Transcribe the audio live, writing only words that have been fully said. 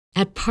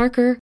At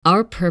Parker,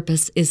 our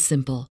purpose is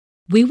simple.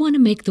 We want to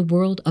make the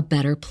world a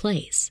better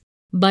place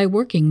by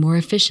working more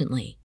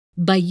efficiently,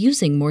 by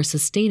using more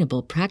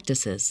sustainable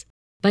practices,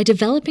 by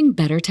developing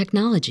better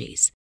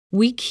technologies.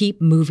 We keep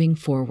moving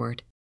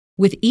forward.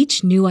 With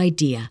each new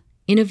idea,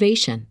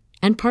 innovation,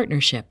 and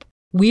partnership,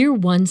 we're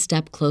one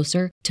step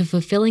closer to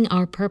fulfilling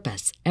our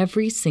purpose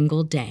every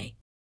single day.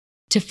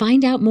 To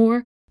find out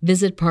more,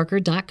 visit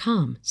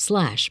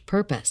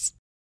parker.com/purpose.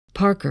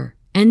 Parker,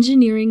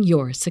 engineering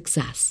your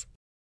success.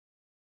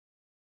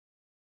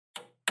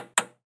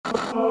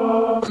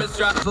 With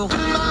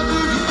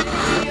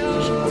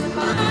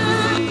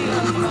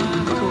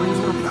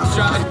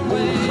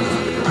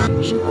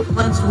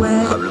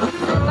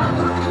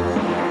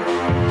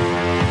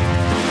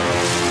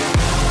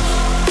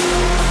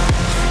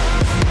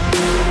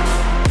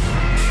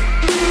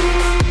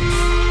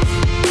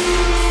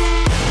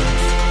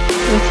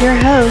your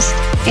host,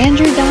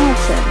 Andrew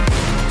Donaldson.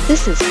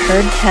 This is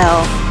Heard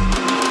Tell.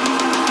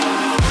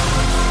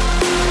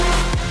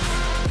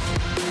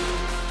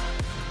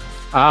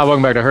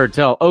 Welcome back to Heard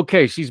Tell.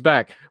 Okay, she's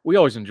back. We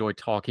always enjoy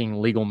talking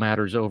legal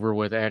matters over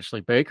with Ashley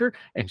Baker,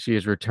 and she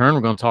has returned.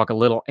 We're going to talk a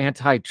little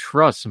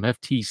antitrust, some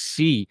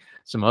FTC,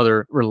 some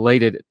other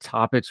related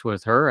topics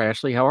with her.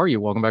 Ashley, how are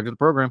you? Welcome back to the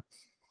program.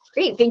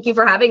 Great. Thank you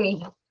for having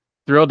me.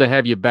 Thrilled to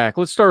have you back.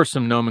 Let's start with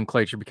some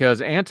nomenclature,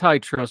 because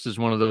antitrust is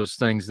one of those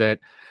things that,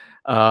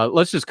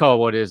 let's just call it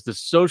what it is. The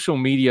social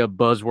media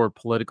buzzword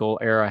political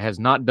era has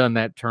not done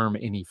that term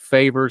any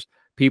favors.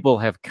 People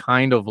have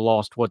kind of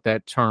lost what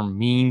that term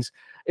means.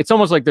 It's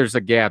almost like there's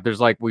a gap. There's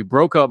like, we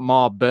broke up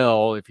Ma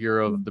Bell if you're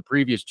of the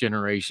previous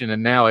generation,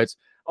 and now it's,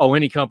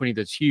 any company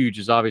that's huge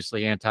is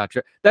obviously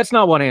antitrust. That's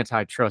not what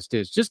antitrust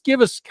is. Just give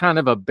us kind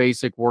of a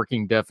basic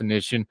working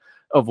definition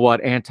of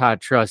what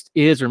antitrust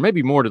is, or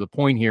maybe more to the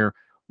point here,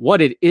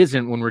 what it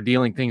isn't when we're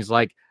dealing things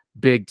like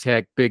big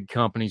tech, big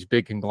companies,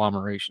 big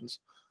conglomerations.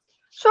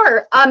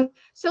 Sure.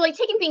 So like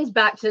taking things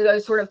back to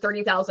those sort of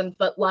 30,000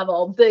 foot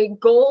level, the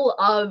goal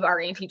of our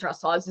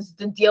antitrust laws is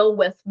to deal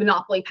with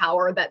monopoly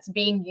power that's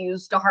being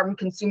used to harm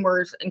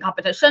consumers and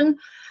competition.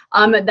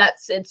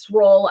 That's its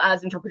role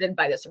as interpreted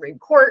by the Supreme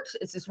Court.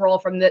 It's its role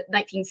from the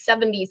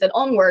 1970s and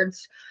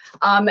onwards.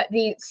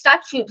 The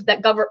statutes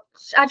that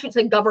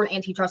govern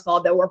antitrust law,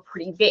 though, were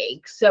pretty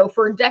vague. So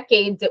for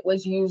decades, it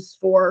was used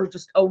for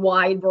just a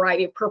wide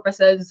variety of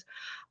purposes.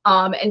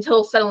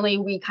 Until suddenly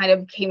we kind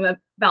of came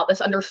about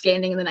this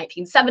understanding in the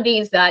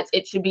 1970s that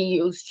it should be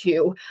used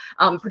to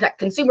protect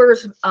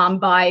consumers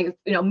by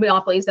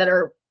monopolies that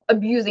are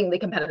abusing the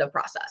competitive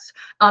process.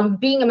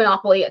 Being a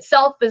monopoly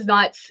itself is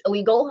not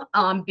illegal.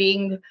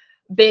 Being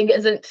big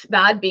isn't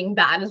bad. Being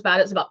bad is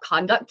bad. It's about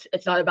conduct.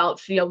 It's not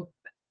about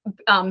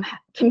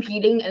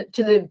competing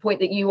to the point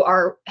that you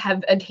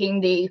have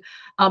attained the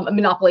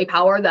monopoly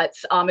power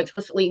that's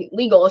explicitly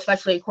legal,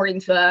 especially according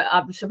to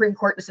a Supreme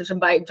Court decision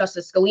by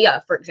Justice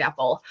Scalia, for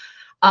example.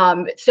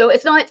 So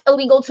it's not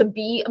illegal to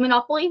be a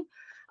monopoly,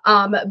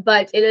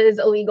 but it is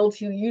illegal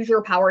to use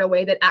your power in a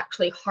way that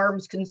actually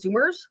harms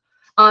consumers.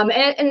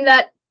 And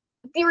that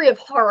theory of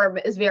harm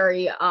is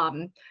very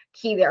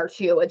key there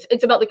too.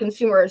 It's about the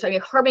consumers. I mean,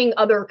 harming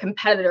other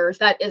competitors,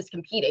 that is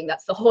competing.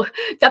 That's the whole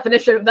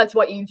definition. That's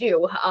what you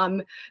do.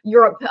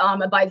 Europe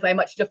abides by a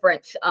much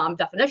different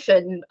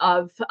definition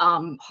of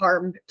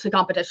harm to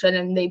competition,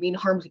 and they mean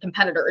harm to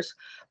competitors.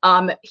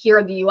 Here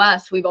in the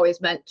US, we've always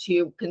meant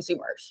to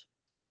consumers.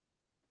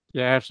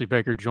 Yeah, Ashley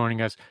Baker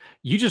joining us.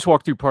 You just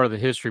walked through part of the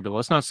history, but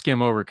let's not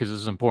skim over because this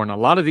is important. A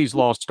lot of these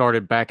laws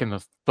started back in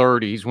the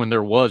 30s when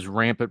there was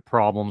rampant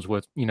problems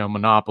with,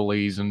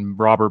 monopolies and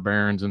robber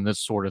barons and this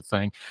sort of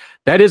thing.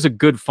 That is a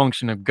good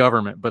function of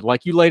government. But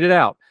like you laid it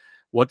out,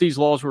 what these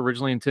laws were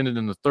originally intended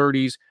in the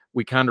 30s,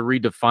 we kind of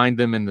redefined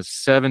them in the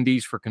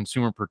 70s for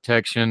consumer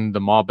protection.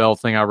 The Ma Bell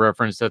thing I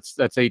referenced, that's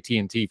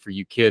AT&T for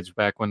you kids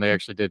back when they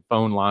actually did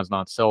phone lines,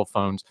 not cell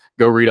phones.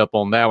 Go read up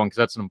on that one because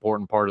that's an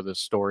important part of this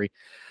story.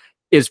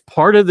 Is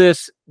part of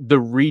this the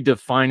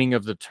redefining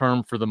of the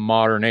term for the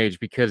modern age?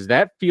 Because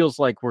that feels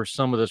like where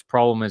some of this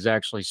problem is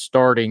actually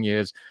starting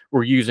is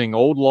we're using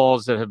old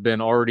laws that have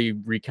been already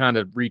kind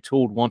of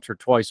retooled once or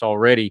twice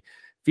already.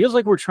 Feels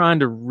like we're trying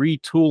to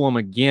retool them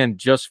again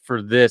just for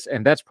this.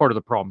 And that's part of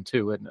the problem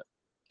too, isn't it?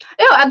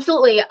 Yeah,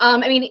 absolutely.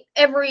 I mean,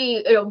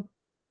 every,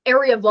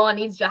 area of law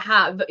needs to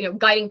have,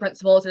 guiding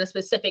principles and a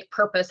specific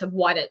purpose of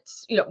what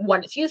it's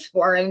used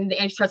for. And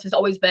antitrust has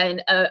always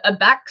been a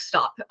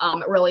backstop,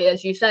 really,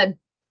 as you said,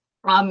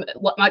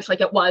 much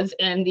like it was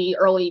in the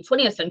early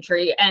 20th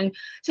century. And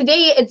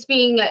today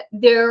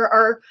there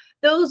are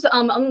those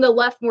on the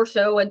left more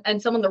so,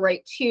 and some on the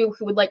right too,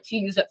 who would like to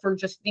use it for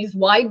just these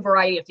wide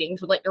variety of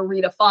things, would like to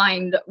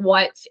redefine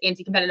what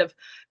anti-competitive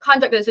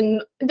conduct is.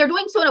 And they're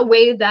doing so in a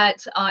way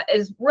that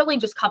is really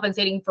just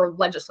compensating for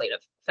legislative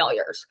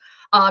failures.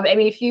 I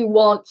mean, if you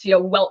want,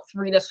 wealth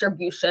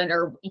redistribution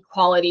or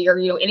equality or,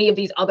 any of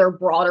these other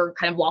broader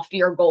kind of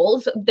loftier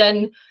goals,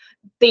 then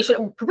they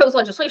should propose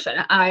legislation.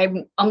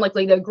 I'm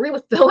unlikely to agree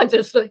with the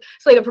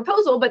legislative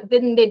proposal, but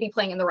then they'd be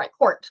playing in the right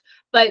court.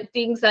 But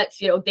things that,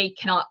 they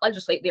cannot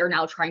legislate, they are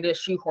now trying to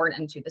shoehorn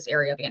into this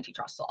area of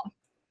antitrust law.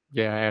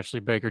 Yeah, Ashley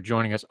Baker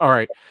joining us. All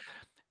right.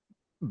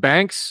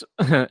 Banks,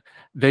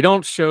 they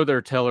don't show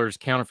their tellers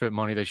counterfeit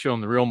money. They show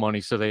them the real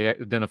money so they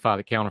identify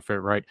the counterfeit,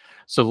 right?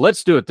 So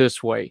let's do it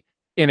this way.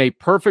 In a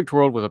perfect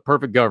world with a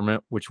perfect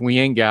government, which we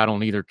ain't got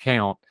on either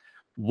count,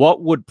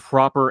 what would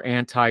proper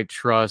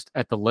antitrust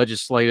at the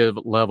legislative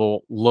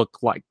level look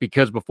like?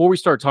 Because before we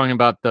start talking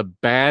about the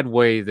bad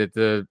way that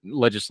the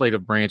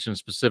legislative branch and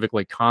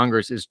specifically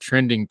Congress is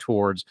trending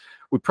towards,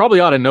 we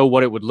probably ought to know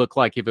what it would look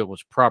like if it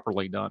was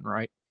properly done,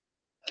 right?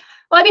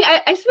 Well, I mean,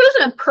 I suppose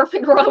in a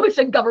perfect world, which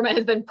the government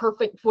has been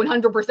perfect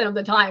 100% of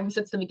the time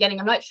since the beginning,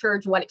 I'm not sure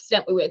to what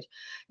extent we would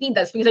need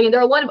this, because I mean, there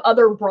are a lot of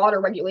other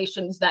broader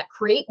regulations that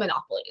create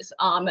monopolies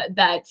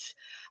that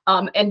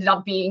ended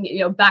up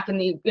being, back in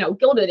the,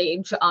 Gilded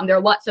Age. There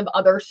are lots of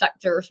other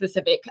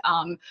sector-specific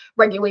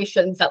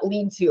regulations that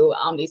lead to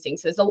these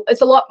things. So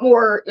it's a lot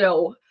more,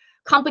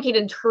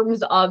 complicated in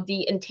terms of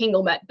the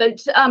entanglement.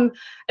 But I mean,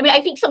 I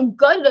think some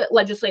good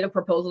legislative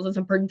proposals and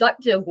some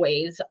productive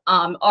ways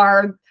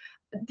are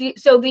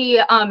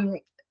the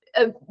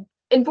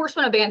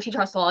enforcement of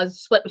antitrust law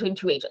is split between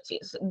two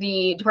agencies,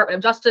 the Department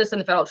of Justice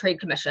and the Federal Trade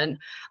Commission.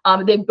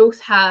 They both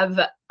have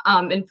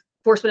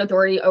enforcement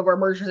authority over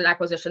mergers and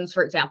acquisitions,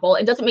 for example.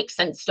 It doesn't make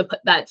sense to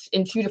put that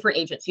in two different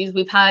agencies.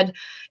 We've had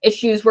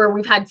issues where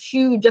we've had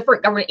two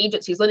different government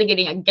agencies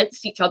litigating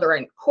against each other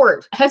in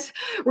court as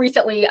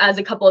recently as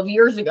a couple of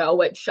years ago,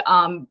 which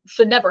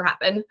should never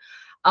happen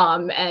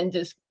and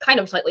is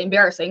kind of slightly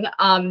embarrassing.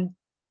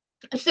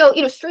 So,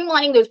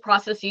 streamlining those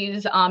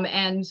processes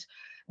and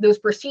those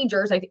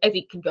procedures, I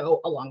think could go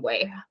a long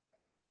way.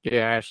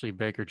 Yeah, Ashley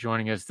Baker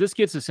joining us. This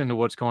gets us into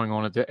what's going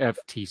on at the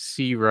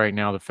FTC right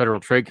now, the Federal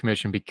Trade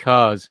Commission,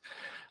 because,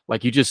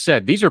 like you just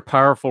said, these are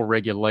powerful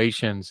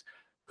regulations.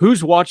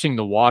 Who's watching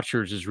the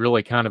watchers is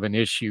really kind of an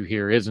issue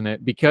here, isn't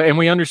it? And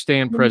we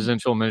understand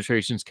presidential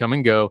administrations come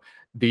and go.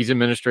 These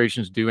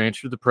administrations do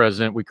answer to the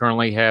president. We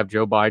currently have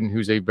Joe Biden,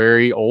 who's a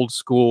very old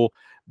school,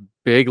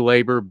 big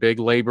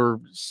labor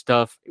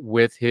stuff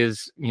with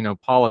his,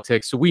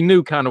 politics. So we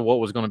knew kind of what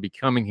was going to be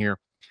coming here.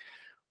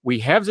 We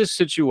have this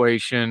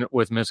situation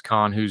with Ms.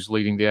 Khan, who's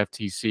leading the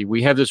FTC.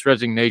 We have this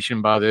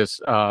resignation by this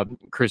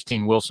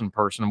Christine Wilson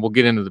person, and we'll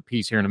get into the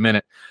piece here in a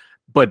minute.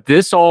 But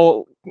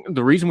the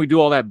reason we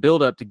do all that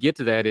build up to get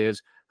to that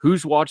is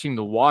who's watching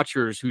the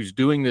watchers, who's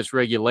doing this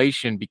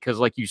regulation, because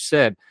like you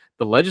said,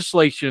 the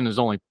legislation is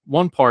only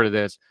one part of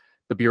this.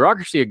 The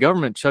bureaucracy of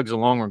government chugs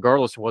along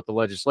regardless of what the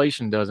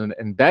legislation does.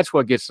 And that's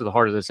what gets to the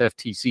heart of this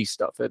FTC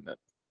stuff, isn't it?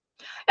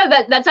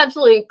 Yeah, that's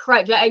absolutely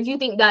correct. I do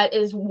think that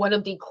is one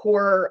of the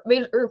core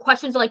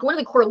questions, like one of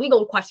the core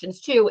legal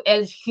questions too,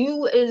 is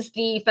who is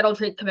the Federal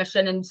Trade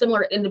Commission and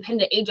similar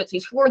independent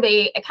agencies, who are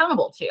they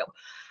accountable to?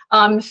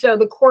 So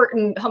the court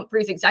in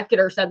Humphrey's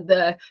executor said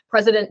the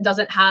president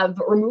doesn't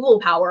have removal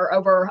power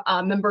over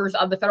members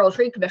of the Federal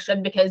Trade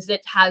Commission because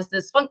it has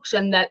this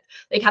function that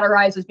they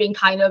categorize as being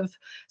kind of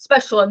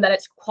special, and that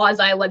it's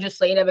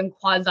quasi-legislative and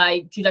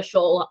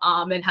quasi-judicial,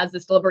 and has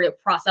this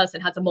deliberative process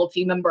and has a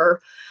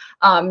multi-member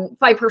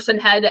 5-person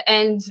head.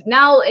 And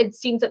now it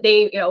seems that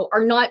they,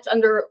 are not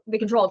under the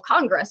control of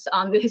Congress.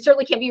 They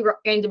certainly can't be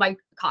reined by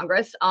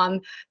Congress.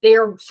 They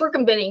are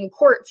circumventing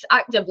courts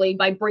actively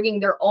by bringing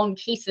their own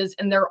cases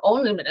in their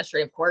own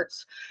administrative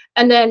courts.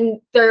 And then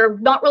they're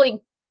not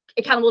really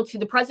accountable to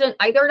the president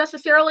either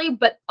necessarily,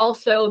 but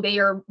also they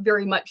are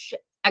very much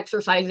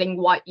exercising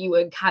what you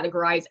would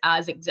categorize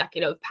as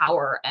executive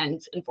power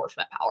and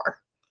enforcement power.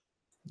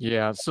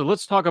 Yeah, so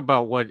let's talk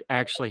about what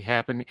actually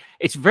happened.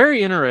 It's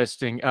very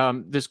interesting.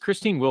 This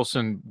Christine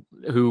Wilson,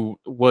 who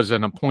was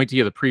an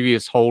appointee of the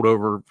previous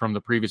holdover from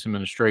the previous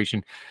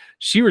administration,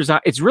 she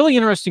resigned. It's really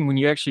interesting when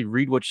you actually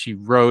read what she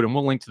wrote, and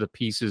we'll link to the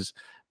pieces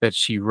that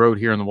she wrote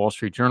here in the Wall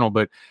Street Journal.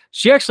 But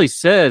she actually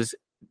says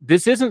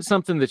this isn't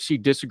something that she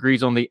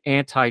disagrees on the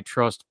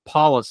antitrust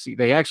policy.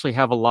 They actually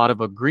have a lot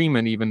of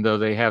agreement, even though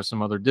they have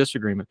some other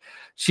disagreement.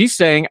 She's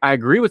saying, I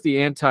agree with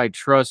the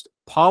antitrust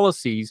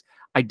policies.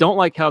 I don't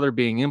like how they're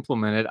being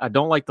implemented. I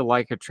don't like the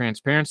lack of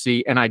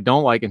transparency. And I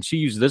don't like, and she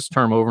used this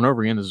term over and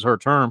over again, this is her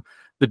term,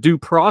 the due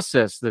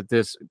process that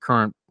this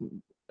current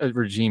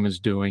regime is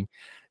doing.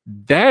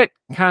 That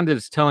kind of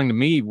is telling to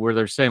me where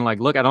they're saying, like,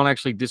 look, I don't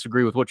actually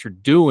disagree with what you're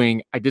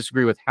doing. I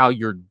disagree with how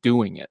you're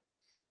doing it.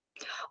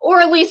 Or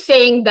at least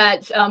saying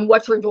that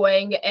what you're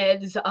doing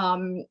is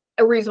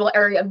a reasonable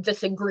area of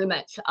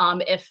disagreement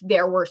if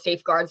there were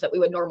safeguards that we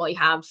would normally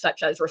have,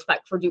 such as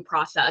respect for due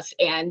process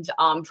and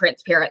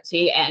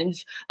transparency and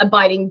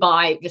abiding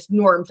by just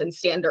norms and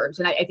standards.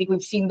 And I think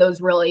we've seen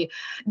those really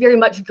very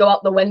much go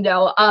out the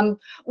window.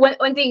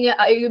 One thing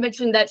you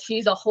mentioned that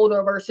she's a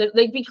holdover, so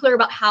like be clear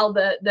about how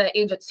the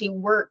agency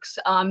works.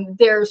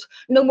 There's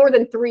no more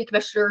than 3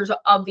 commissioners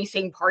of the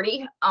same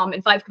party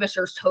and 5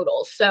 commissioners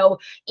total. So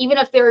even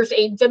if there's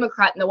a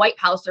Democrat in the White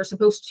House, they're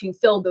supposed to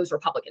fill those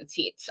Republican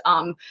seats.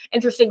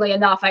 Interestingly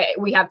enough,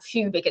 we have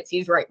 2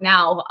 vacancies right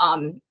now,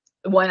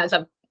 one as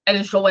of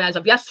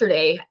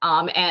yesterday,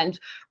 and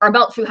are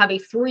about to have a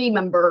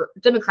 3-member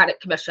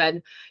Democratic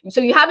commission. So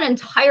you have an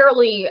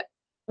entirely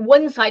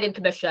one-sided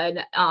commission,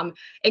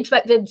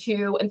 expected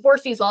to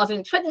enforce these laws and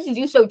expected to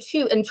do so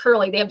too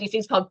internally. They have these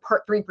things called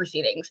Part 3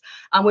 proceedings,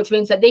 which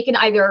means that they can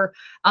either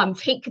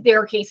take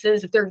their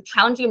cases, if they're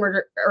challenging a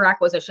merger or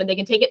acquisition, they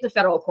can take it to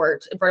federal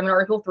court in front of an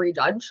Article 3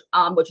 judge,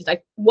 which is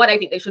what I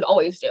think they should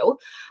always do,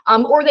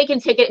 or they can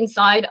take it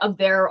inside of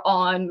their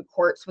own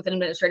courts with an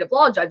administrative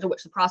law judge, in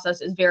which the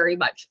process is very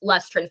much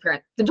less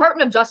transparent. The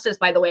Department of Justice,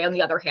 by the way, on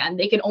the other hand,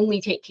 they can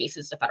only take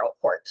cases to federal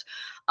court.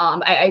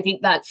 I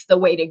think that's the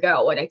way to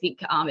go. And I think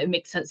it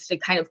makes sense to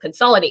kind of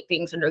consolidate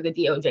things under the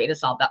DOJ to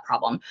solve that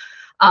problem.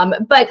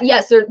 But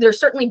yes, there's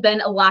certainly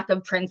been a lack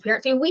of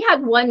transparency. We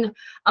had one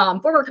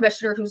former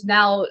commissioner who's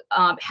now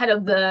head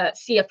of the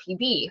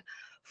CFPB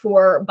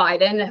for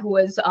Biden, who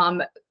was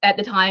at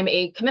the time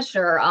a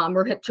commissioner,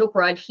 Rohit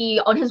Chopra. He,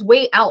 on his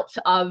way out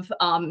of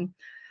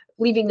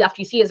leaving the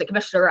FTC as a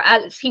commissioner,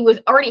 as he was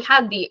already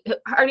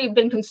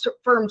been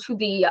confirmed to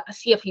the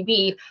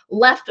CFPB,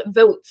 left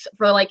votes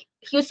for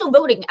he was still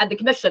voting at the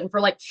commission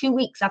for 2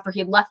 weeks after he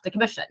had left the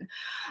commission,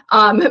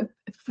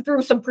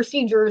 through some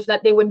procedures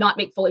that they would not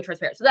make fully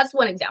transparent. So that's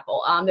one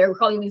example. They were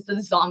calling these the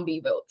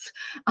zombie votes,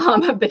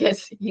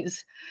 because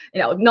he's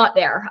not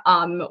there.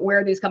 Where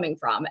are these coming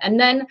from? And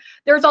then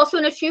there's also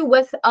an issue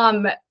with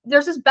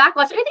there's this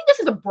backlash. And I think this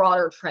is a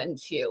broader trend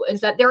too,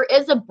 is that there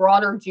is a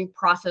broader due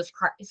process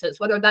crisis,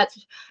 whether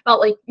that's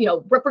about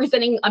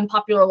representing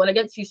unpopular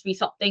litigants used to be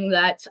something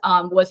that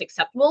was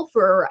acceptable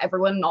for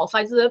everyone on all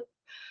sides of the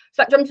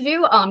spectrum to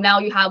do. Now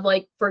you have,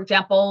 for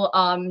example,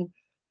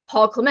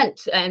 Paul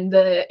Clement and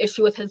the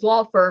issue with his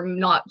law firm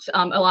not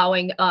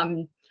allowing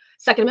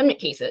Second Amendment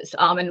cases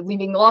and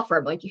leaving the law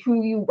firm,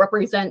 who you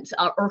represent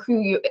or who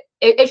you,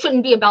 it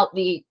shouldn't be about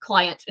the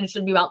client, it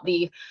should be about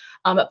the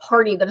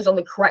party that is on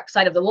the correct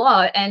side of the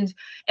law. And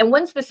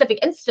one specific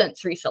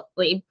instance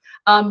recently,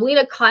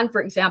 Lena Khan,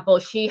 for example,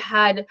 she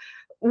had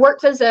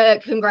worked as a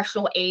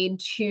congressional aide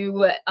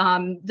to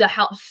the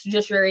House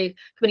Judiciary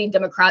Committee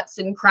Democrats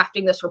in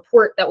crafting this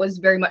report that was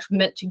very much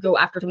meant to go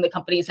after some of the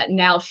companies that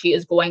now she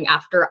is going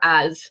after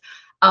as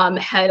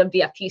head of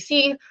the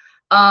FTC.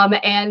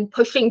 And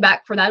pushing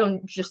back for that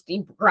on just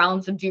the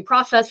grounds of due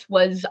process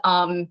was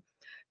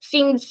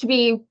seems to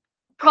be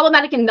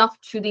problematic enough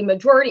to the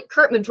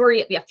current majority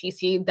at the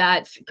FTC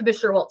that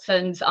Commissioner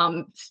Wilson's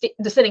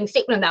dissenting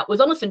statement on that was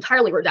almost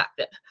entirely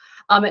redacted.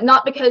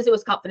 Not because it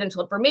was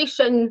confidential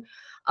information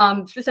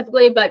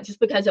specifically, but just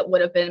because it would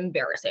have been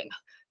embarrassing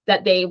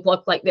that they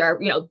look like they're,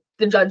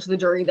 the judge, the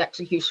jury, the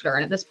executioner,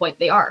 and at this point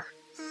they are.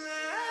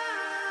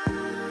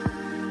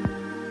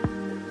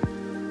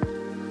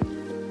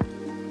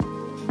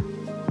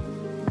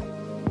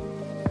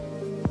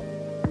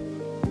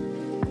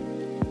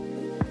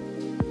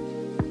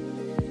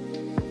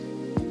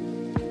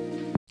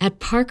 At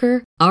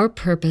Parker, our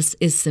purpose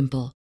is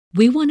simple.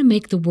 We want to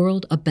make the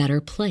world a better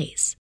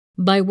place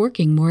by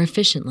working more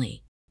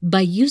efficiently,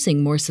 by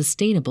using more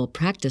sustainable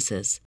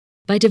practices,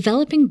 by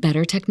developing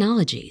better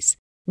technologies.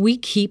 We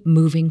keep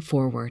moving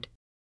forward.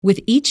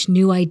 With each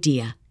new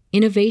idea,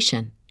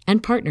 innovation,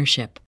 and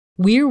partnership,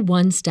 we're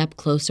one step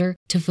closer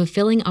to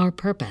fulfilling our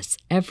purpose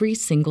every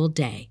single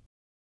day.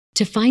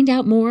 To find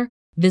out more,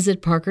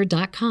 visit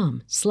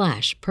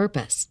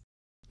parker.com/purpose.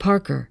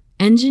 Parker,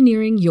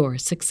 engineering your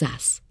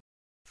success.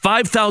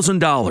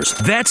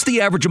 $5,000. That's the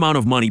average amount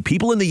of money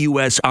people in the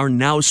U.S. are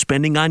now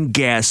spending on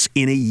gas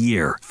in a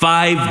year.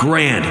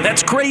 $5,000.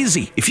 That's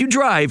crazy. If you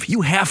drive,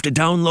 you have to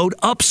download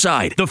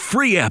Upside, the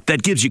free app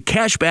that gives you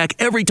cash back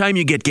every time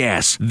you get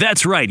gas.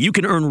 That's right. You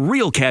can earn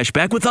real cash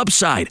back with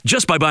Upside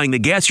just by buying the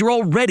gas you're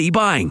already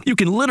buying. You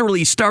can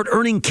literally start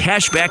earning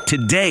cash back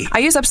today. I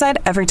use Upside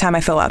every time I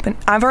fill up, and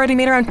I've already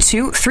made around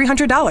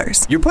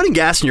 $200-$300. You're putting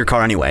gas in your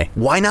car anyway.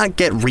 Why not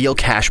get real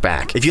cash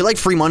back? If you like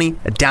free money,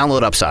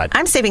 download Upside.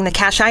 I'm saving the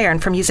cash I earn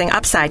from using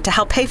Upside to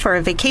help pay for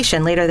a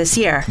vacation later this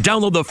year.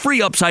 Download the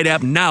free Upside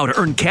app now to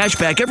earn cash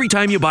back every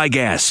time you buy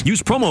gas.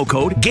 Use promo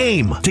code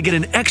GAME to get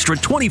an extra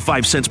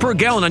 25 cents per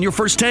gallon on your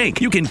first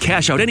tank. You can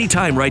cash out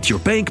anytime right to your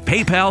bank,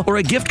 PayPal, or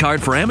a gift card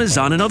for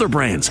Amazon and other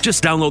brands.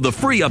 Just download the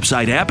free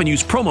Upside app and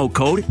use promo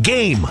code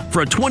GAME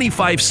for a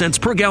 25 cents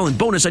per gallon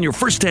bonus on your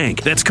first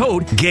tank. That's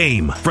code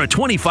GAME for a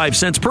 25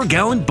 cents per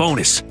gallon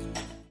bonus.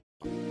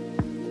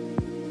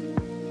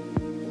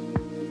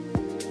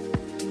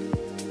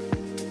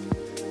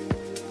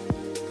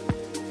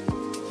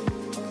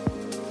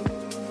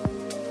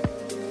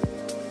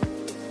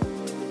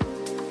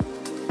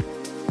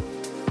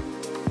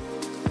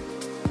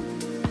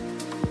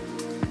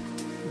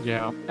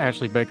 Yeah,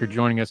 Ashley Baker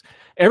joining us.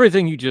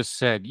 Everything you just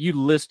said, you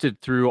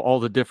listed through all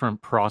the different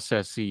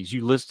processes.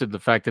 You listed the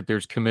fact that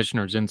there's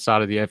commissioners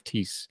inside of the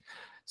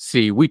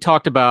FTC. We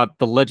talked about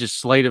the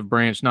legislative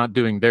branch not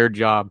doing their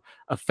job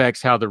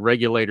affects how the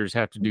regulators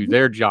have to do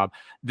their job.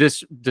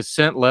 This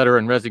dissent letter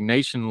and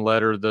resignation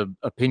letter, the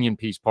opinion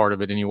piece part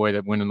of it anyway,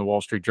 that went in the Wall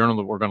Street Journal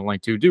that we're going to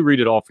link to, do read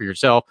it all for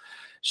yourself.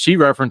 She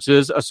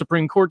references a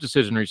Supreme Court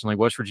decision recently,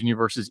 West Virginia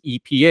versus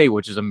EPA,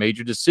 which is a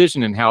major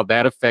decision, and how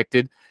that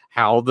affected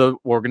how the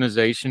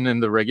organization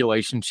and the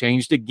regulation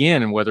changed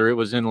again, and whether it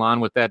was in line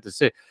with that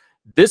decision.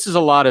 This is a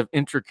lot of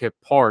intricate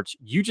parts.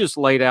 You just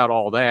laid out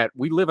all that.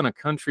 We live in a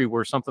country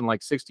where something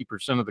like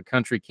 60% of the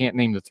country can't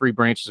name the 3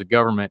 branches of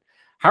government.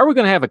 How are we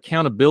going to have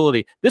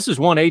accountability? This is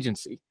one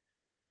agency.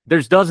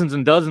 There's dozens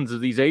and dozens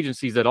of these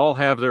agencies that all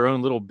have their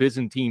own little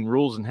Byzantine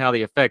rules and how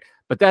they affect,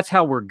 but that's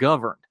how we're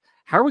governed.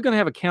 How are we going to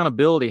have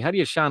accountability? How do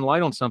you shine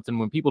light on something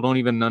when people don't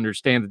even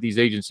understand that these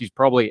agencies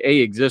probably A,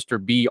 exist, or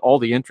B, all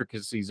the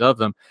intricacies of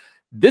them?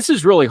 This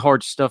is really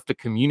hard stuff to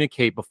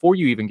communicate before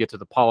you even get to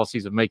the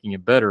policies of making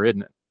it better,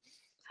 isn't it?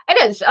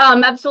 It is,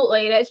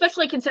 absolutely, and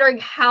especially considering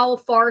how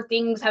far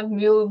things have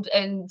moved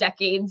in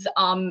decades,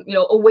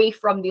 away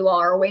from the law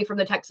or away from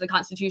the text of the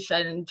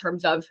Constitution in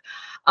terms of,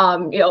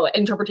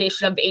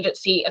 interpretation of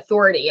agency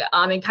authority,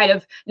 and kind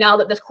of now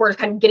that this court is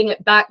kind of getting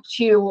it back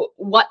to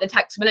what the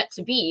text meant it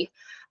to be.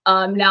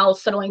 Now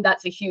suddenly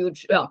that's a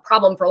huge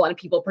problem for a lot of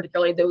people,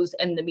 particularly those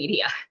in the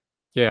media.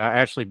 Yeah,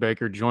 Ashley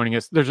Baker joining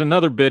us. There's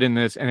another bit in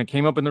this, and it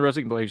came up in the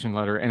resignation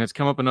letter, and it's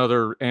come up in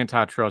other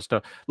antitrust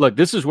stuff. Look,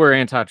 this is where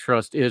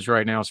antitrust is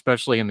right now,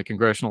 especially in the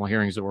congressional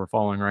hearings that we're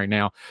following right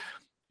now.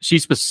 She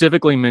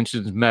specifically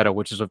mentions Meta,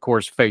 which is, of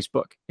course,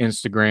 Facebook,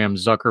 Instagram,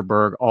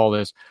 Zuckerberg, all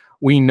this.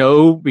 We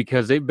know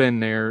because they've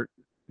been there,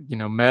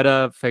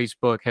 Meta,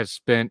 Facebook has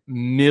spent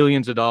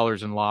millions of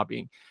dollars in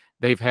lobbying.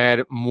 They've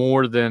had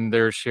more than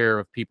their share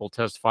of people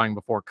testifying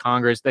before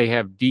Congress. They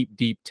have deep,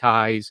 deep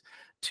ties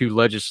to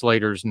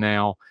legislators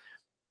now.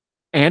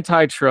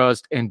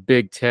 Antitrust and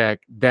big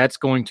tech, that's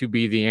going to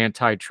be the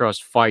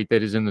antitrust fight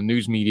that is in the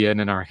news media and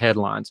in our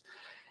headlines.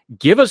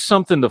 Give us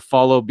something to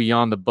follow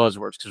beyond the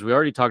buzzwords, because we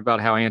already talked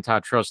about how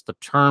antitrust, the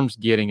term's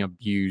getting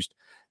abused.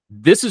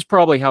 This is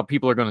probably how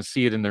people are going to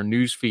see it in their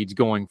news feeds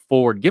going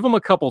forward. Give them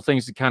a couple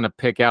things to kind of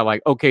pick out,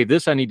 like, okay,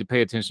 this I need to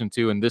pay attention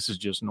to, and this is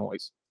just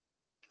noise.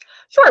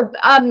 Sure.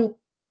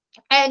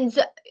 And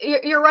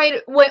you're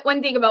right.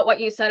 One thing about what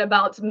you said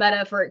about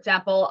Meta, for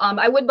example,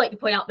 I would like to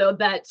point out, though,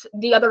 that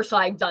the other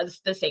side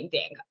does the same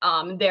thing.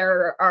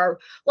 There are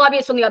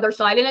lobbyists on the other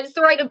side, and it's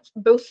the right of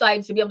both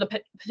sides to be able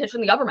to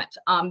petition the government.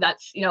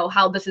 That's,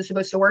 how this is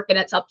supposed to work, and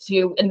it's up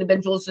to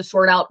individuals to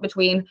sort out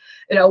between,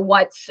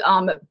 what's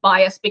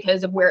biased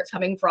because of where it's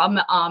coming from,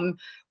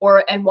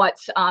 and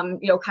what's,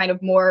 kind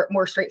of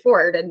more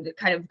straightforward and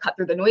kind of cut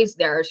through the noise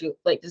there, as you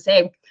like to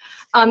say.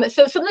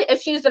 So some of the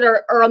issues that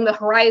are on the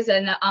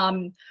horizon,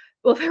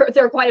 well,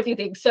 there are quite a few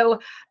things. So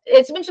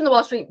it's mentioned in the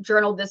Wall Street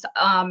Journal, this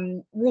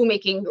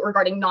rulemaking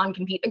regarding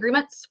non-compete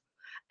agreements.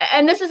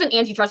 And this isn't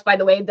antitrust, by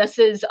the way. This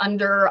is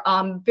under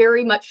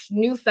very much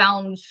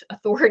newfound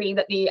authority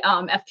that the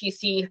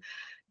FTC,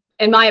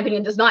 in my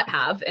opinion, does not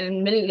have,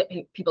 and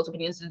many people's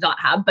opinions does not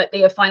have, but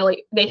they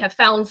have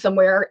found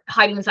somewhere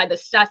hiding inside the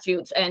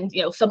statutes and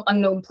some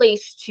unknown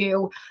place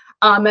to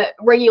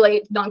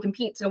regulate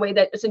non-competes in a way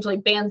that essentially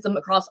bans them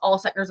across all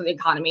sectors of the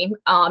economy,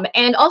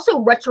 and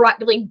also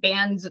retroactively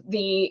bans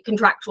the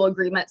contractual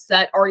agreements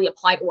that already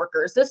apply to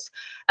workers. This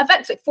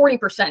affects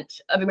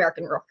 40% of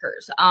American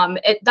workers.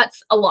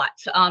 That's a lot,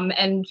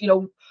 and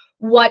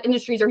what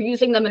industries are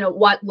using them and at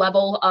what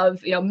level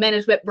of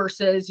management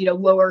versus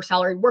lower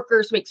salaried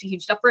workers makes a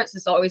huge difference.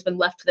 It's always been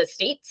left to the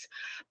states,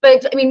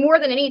 but I mean, more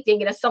than anything,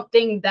 it is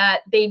something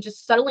that they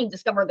just suddenly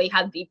discovered they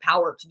had the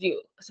power to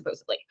do,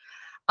 supposedly.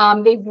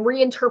 They've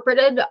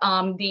reinterpreted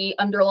the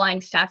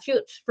underlying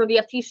statutes for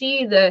the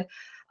FTC, the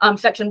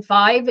Section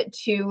 5,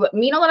 to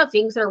mean a lot of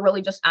things that are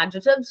really just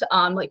adjectives,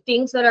 like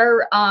things that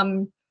are,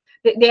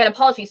 they had a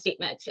policy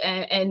statement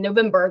in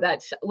November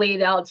that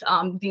laid out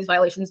these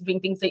violations being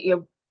things that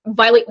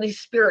violate the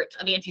spirit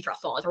of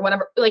antitrust laws or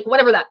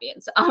whatever that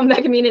means.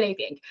 That can mean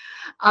anything.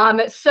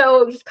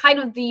 So just kind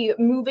of the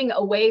moving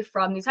away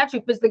from these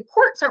statutes, because the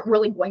courts aren't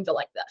really going to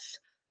like this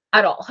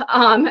at all.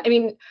 I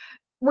mean,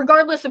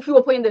 regardless of who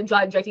appointed the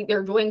judge, I think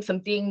they're doing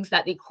some things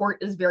that the court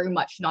is very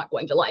much not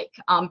going to like,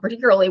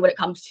 particularly when it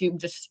comes to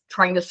just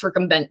trying to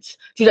circumvent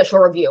judicial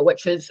review,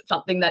 which is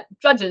something that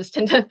judges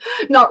tend to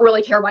not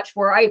really care much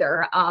for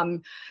either.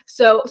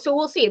 So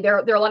we'll see. There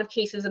are a lot of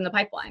cases in the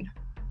pipeline.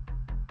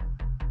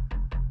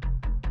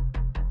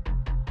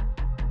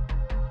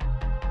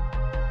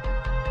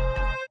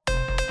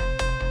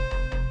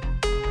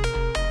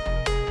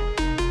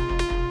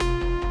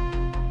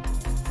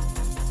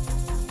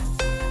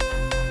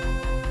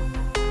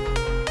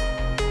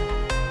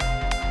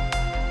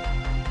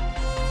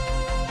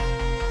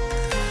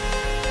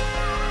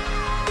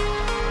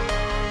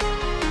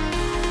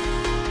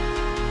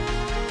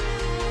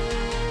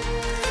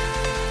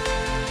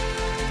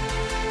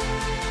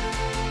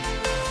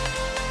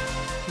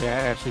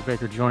 Ashley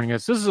Baker joining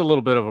us. This is a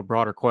little bit of a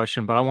broader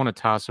question, but I want to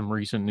tie some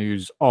recent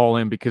news all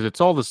in because it's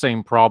all the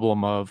same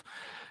problem of,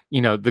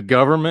 the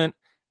government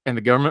and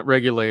the government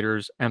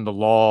regulators and the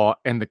law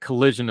and the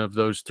collision of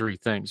those three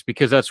things,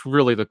 because that's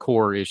really the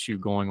core issue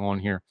going on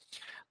here.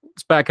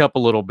 Let's back up a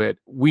little bit.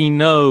 We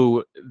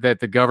know that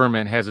the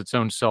government has its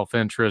own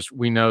self-interest.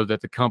 We know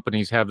that the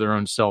companies have their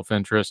own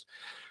self-interest.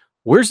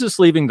 Where's this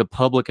leaving the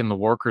public and the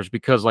workers?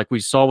 Because like we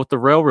saw with the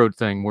railroad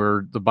thing,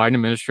 where the Biden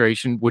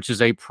administration, which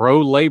is a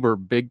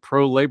big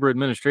pro-labor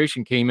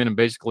administration, came in and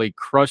basically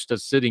crushed a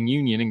sitting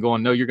union and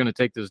going, no, you're going to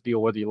take this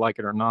deal whether you like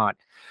it or not.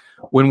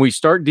 When we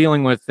start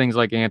dealing with things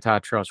like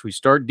antitrust, we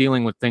start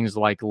dealing with things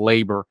like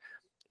labor,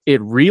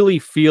 it really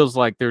feels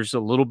like there's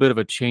a little bit of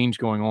a change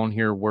going on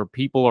here where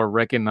people are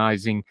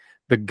recognizing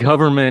the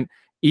government,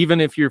 even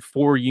if you're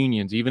for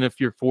unions, even if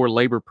you're for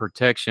labor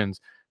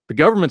protections, the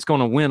government's going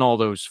to win all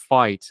those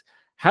fights.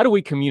 How do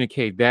we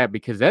communicate that?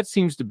 Because that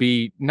seems to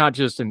be not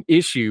just an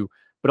issue,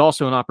 but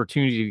also an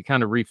opportunity to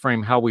kind of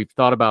reframe how we've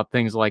thought about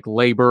things like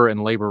labor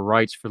and labor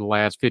rights for the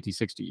last 50,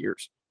 60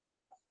 years.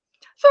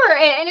 Sure,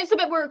 and it's a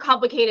bit more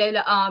complicated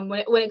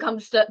when it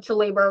comes to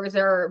labor, because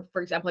there are,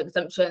 for example,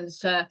 exemptions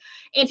to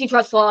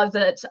antitrust laws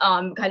that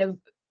kind of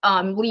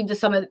lead to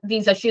some of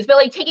these issues, but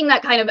like taking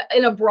that kind of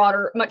in a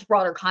much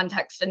broader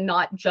context and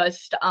not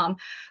just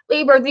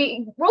labor.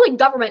 The role of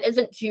government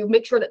isn't to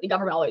make sure that the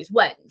government always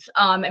wins.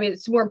 I mean,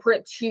 it's more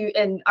important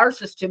in our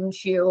system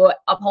to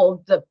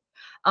uphold the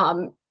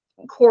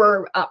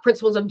core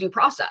principles of due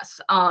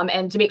process,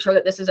 and to make sure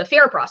that this is a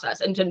fair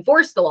process and to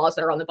enforce the laws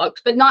that are on the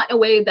books, but not in a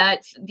way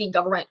that the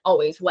government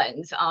always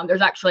wins.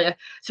 There's actually a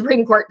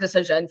Supreme Court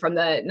decision from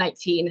the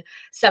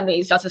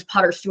 1970s. Justice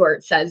Potter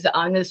Stewart says,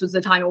 and this was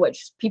the time in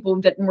which people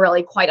didn't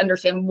really quite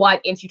understand what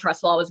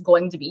antitrust law was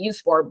going to be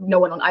used for, no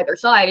one on either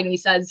side. And he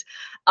says,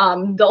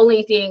 the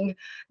only thing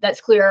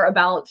that's clear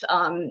about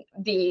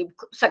the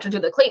Section 2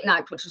 of the Clayton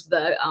Act, which is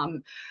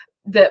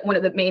one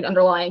of the main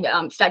underlying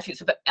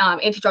statutes of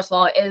antitrust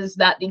law, is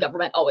that the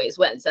government always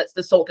wins. That's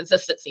the sole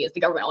consistency, is the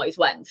government always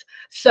wins.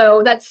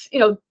 So that's,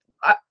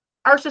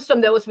 our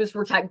system, though, is supposed to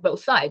protect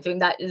both sides. I mean,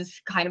 that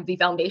is kind of the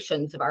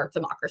foundations of our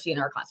democracy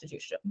and our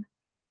Constitution.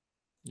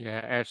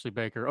 Yeah, Ashley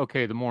Baker.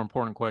 Okay, the more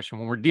important question,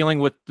 when we're dealing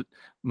with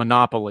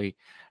monopoly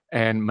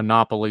and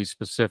monopoly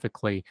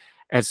specifically,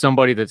 as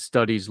somebody that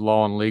studies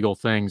law and legal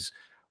things,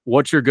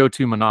 what's your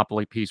go-to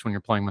Monopoly piece when you're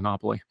playing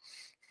Monopoly?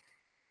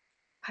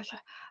 Gosh,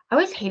 I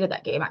always hated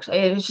that game, actually.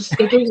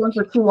 It goes on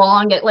for too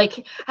long. I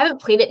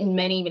haven't played it in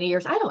many, many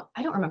years. I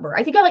don't remember.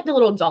 I think I like the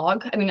little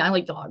dog. I mean, I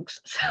like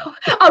dogs, so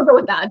I'll go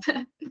with that.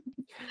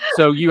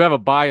 So you have a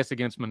bias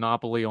against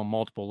Monopoly on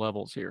multiple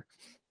levels here.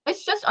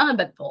 It's just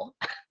uneventful.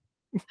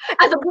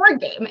 As a board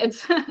game,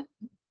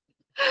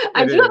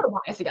 I do have a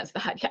bias against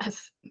that,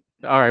 yes.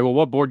 All right, well,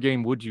 what board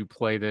game would you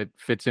play that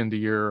fits into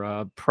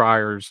your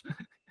priors?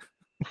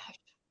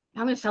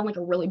 I'm going to sound like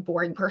a really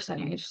boring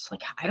person. And it's just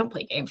like, I don't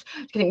play games.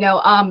 Just kidding.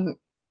 No,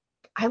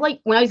 I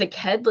when I was a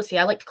kid,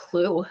 I liked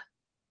Clue.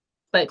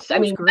 But I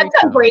mean, that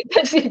sounds great.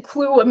 That's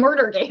Clue, a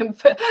murder game,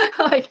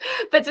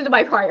 fits into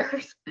my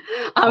priors.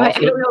 I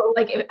don't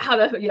know how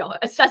to,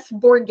 assess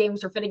board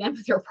games or fitting in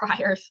with your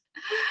priors.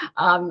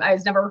 I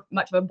was never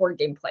much of a board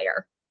game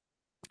player.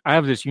 I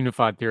have this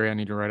unified theory I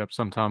need to write up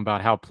sometime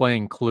about how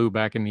playing Clue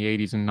back in the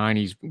 80s and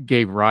 90s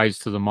gave rise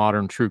to the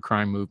modern true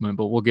crime movement,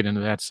 but we'll get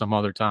into that some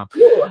other time.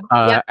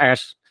 Yeah.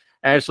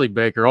 Ashley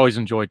Baker, always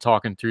enjoy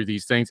talking through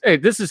these things. Hey,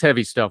 this is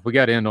heavy stuff. We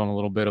got to end on a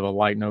little bit of a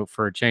light note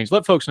for a change.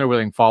 Let folks know where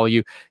they can follow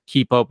you,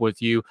 keep up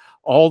with you,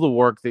 all the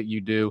work that you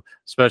do,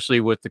 especially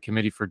with the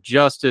Committee for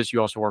Justice.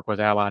 You also work with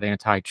Allied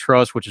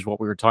Antitrust, which is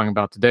what we were talking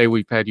about today.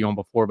 We've had you on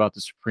before about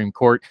the Supreme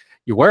Court.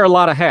 You wear a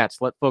lot of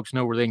hats. Let folks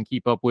know where they can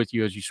keep up with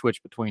you as you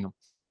switch between them.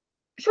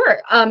 Sure.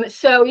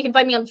 So you can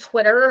find me on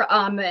Twitter,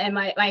 and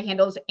my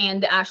handle is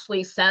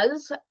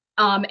 @AshleySays.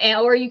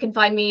 Or you can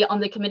find me on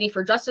the Committee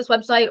for Justice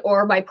website,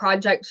 or my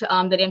project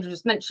that Andrew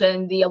just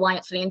mentioned, the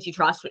Alliance on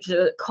Antitrust, which is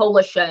a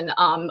coalition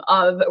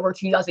of over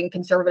 24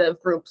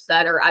 conservative groups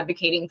that are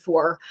advocating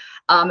for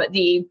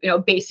the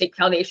basic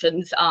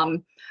foundations of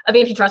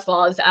antitrust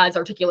laws as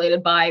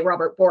articulated by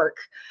Robert Bork,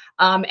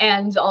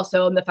 and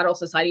also on the Federal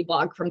Society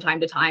blog from time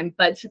to time,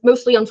 but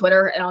mostly on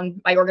Twitter and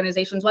on my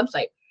organization's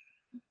website.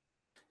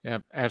 Yeah,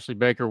 Ashley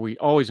Baker, we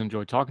always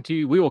enjoy talking to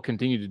you. We will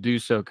continue to do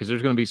so because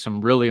there's going to be some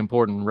really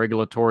important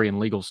regulatory and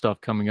legal stuff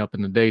coming up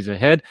in the days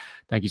ahead.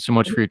 Thank you so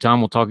much for your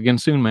time. We'll talk again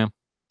soon, ma'am.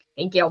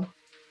 Thank you.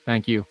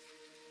 Thank you.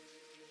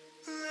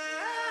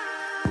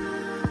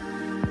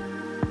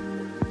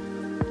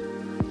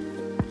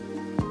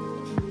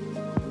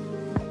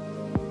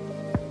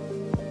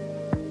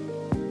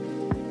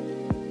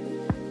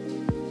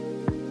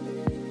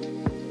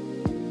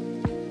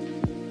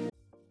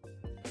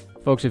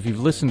 Folks, if you've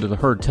listened to the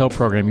Heard Tell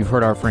program, you've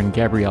heard our friend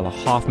Gabriella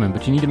Hoffman,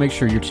 but you need to make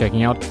sure you're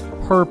checking out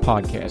her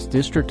podcast,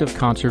 District of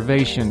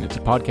Conservation. It's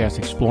a podcast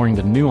exploring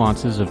the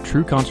nuances of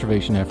true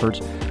conservation efforts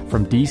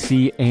from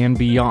D.C. and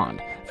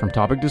beyond. From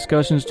topic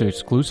discussions to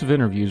exclusive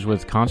interviews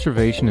with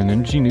conservation and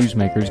energy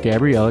newsmakers,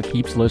 Gabriella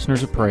keeps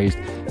listeners appraised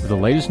of the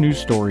latest news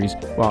stories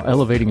while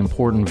elevating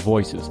important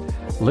voices.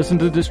 Listen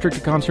to the District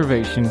of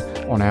Conservation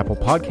on Apple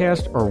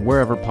Podcasts or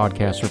wherever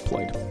podcasts are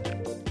played.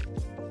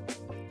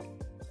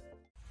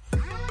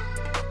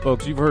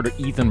 Folks, you've heard of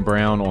Ethan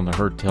Brown on the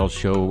Heard Tell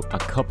show a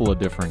couple of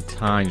different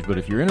times, but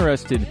if you're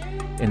interested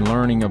in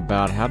learning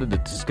about how to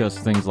discuss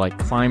things like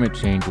climate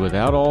change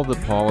without all the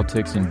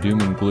politics and doom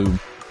and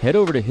gloom, head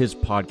over to his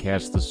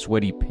podcast, The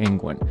Sweaty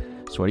Penguin.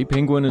 Sweaty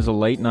Penguin is a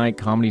late-night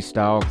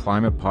comedy-style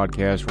climate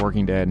podcast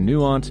working to add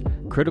nuance,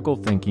 critical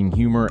thinking,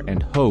 humor,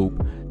 and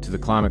hope to the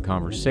climate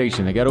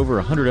conversation. They got over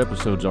 100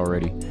 episodes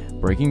already,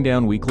 breaking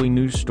down weekly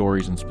news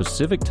stories and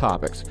specific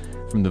topics,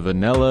 from the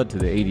vanilla to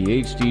the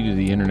ADHD to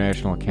the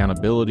international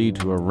accountability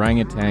to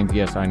orangutans.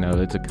 Yes, I know,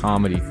 it's a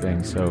comedy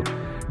thing, so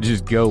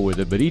just go with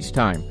it. But each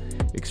time,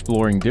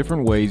 exploring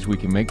different ways we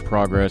can make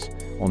progress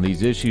on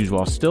these issues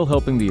while still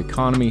helping the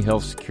economy,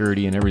 health,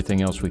 security, and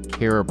everything else we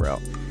care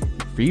about.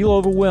 Feel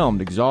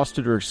overwhelmed,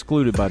 exhausted, or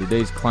excluded by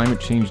today's climate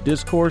change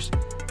discourse?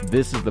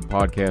 This is the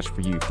podcast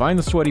for you. Find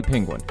The Sweaty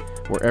Penguin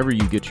wherever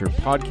you get your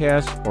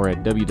podcasts or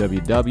at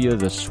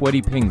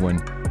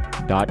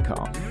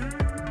www.thesweatypenguin.com.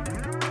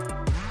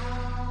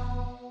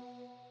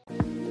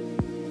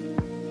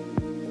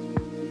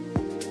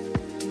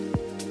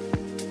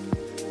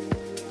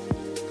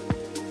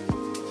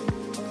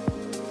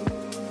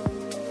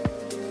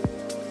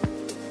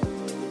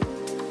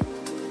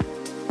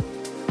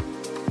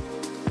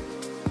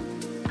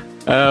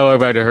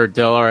 Welcome back to Heard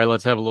Tell. All right,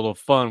 let's have a little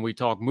fun. We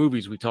talk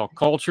movies, we talk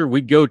culture.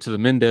 We go to the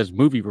Mendez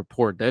Movie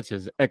Report. That's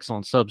his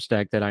excellent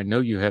Substack that I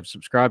know you have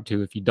subscribed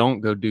to. If you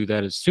don't, go do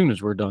that as soon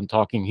as we're done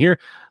talking here.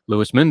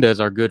 Luis Mendez,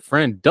 our good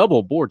friend,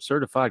 double board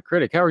certified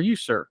critic. How are you,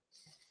 sir?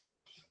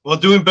 Well,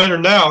 doing better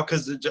now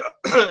because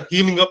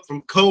healing up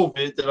from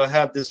COVID that I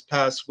had this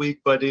past week.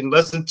 But in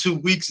less than 2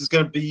 weeks is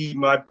going to be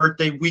my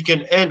birthday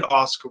weekend and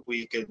Oscar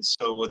weekend.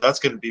 So that's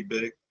going to be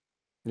big.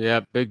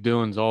 Yeah, big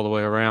doings all the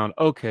way around.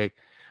 Okay.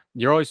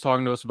 You're always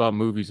talking to us about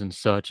movies and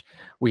such.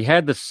 We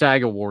had the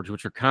SAG Awards,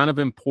 which are kind of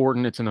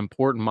important. It's an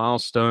important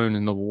milestone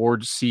in the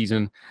awards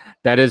season.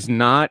 That is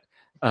not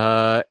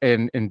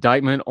an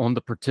indictment on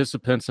the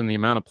participants and the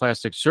amount of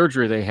plastic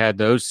surgery they had.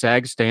 Those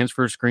SAG stands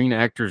for Screen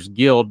Actors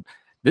Guild.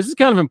 This is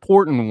kind of an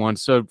important one.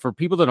 So for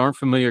people that aren't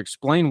familiar,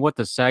 explain what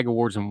the SAG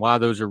Awards and why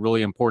those are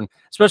really important,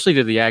 especially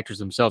to the actors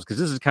themselves, because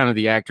this is kind of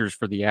the Actors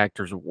for the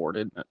Actors Award,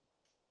 isn't it?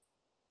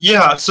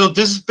 Yeah, so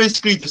this is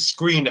basically the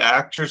Screen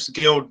Actors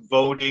Guild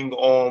voting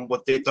on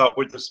what they thought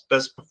were the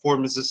best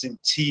performances in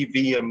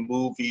TV and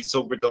movies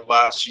over the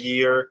last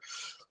year.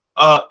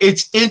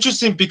 It's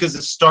interesting because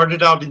it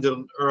started out in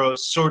the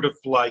sort of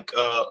like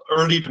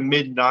early to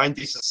mid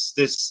 90s.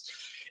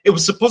 It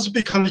was supposed to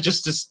be kind of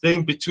just this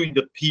thing between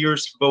the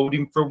peers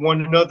voting for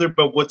one another,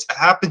 but what's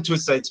happened to it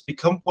is that it's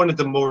become one of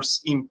the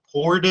most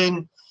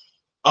important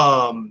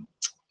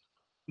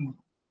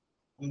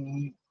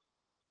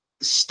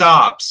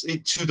stops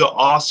to the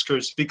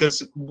Oscars,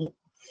 because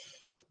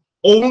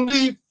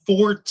only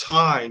 4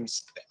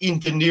 times in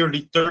the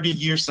nearly 30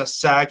 years that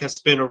SAG has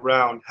been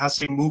around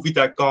has a movie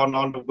that gone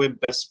on to win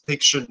Best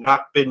Picture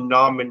not been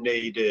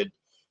nominated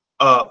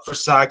for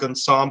SAG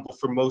Ensemble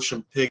for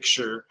Motion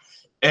Picture.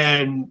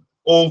 And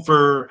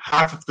over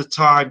half of the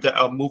time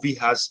that a movie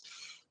has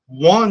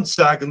won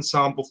SAG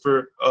Ensemble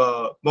for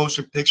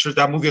Motion Picture,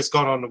 that movie has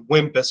gone on to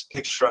win Best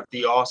Picture at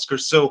the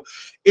Oscars. So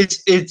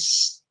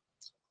it's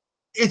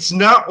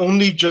not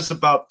only just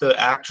about the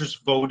actors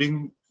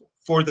voting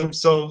for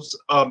themselves.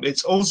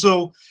 It's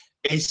also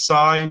a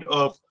sign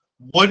of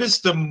what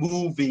is the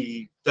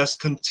movie that's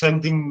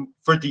contending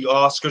for the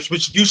Oscars,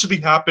 which usually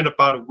happen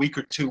about a week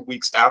or 2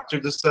 weeks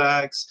after the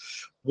SAGs.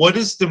 What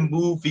is the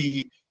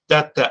movie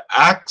that the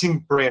acting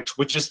branch,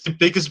 which is the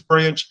biggest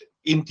branch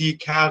in the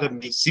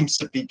Academy, seems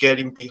to be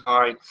getting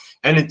behind?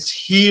 And it's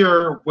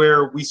here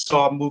where we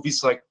saw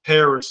movies like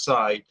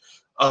Parasite,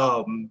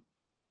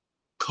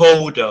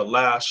 Coda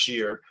last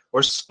year,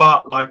 or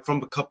Spotlight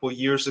from a couple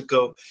years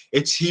ago.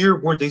 It's here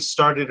where they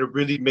started to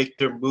really make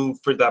their move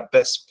for that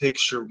Best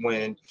Picture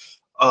win.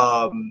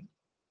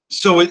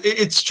 So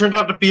it's turned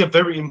out to be a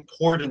very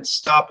important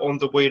stop on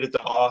the way to the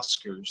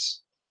Oscars.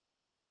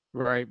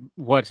 Right.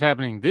 What's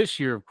happening this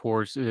year, of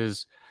course,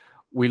 is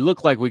we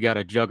look like we got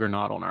a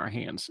juggernaut on our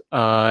hands.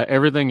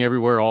 Everything,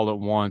 Everywhere, All at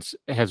Once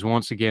has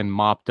once again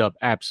mopped up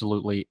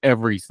absolutely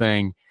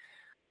everything.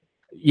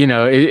 You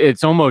know,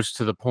 it's almost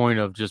to the point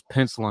of just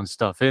penciling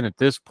stuff in at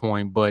this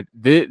point, but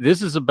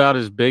this is about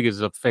as big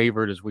as a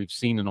favorite as we've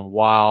seen in a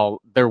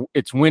while.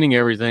 It's winning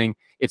everything.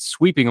 It's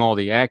sweeping all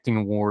the acting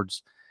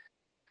awards.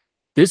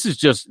 This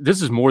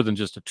is more than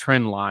just a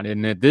trend line,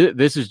 and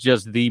this is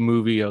just the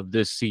movie of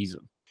this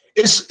season.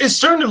 It's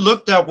starting to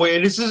look that way,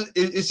 and it's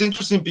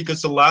interesting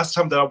because the last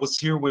time that I was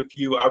here with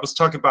you, I was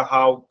talking about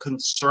how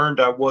concerned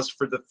I was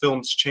for the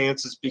film's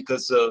chances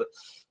because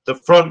the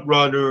front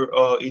runner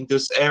in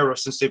this era,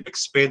 since they've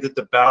expanded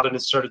the ballot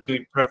and started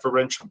doing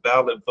preferential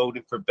ballot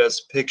voting for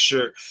Best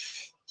Picture,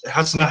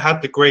 has not had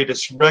the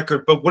greatest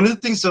record. But one of the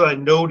things that I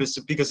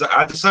noticed, because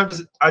I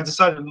decided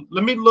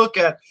let me look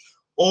at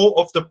all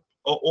of the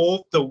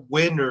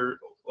winner,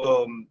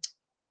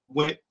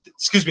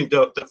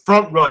 the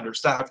front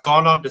runners that have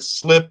gone on to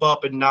slip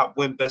up and not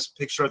win Best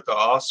Picture at the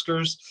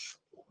Oscars.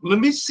 Let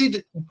me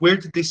see where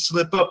did they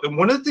slip up. And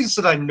one of the things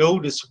that I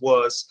noticed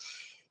was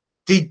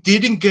they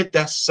didn't get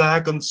that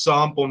SAG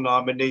Ensemble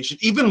nomination.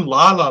 Even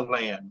La La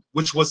Land,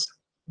 which was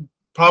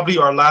probably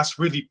our last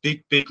really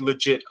big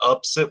legit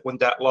upset when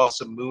that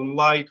lost of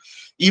Moonlight.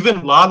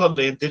 Even La La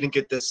Land didn't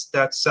get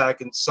that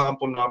SAG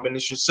Ensemble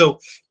nomination. So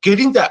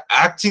getting that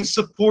acting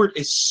support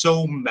is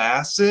so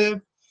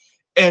massive.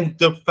 And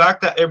the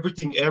fact that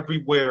Everything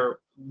Everywhere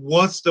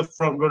was the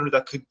front runner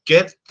that could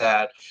get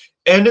that,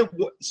 and it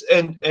was,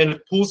 and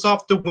it pulls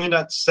off the win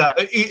at SAG.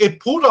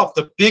 It pulled off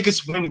the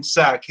biggest win in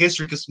SAG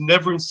history, because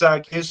never in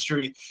SAG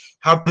history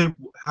have they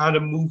had a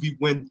movie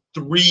win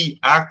 3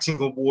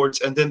 acting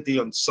awards and then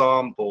the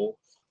ensemble.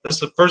 That's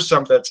the first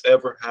time that's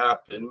ever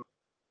happened.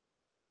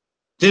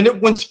 Then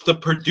it went to the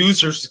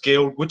Producers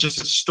Guild, which is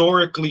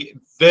historically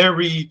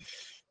very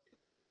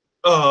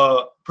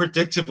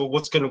predictable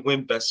what's going to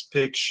win Best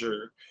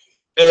Picture.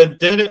 And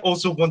then it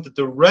also won the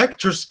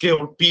Directors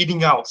Guild,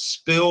 beating out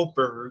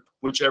Spielberg,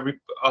 which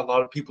a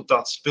lot of people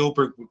thought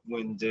Spielberg would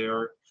win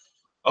there.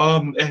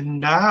 And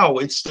now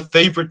it's the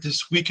favorite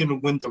this weekend to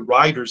win the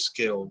Writers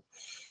Guild.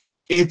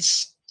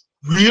 It's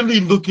really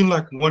looking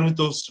like one of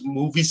those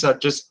movies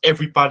that just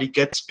everybody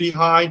gets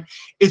behind.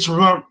 It's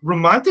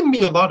reminding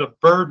me a lot of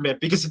Birdman,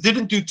 because it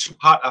didn't do too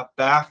hot at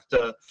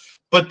BAFTA.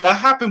 But that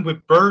happened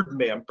with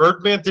Birdman.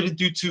 Birdman didn't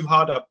do too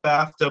hot at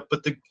BAFTA,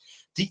 but the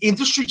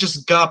industry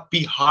just got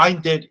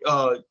behind it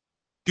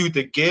through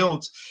the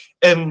guilds.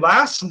 And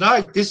last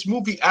night, this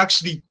movie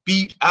actually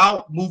beat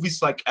out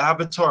movies like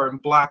Avatar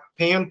and Black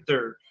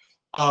Panther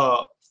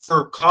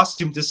for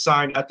costume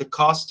design at the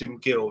Costume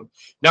Guild.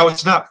 Now,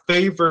 it's not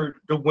favored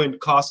to win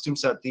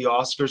costumes at the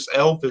Oscars.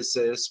 Elvis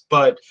is,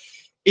 but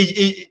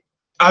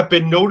I've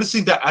been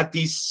noticing that at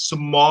these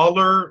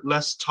smaller,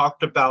 less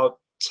talked about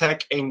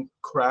tech and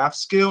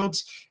crafts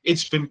guilds,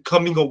 it's been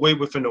coming away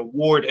with an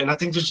award. And I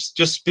think this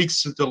just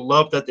speaks to the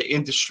love that the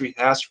industry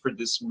has for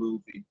this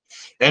movie.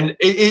 And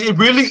it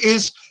really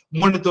is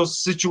one of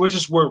those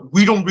situations where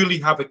we don't really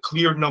have a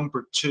clear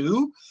number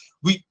 2.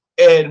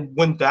 And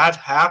when that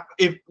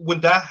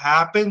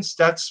happens,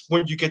 that's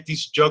when you get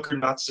these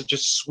juggernauts that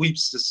just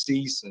sweeps the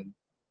season.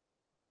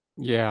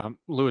 Yeah,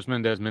 Luis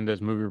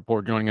Mendez Movie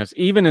Report joining us.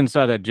 Even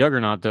inside that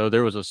juggernaut, though,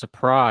 there was a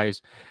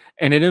surprise,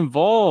 and it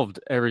involved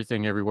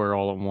Everything Everywhere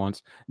All at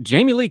Once.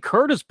 Jamie Lee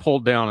Curtis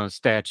pulled down a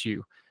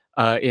statue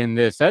in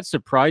this. That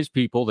surprised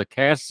people. The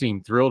cast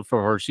seemed thrilled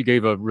for her. She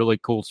gave a really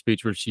cool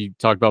speech where she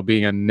talked about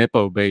being a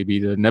Nippo baby,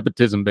 the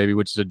nepotism baby,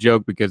 which is a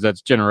joke because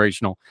that's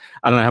generational.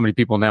 I don't know how many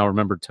people now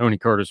remember Tony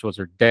Curtis was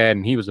her dad,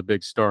 and he was a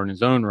big star in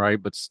his own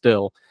right, but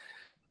still.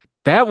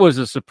 That was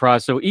a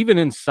surprise. So even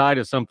inside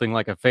of something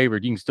like a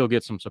favorite, you can still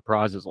get some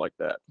surprises like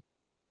that.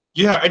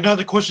 Yeah, and now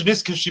the question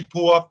is, can she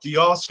pull off the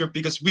Oscar?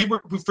 Because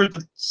for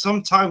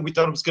some time we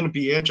thought it was going to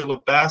be Angela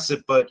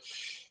Bassett, but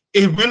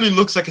it really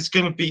looks like it's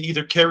going to be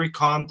either Kerry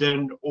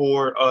Condon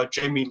or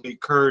Jamie Lee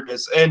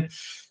Curtis. And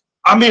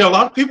I mean, a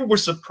lot of people were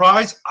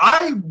surprised.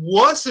 I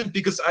wasn't,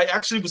 because I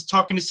actually was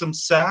talking to some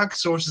SAG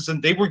sources,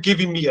 and they were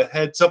giving me a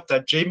heads up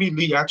that Jamie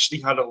Lee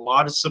actually had a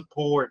lot of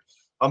support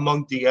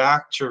among the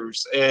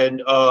actors. And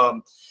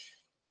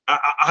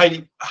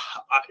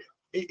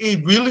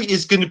it really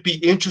is going to be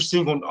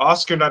interesting on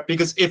Oscar night,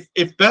 because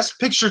if Best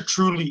Picture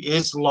truly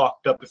is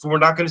locked up, if we're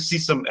not going to see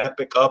some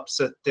epic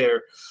upset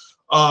there,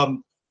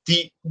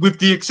 with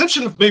the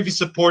exception of maybe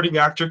supporting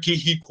actor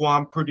Ke Huy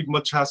Quan pretty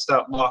much has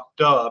that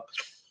locked up.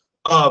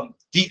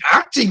 The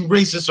acting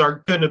races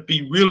are going to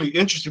be really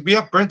interesting. We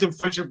have Brendan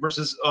Fraser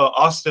versus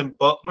Austin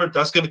Butler.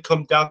 That's going to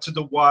come down to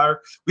the wire.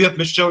 We have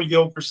Michelle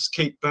Yeoh versus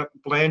Cate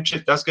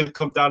Blanchett. That's going to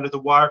come down to the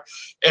wire.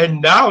 And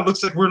now it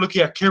looks like we're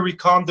looking at Kerry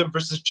Condon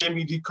versus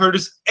Jamie Lee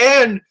Curtis.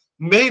 And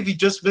maybe,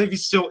 just maybe,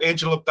 still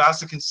Angela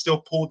Bassett can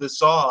still pull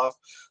this off.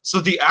 So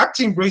the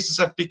acting races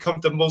have become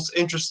the most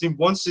interesting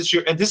ones this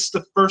year. And this is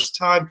the first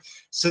time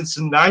since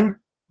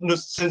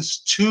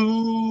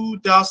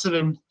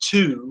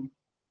 2002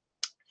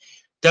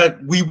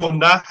 that we will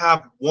not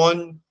have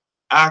one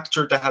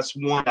actor that has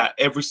won at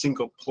every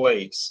single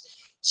place.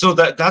 So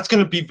that's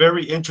going to be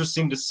very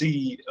interesting to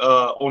see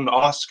on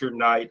Oscar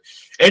night.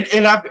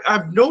 And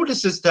I've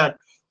noticed is that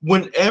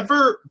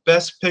whenever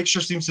Best Picture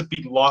seems to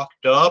be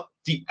locked up,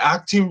 the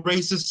acting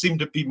races seem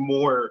to be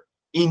more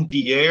in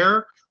the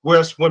air.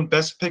 Whereas when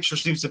Best Picture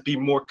seems to be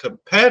more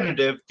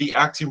competitive, the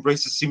acting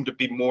races seem to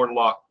be more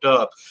locked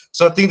up.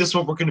 So I think that's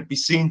what we're going to be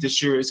seeing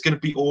this year. It's going to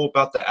be all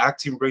about the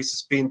acting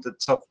races being the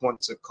tough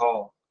ones to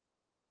call.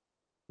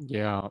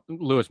 Yeah,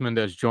 Luis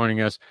Mendez joining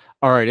us.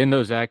 All right, in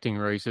those acting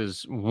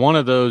races, one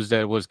of those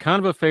that was kind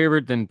of a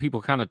favorite, then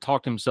people kind of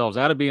talked themselves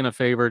out of being a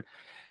favorite.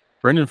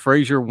 Brendan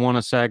Fraser won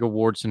a SAG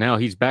award, so now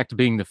he's back to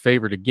being the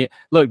favorite again.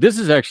 Look, this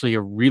is actually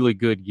a really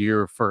good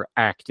year for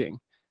acting.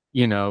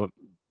 You know,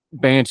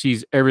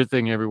 Banshees,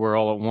 Everything Everywhere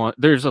All at Once.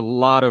 There's a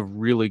lot of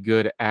really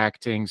good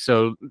acting.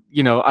 So,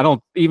 you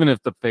know, even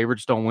if the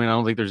favorites don't win, I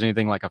don't think there's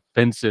anything like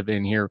offensive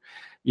in here.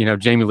 You know,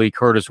 Jamie Lee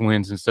Curtis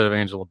wins instead of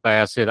Angela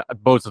Bassett.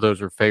 Both of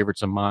those are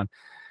favorites of mine.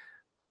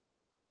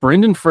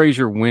 Brendan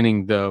Fraser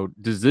winning, though,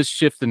 does this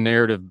shift the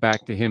narrative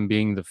back to him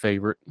being the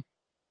favorite?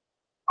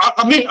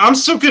 I mean, I'm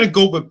still going to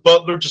go with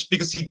Butler just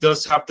because he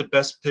does have the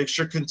Best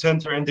Picture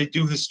contender, and they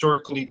do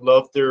historically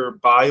love their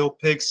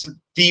biopics.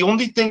 The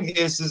only thing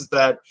is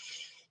that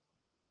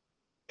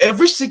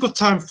every single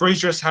time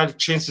Fraser has had a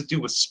chance to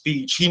do a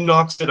speech, he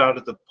knocks it out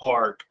of the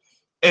park.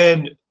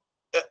 And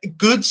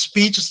good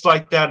speeches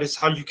like that is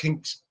how you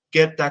can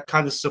get that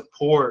kind of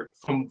support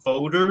from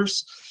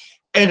voters.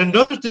 And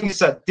another thing is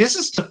that this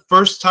is the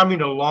first time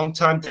in a long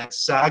time that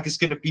SAG is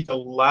going to be the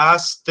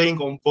last thing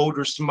on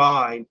voters'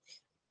 mind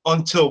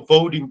until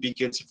voting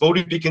begins.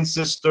 Voting begins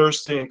this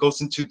Thursday and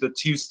goes into the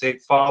Tuesday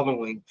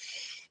following.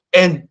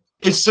 And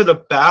instead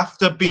of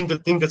BAFTA being the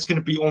thing that's going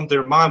to be on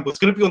their mind, what's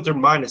going to be on their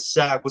mind is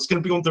SAG. What's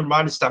going to be on their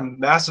mind is that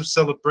massive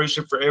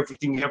celebration for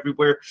everything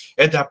everywhere,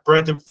 and that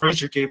Brendan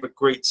Fraser gave a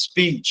great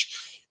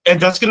speech. And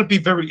that's going to be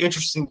very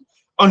interesting.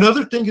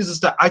 Another thing is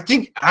that I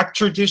think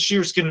actor this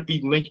year is going to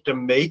be linked to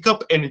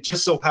makeup, and it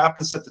just so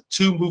happens that the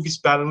two movies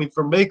battling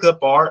for makeup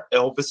are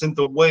Elvis and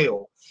The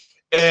Whale.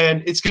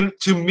 And it's going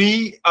to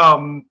me,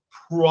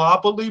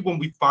 probably when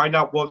we find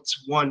out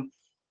what's won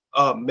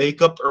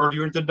makeup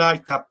earlier in the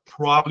night, that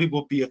probably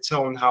will be a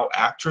tell on how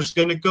actors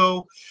going to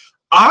go.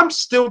 I'm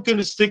still going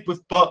to stick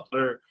with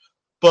Butler,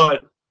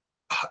 but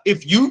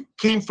if you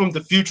came from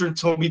the future and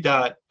told me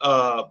that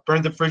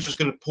Brendan Fraser is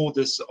going to pull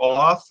this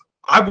off,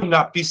 I would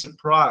not be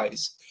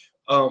surprised,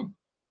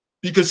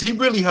 because he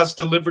really has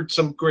delivered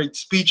some great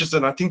speeches,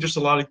 and I think there's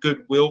a lot of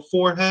goodwill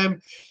for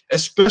him,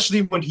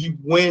 especially when he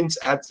wins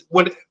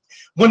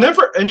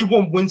whenever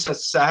anyone wins at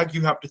SAG,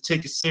 you have to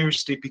take it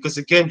seriously, because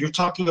again, you're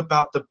talking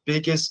about the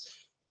biggest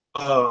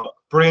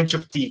branch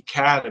of the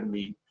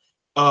Academy,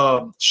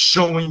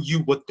 showing you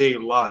what they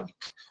like.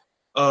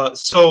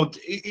 So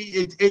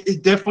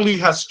it definitely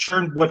has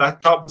turned what I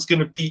thought was going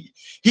to be.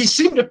 He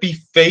seemed to be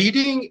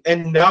fading,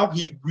 and now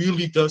he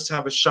really does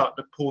have a shot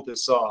to pull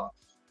this off.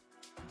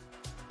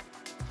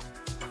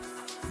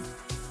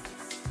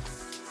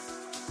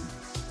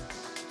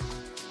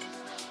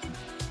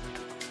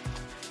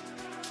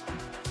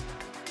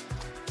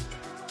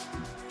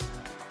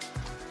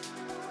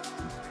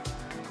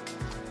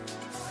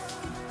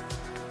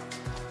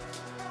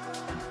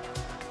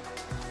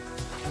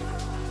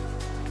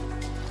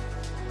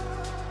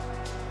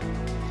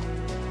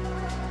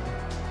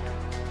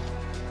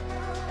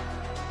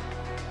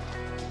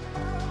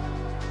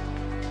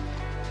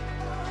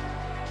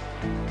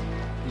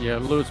 Yeah,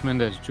 Luis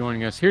Mendez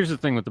joining us. Here's the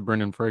thing with the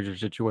Brendan Fraser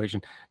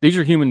situation. These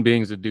are human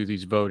beings that do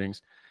these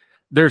votings.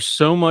 There's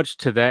so much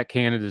to that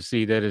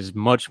candidacy that is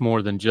much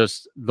more than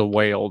just The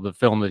Whale, the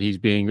film that he's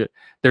being.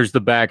 There's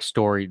the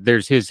backstory.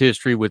 There's his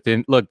history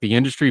within. Look, the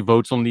industry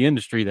votes on the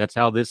industry. That's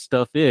how this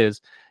stuff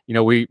is. You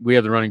know, we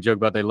have the running joke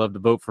about they love to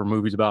vote for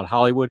movies about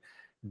Hollywood.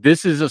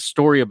 This is a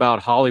story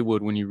about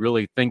Hollywood when you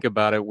really think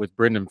about it with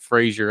Brendan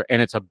Fraser,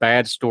 and it's a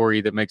bad story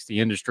that makes the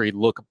industry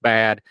look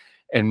bad.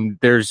 And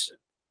there's,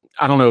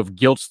 I don't know if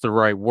guilt's the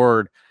right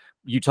word.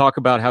 You talk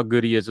about how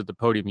good he is at the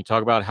podium. You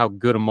talk about how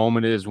good a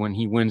moment is when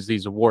he wins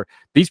these awards.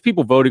 These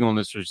people voting on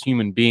this as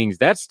human beings,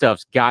 that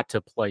stuff's got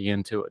to play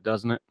into it,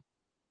 doesn't it?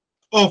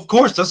 Oh, of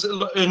course. That's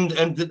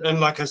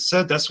and like I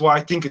said, that's why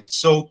I think it's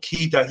so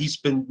key that he's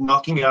been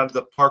knocking it out of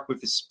the park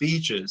with his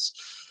speeches.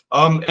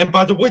 And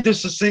by the way,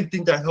 there's the same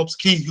thing that helps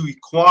Ke Huy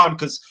Quan,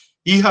 because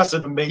he has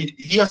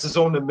his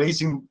own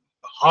amazing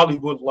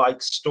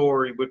Hollywood-like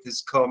story with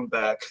his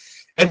comeback.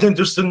 And then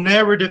there's the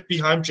narrative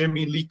behind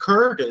Jamie Lee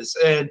Curtis,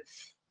 and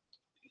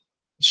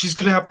she's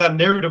going to have that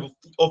narrative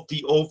of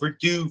the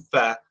overdue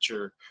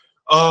factor.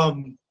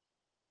 And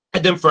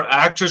then for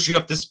actors, you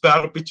have this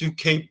battle between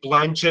Cate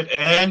Blanchett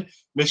and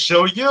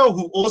Michelle Yeoh,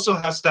 who also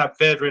has that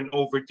veteran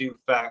overdue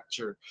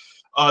factor.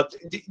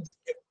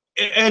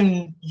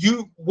 And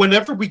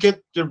whenever we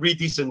get to read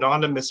these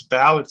anonymous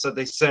ballots that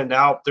they send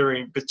out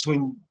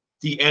between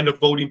the end of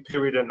voting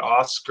period and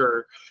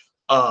Oscar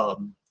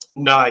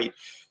night,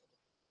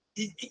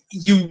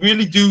 you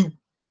really do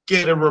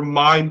get a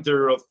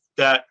reminder of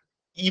that.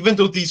 Even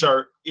though these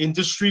are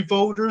industry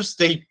voters,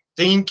 they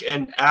think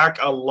and act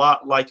a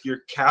lot like your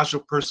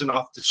casual person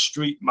off the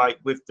street might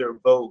with their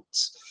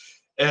votes.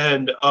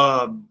 And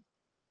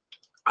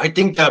I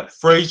think that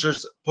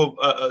Fraser's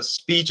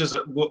speeches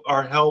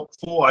are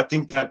helpful. I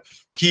think that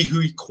Ke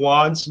Huy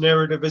Quan's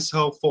narrative is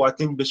helpful. I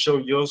think Michelle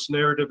Yeoh's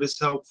narrative is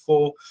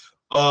helpful.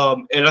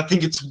 And I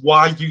think it's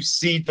why you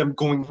see them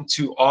going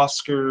into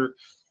Oscar.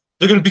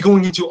 They're going to be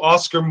going into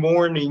Oscar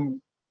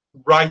morning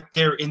right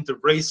there in the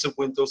race to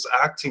win those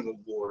acting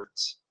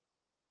awards.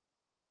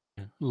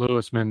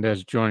 Luis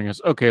Mendez joining us.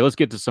 Okay, let's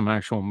get to some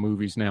actual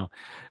movies now.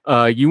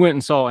 You went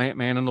and saw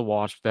Ant-Man and the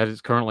Wasp. That is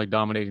currently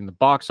dominating the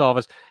box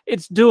office.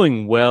 It's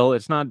doing well.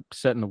 It's not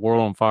setting the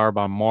world on fire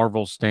by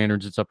Marvel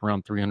standards. It's up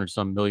around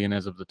 300-some million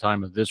as of the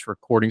time of this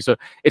recording. So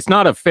it's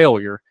not a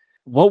failure.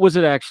 What was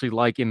it actually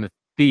like in the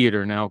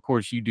theater? Now, of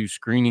course, you do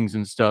screenings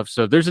and stuff.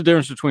 So there's a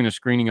difference between a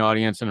screening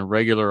audience and a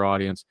regular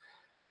audience.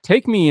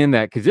 Take me in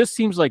that, because this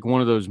seems like one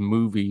of those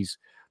movies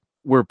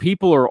where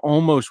people are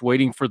almost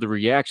waiting for the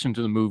reaction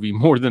to the movie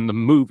more than the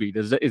movie.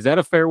 Is that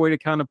a fair way to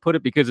kind of put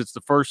it? Because it's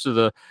the first of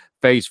the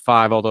phase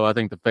 5, although I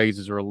think the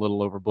phases are a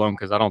little overblown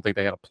because I don't think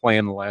they had a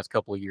plan the last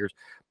couple of years.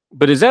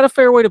 But is that a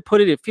fair way to put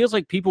it? It feels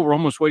like people were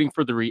almost waiting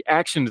for the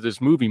reaction to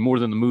this movie more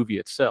than the movie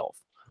itself.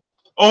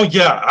 Oh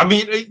yeah, I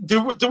mean,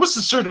 there was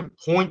a certain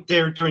point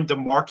there during the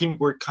marketing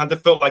where it kind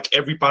of felt like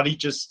everybody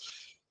just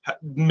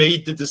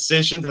made the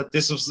decision that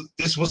this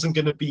wasn't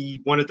going to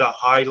be one of the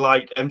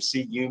highlight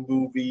MCU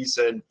movies,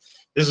 and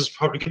this is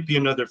probably going to be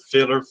another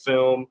filler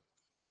film.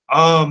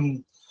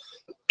 I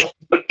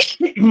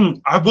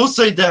will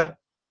say that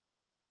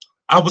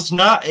I was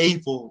not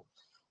able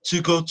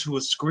to go to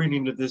a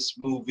screening of this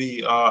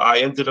movie. I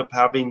ended up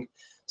having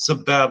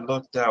some bad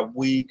luck that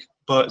week,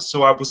 but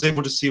so I was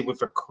able to see it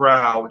with a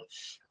crowd.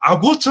 I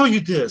will tell you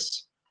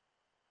this.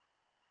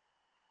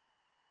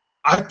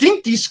 I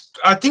think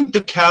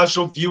the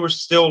casual viewer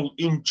still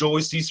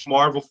enjoys these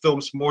Marvel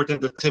films more than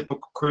the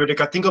typical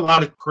critic. I think a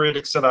lot of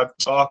critics that I've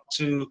talked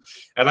to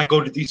and I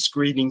go to these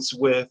screenings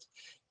with,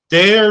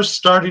 they're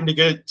starting to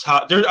get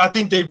I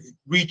think they've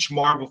reached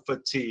Marvel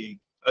fatigue.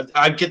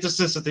 I get the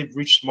sense that they've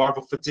reached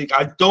Marvel fatigue.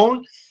 I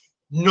don't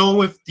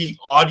know if the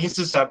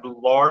audiences at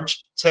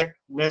large tech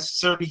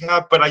necessarily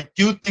have, but I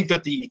do think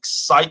that the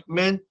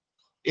excitement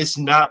is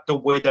not the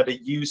way that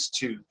it used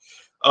to.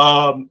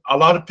 A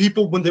lot of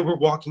people, when they were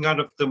walking out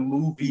of the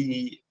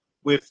movie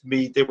with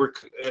me,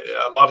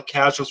 a lot of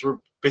casuals were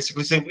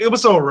basically saying it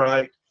was all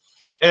right,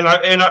 and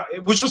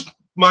it was just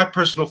my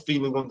personal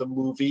feeling on the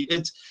movie.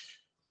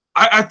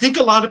 I think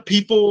a lot of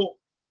people,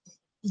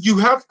 you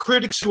have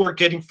critics who are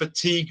getting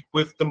fatigued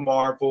with the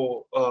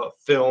Marvel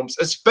films,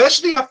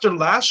 especially after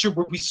last year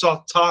where we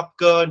saw Top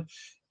Gun,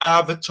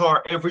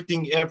 Avatar,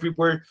 Everything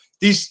Everywhere,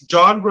 these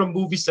genre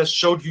movies that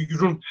showed you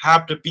don't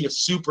have to be a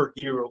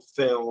superhero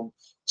film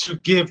to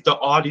give the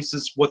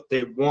audiences what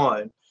they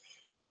want.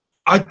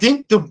 I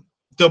think the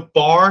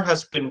bar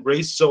has been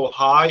raised so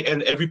high,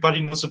 and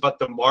everybody knows about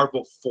the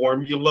Marvel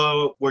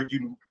formula where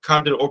you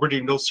kind of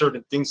already know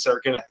certain things that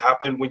are going to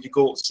happen when you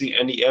go see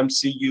any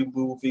MCU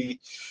movie.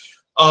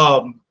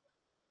 And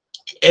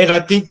I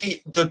think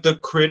the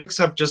critics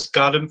have just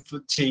gotten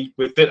fatigued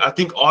with it. I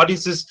think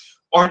audiences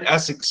aren't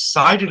as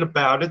excited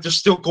about it. They're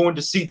still going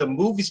to see the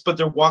movies, but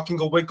they're walking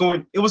away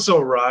going, it was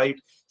all right.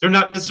 They're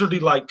not necessarily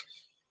like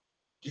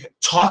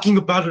talking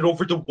about it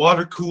over the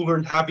water cooler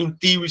and having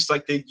theories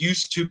like they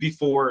used to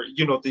before,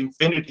 the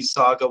Infinity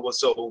Saga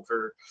was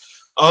over.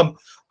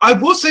 I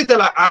will say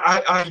that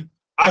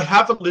I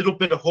have a little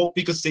bit of hope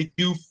because they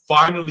do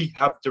finally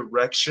have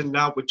direction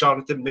now with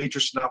Jonathan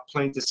Majors not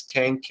playing this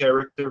Kang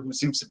character who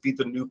seems to be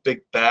the new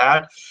big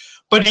bad.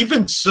 But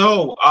even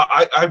so,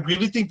 I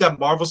really think that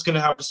Marvel's going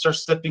to have to start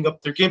stepping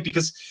up their game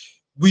because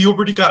we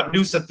already got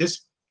news that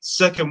this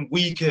second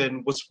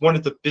weekend was one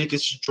of the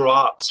biggest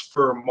drops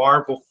for a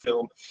Marvel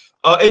film.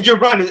 And you're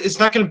right, it's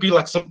not going to be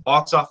like some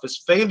box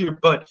office failure,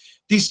 but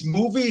these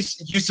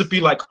movies used to be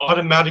like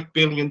automatic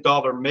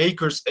billion-dollar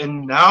makers,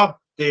 and now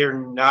they're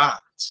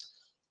not.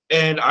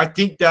 And I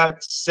think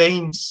that's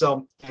saying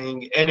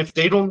something. And if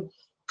they don't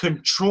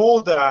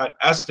control that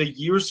as the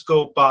years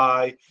go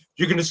by,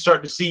 you're going to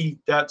start to see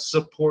that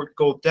support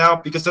go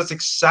down, because that's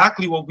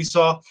exactly what we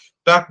saw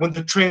back when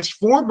the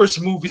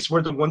Transformers movies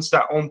were the ones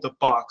that owned the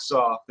box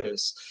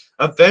office.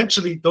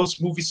 Eventually,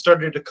 those movies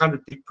started to kind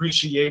of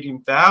depreciate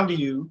in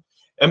value,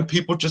 and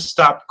people just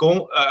stopped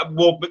going.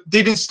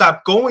 They didn't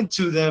stop going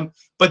to them,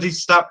 but they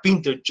stopped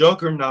being the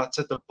juggernauts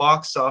at the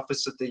box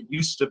office that they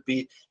used to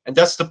be. And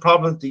that's the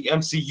problem the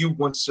MCU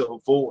wants to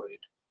avoid.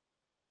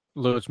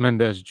 Louis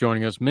Mendez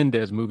joining us,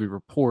 Mendez Movie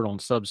Report on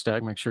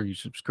Substack. Make sure you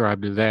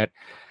subscribe to that.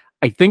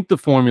 I think the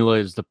formula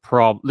is the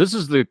problem. This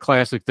is the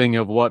classic thing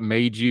of what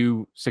made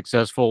you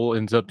successful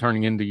ends up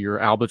turning into your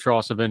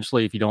albatross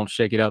eventually if you don't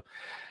shake it up.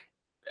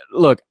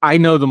 Look, I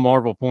know the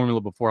Marvel formula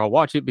before I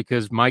watch it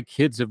because my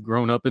kids have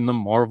grown up in the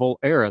Marvel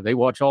era. They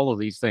watch all of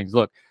these things.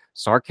 Look,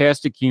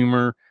 sarcastic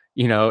humor,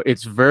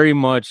 it's very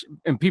much,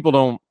 and people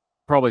don't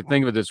probably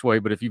think of it this way,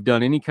 but if you've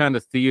done any kind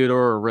of theater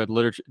or read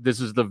literature, this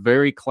is the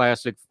very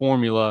classic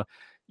formula.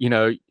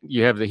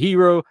 You have the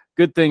hero,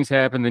 good things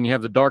happen, then you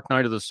have the dark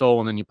night of the soul,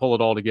 and then you pull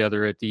it all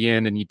together at the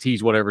end and you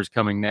tease whatever's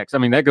coming next. I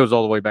mean, that goes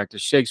all the way back to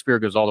Shakespeare,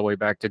 goes all the way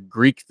back to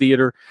Greek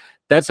theater.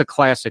 That's a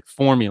classic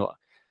formula.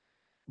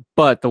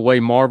 But the way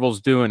Marvel's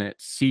doing it,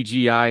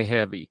 CGI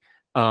heavy,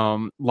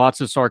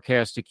 lots of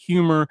sarcastic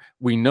humor.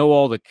 We know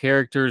all the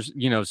characters.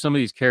 Some of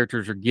these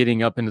characters are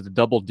getting up into the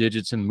double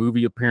digits in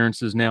movie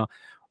appearances now.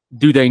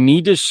 Do they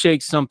need to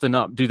shake something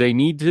up? Do they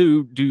need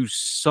to do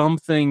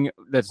something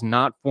that's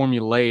not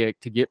formulaic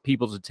to get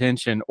people's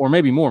attention? Or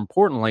maybe more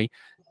importantly,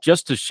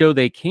 just to show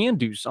they can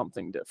do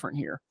something different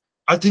here?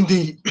 I think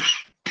they,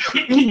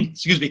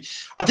 excuse me,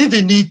 I think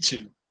they need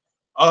to.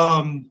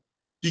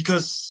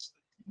 Because,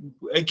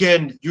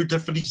 again, you're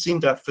definitely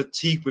seeing that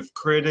fatigue with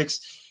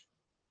critics.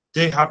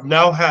 They have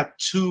now had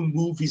 2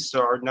 movies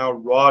that are now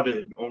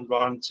rotted on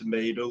Rotten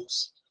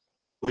Tomatoes,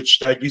 which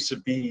that used to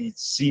be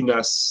seen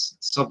as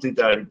something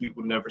that we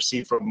would never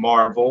see from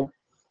Marvel.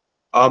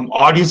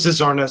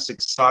 Audiences aren't as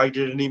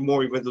excited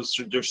anymore, even though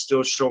they're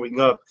still showing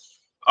up.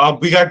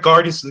 We got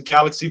Guardians of the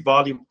Galaxy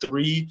Volume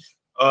 3.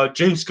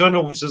 James Gunn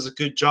always does a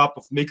good job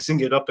of mixing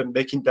it up and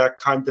making that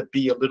kind of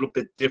be a little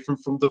bit different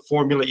from the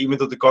formula, even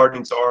though the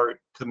Guardians are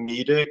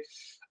comedic.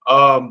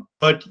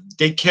 But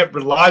they can't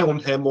rely on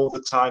him all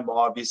the time,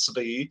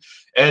 obviously.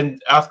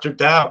 And after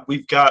that,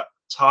 we've got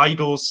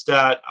titles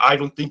that I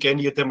don't think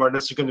any of them are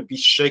necessarily going to be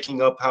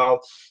shaking up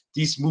how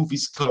these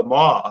movies come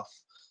off.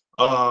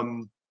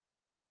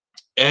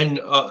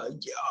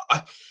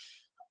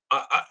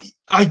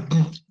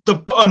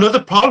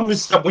 Another problem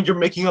is that when you're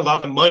making a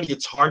lot of money,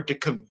 it's hard to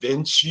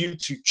convince you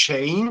to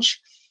change.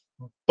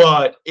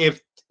 But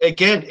if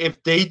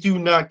they do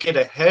not get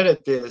ahead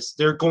of this,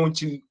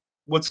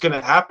 what's going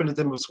to happen to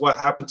them is what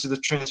happened to the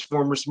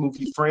Transformers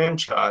movie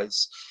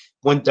franchise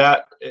when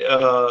that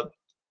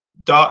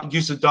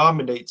used to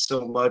dominate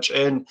so much.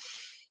 And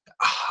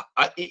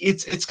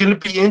it's going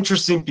to be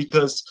interesting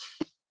because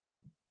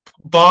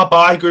Bob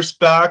Iger's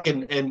back,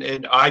 and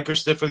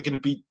Iger's definitely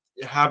going to be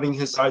having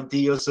his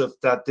ideas of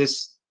that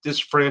this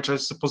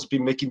franchise is supposed to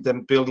be making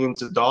them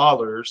billions of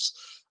dollars.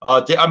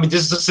 This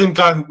is the same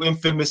guy who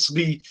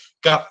infamously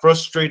got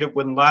frustrated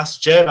when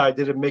Last Jedi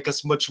didn't make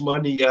as much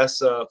money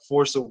as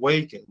Force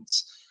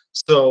Awakens.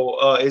 So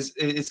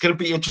it's going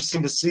to be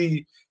interesting to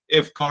see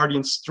if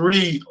Guardians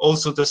 3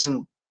 also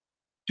doesn't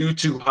do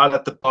too hot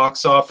at the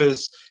box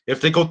office,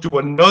 if they go through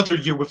another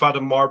year without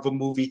a Marvel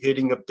movie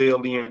hitting $1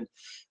 billion,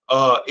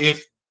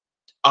 if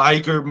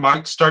Iger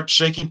might start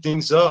shaking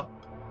things up.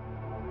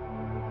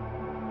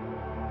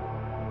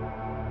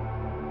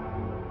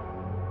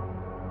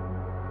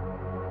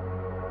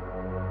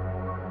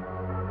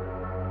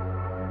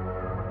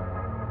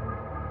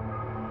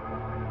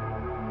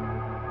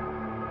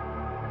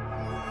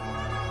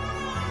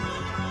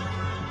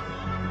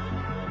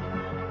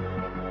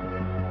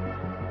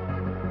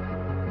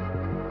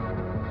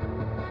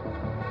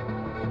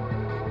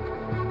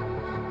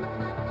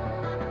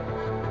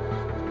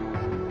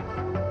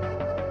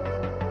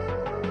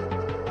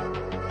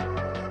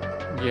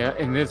 Yeah,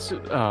 and it's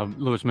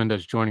Luis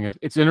Mendez joining us.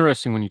 It's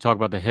interesting when you talk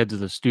about the heads of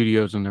the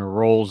studios and their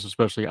roles,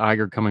 especially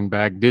Iger coming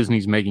back.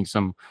 Disney's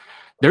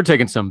they're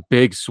taking some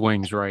big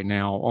swings right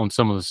now on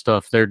some of the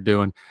stuff they're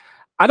doing.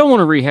 I don't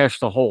want to rehash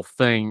the whole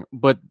thing,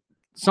 but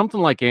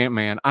something like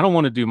Ant-Man, I don't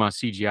want to do my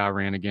CGI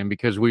rant again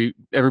because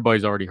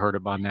everybody's already heard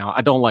it by now.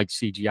 I don't like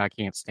CGI, I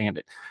can't stand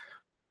it.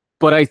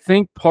 But I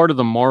think part of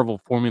the Marvel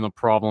formula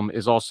problem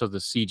is also the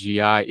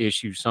CGI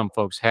issue some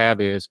folks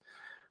have is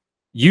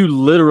you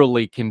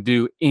literally can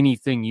do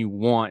anything you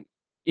want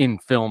in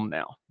film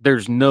now.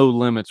 There's no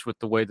limits with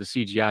the way the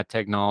CGI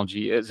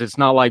technology is. It's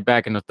not like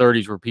back in the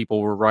 30s where people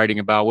were writing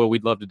about, well,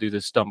 we'd love to do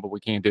this stuff, but we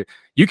can't do it.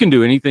 You can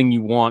do anything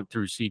you want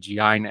through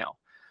CGI now.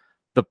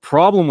 The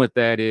problem with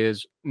that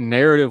is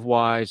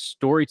narrative-wise,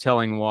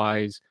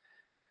 storytelling-wise,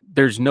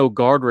 there's no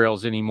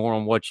guardrails anymore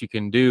on what you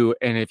can do.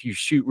 And if you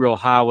shoot real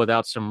high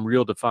without some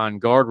real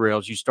defined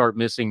guardrails, you start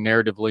missing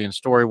narratively and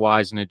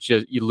story-wise, and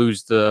you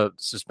lose the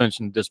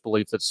suspension of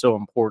disbelief that's so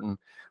important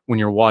when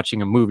you're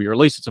watching a movie, or at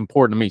least it's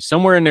important to me.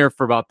 Somewhere in there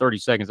for about 30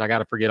 seconds, I got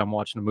to forget I'm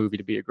watching a movie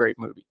to be a great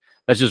movie.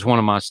 That's just one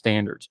of my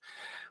standards.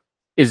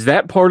 Is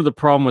that part of the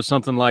problem with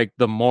something like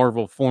the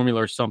Marvel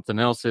formula or something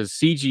else is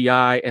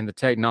CGI and the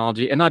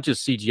technology, and not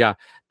just CGI,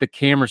 the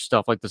camera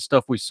stuff, like the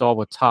stuff we saw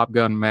with Top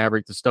Gun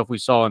Maverick, the stuff we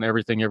saw in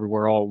Everything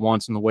Everywhere All at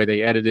Once, and the way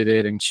they edited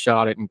it and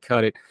shot it and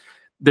cut it.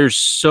 There's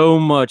so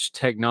much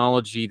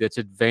technology that's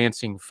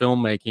advancing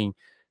filmmaking.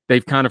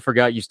 They've kind of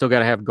forgot you still got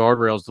to have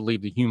guardrails to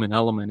leave the human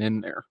element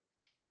in there.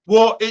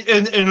 Well,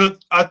 and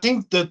I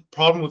think the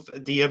problem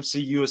with the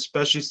MCU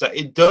especially is that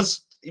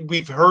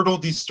we've heard all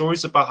these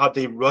stories about how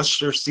they rush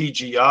their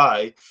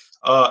CGI.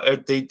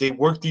 They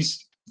work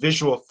these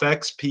visual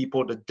effects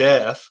people to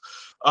death,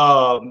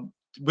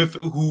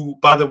 who,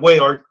 by the way,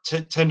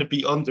 tend to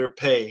be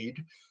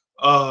underpaid.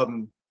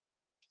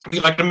 We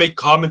like to make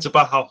comments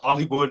about how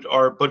Hollywood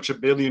are a bunch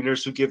of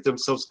billionaires who give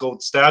themselves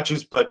gold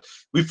statues, but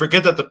we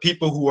forget that the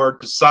people who are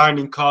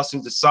designing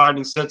costumes,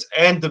 designing sets,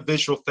 and the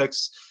visual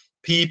effects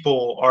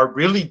people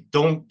really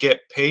don't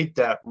get paid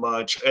that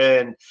much.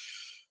 And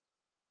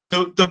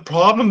the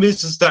problem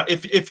is that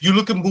if you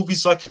look at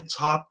movies like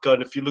Top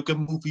Gun, if you look at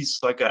movies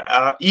like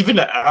even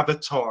an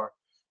Avatar,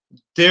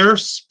 their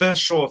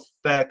special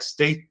effects,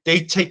 they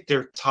take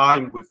their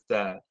time with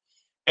that,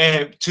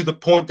 and to the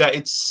point that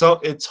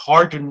it's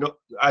hard to know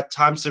at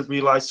times to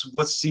realize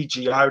what's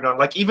CGI or not.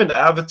 Like even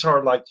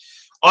Avatar, like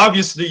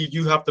obviously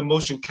you have the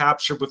motion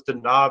capture with the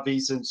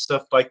Na'vis and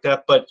stuff like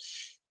that, but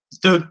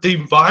the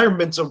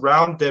environments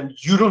around them,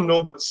 you don't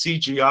know what's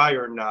CGI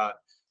or not.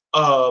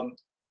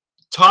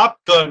 Top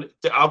Gun,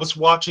 I was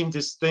watching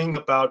this thing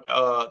about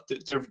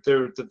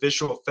the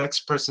visual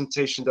effects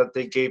presentation that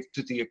they gave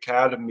to the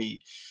Academy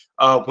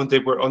when they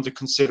were under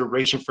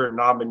consideration for a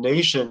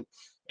nomination.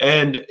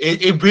 And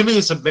it really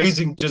is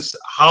amazing just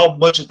how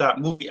much of that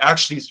movie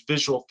actually is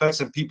visual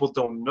effects and people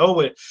don't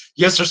know it.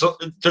 Yes,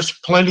 there's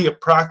plenty of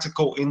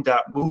practical in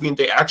that movie, and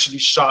they actually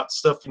shot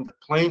stuff in the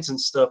planes and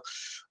stuff.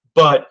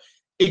 But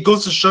it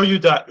goes to show you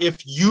that if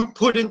you're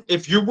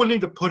willing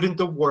to put in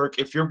the work,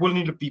 if you're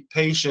willing to be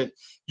patient,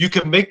 you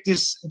can make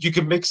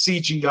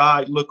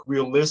CGI look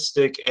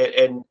realistic.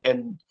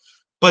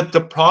 But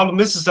the problem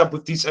is that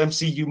with these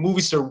MCU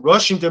movies, they're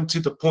rushing them to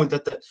the point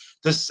that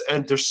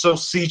they're so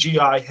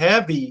CGI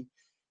heavy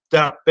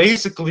that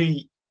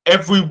basically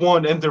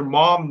everyone and their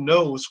mom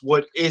knows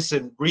what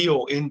isn't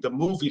real in the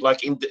movie.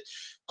 Like in the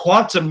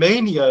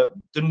Quantumania,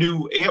 the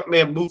new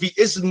Ant-Man movie,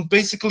 isn't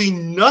basically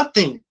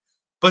nothing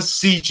but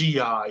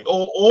CGI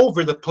all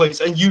over the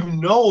place, and you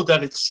know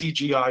that it's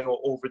CGI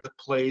all over the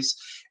place.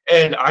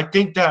 And I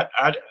think that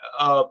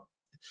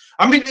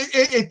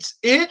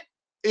it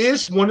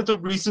is one of the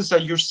reasons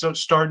that you're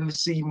starting to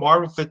see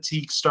Marvel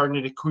fatigue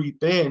starting to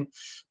creep in,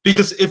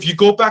 because if you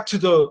go back to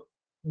the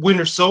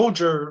Winter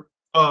Soldier,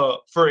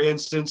 for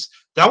instance,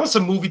 that was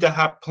a movie that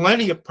had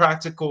plenty of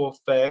practical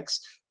effects,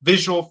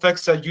 visual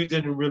effects that you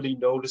didn't really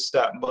notice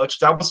that much.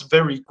 That was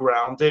very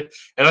grounded.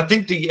 And I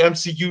think the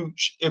MCU,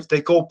 if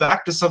they go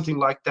back to something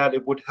like that,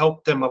 it would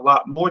help them a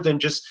lot more than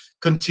just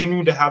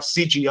continuing to have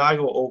CGI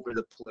all over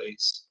the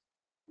place.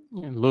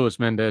 And Luis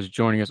Mendez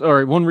joining us. All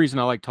right, one reason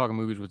I like talking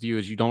movies with you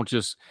is you don't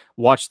just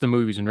watch the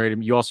movies and rate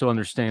them. You also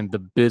understand the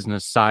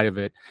business side of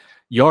it.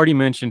 You already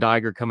mentioned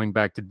Iger coming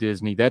back to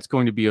Disney. That's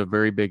going to be a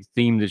very big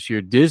theme this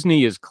year.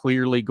 Disney is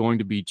clearly going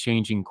to be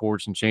changing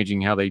course and changing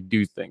how they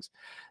do things.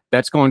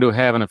 That's going to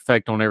have an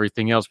effect on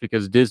everything else,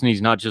 because Disney's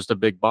not just a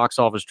big box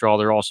office draw.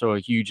 They're also a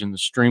huge in the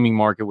streaming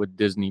market with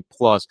Disney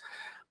Plus.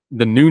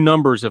 The new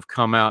numbers have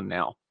come out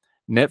now.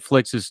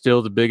 Netflix is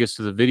still the biggest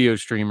of the video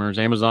streamers,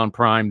 Amazon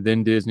Prime,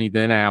 then Disney,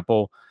 then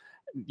Apple.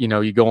 You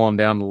know, you go on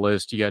down the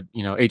list, you got,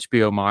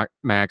 HBO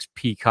Max,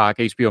 Peacock.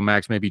 HBO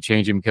Max may be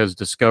changing because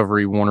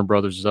Discovery, Warner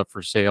Brothers is up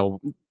for sale.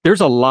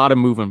 There's a lot of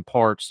moving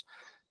parts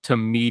to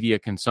media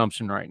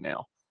consumption right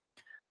now.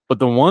 But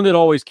the one that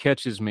always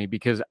catches me,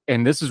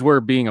 and this is where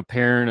being a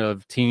parent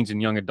of teens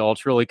and young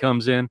adults really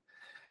comes in.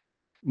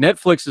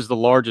 Netflix is the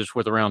largest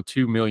with around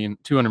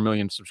 200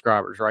 million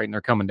subscribers, right? And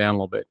they're coming down a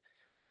little bit.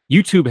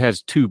 YouTube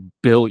has 2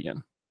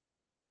 billion.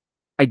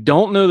 I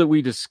don't know that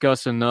we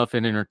discuss enough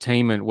in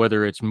entertainment,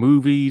 whether it's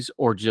movies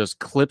or just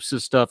clips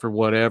of stuff or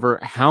whatever,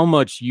 how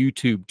much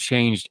YouTube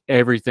changed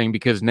everything.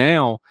 Because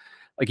now,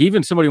 like,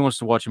 even somebody wants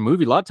to watch a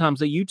movie, a lot of times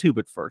they YouTube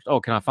it first.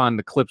 Oh, can I find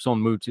the clips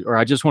on YouTube? Or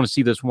I just want to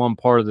see this one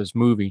part of this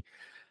movie.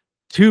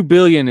 2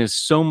 billion is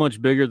so much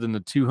bigger than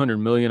the 200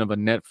 million of a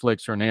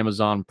Netflix or an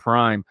Amazon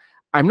Prime.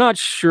 I'm not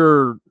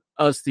sure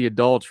us, the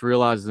adults,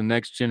 realize the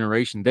next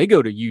generation, they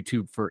go to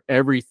YouTube for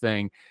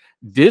everything.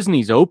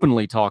 Disney's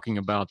openly talking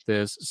about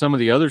this. Some of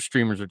the other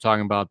streamers are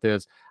talking about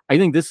this. I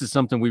think this is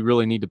something we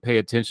really need to pay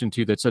attention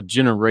to. That's a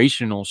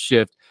generational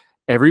shift.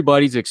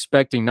 Everybody's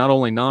expecting not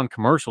only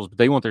non-commercials, but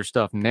they want their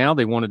stuff now.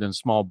 They want it in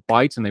small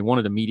bites, and they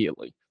want it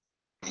immediately.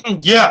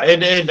 Yeah,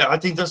 and I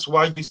think that's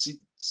why you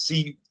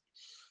see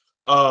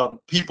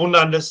people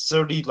not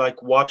necessarily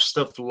like watch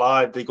stuff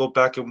live. They go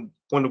back and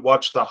want to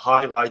watch the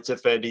highlights,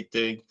 if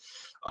anything.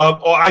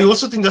 I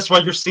also think that's why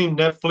you're seeing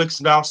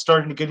Netflix now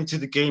starting to get into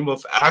the game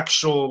of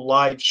actual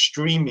live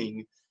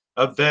streaming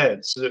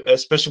events,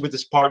 especially with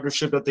this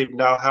partnership that they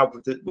now have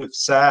with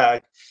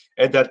SAG,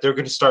 and that they're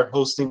going to start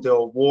hosting the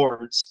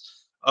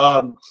awards.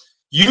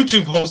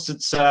 YouTube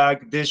hosted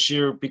SAG this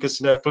year because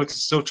Netflix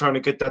is still trying to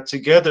get that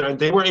together, and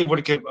they were able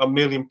to get 1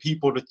 million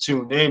people to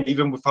tune in,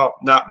 even without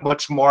not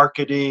much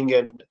marketing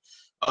and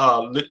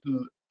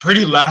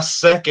pretty last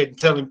second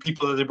telling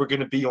people that they were going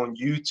to be on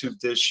YouTube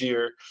this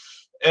year.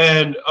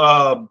 And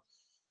I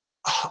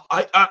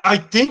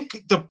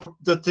think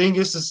the thing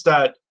is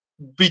that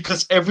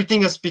because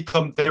everything has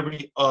become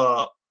very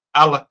a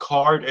la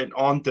carte and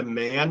on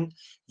demand,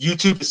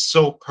 YouTube is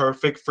so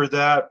perfect for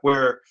that,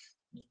 where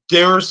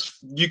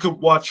you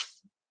could watch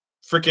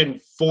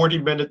freaking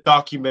 40-minute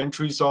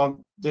documentaries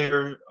on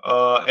there,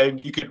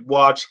 and you could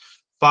watch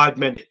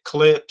 5-minute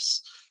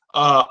clips.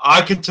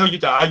 I can tell you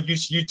that I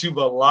use YouTube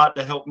a lot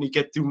to help me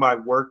get through my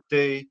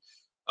workday.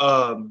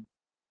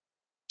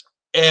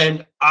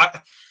 And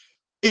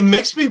it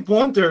makes me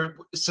wonder,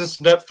 since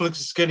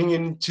Netflix is getting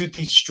into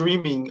the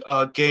streaming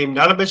game,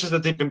 not to mention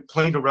that they've been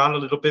playing around a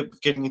little bit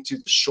with getting into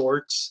the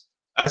shorts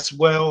as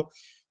well.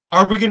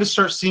 Are we going to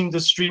start seeing the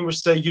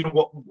streamers say, you know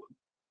what,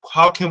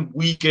 how can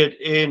we get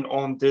in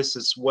on this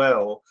as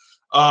well?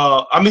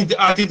 I mean,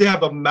 I think they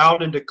have a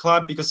mountain to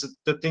climb, because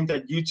the thing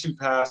that YouTube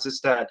has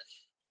is that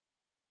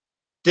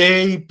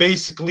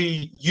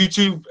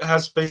YouTube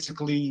has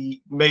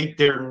basically made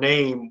their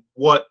name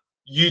what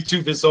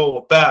YouTube is all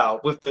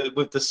about, with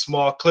the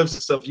small clips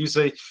and stuff. You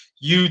say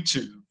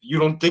YouTube, you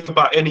don't think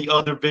about any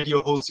other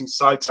video hosting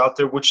sites out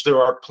there, which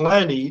there are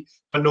plenty,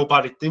 but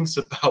nobody thinks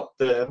about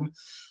them.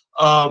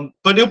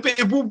 But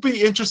it will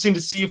be interesting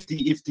to see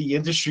if the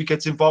industry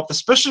gets involved,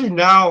 especially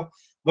now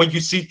when you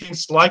see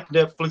things like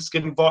Netflix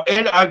get involved.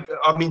 And I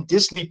mean,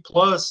 Disney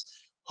Plus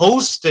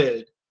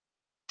hosted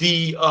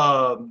the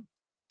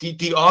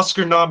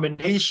Oscar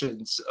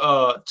nominations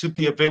to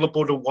be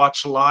available to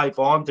watch live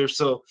on there.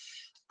 So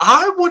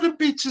I wouldn't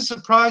be too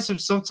surprised if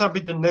sometime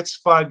in the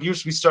next 5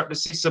 years we start to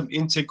see some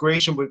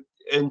integration with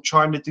and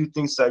trying to do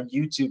things that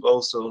YouTube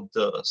also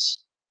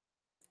does.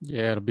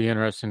 Yeah, it'll be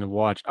interesting to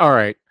watch. All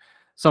right,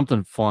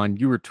 something fun.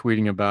 You were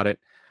tweeting about it.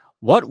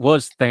 What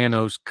was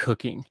Thanos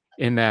cooking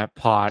in that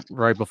pot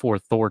right before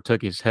Thor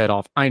took his head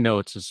off. I know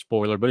it's a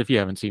spoiler, but if you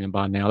haven't seen it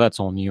by now, that's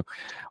on you.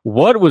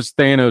 What was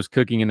Thanos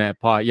cooking in that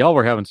pot? Y'all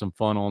were having some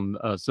fun on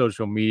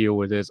social media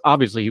with this.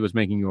 Obviously, he was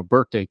making you a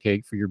birthday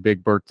cake for your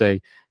big birthday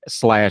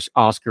 /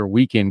 Oscar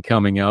weekend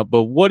coming up.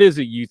 But what is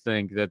it you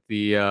think that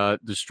the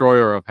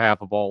destroyer of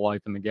half of all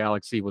life in the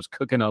galaxy was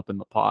cooking up in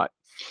the pot?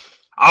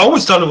 I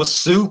always thought it was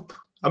soup.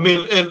 I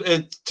mean,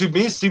 to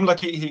me, it seemed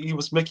like he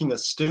was making a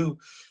stew.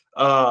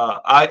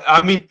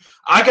 I mean,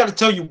 I got to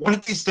tell you, one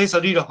of these days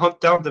I need to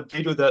hunt down the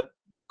video that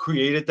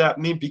created that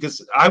meme,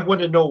 because I want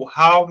to know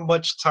how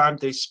much time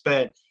they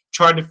spent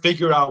trying to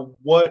figure out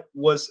what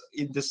was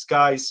in this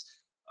guy's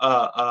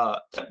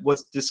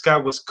what this guy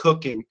was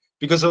cooking,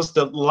 because it was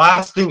the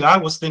last thing I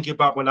was thinking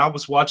about when I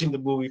was watching the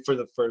movie for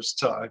the first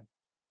time.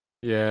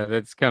 Yeah,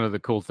 that's kind of the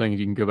cool thing.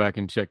 You can go back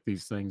and check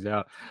these things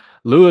out.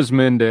 Luis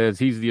Mendez,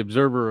 he's the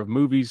observer of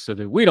movies, so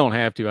that we don't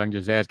have to. I can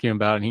just ask him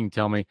about it, and he can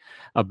tell me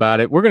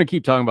about it. We're going to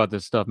keep talking about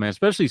this stuff, man,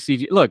 especially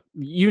CGI. Look,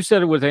 you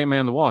said it with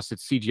Ant-Man and the Wasp.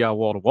 It's CGI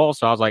wall to wall,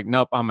 so I was like,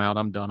 nope, I'm out.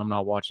 I'm done. I'm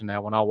not watching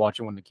that one. I'll watch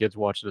it when the kids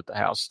watch it at the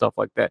house, stuff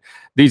like that.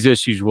 These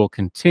issues will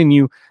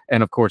continue,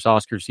 and, of course,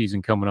 Oscar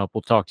season coming up.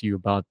 We'll talk to you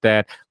about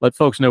that. Let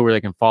folks know where they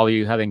can follow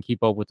you, how they can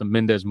keep up with the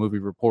Mendez Movie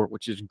Report,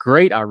 which is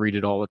great. I read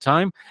it all the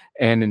time,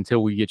 and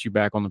until we get you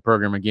back on the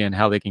program again,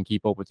 how they can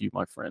keep up with you,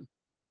 my friend.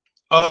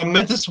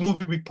 Mendez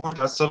Movie Report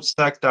at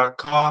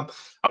Substack.com.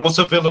 I'm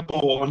also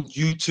available on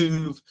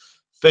YouTube,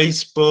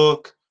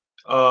 Facebook,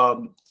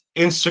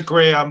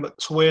 Instagram,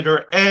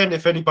 Twitter, and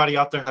if anybody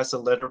out there has a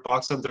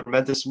letterbox under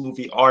Mendez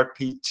Movie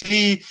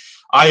RPT,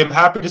 I am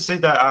happy to say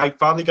that I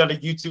finally got a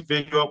YouTube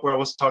video up where I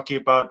was talking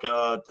about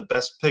the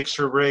Best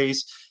Picture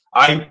race.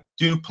 I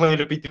do plan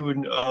to be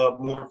doing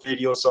more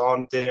videos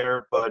on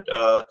there, but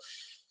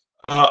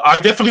I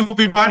definitely will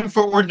be writing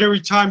for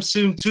Ordinary Time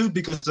soon too,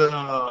 because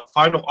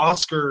final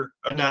Oscar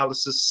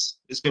analysis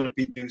is going to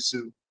be due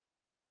soon.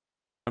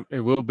 It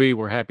will be.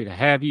 We're happy to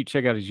have you.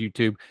 Check out his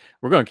YouTube.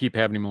 We're going to keep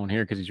having him on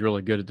here because he's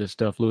really good at this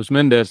stuff. Luis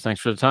Mendez,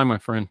 thanks for the time, my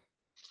friend.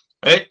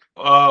 Hey,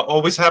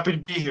 always happy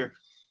to be here.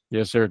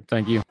 Yes, sir.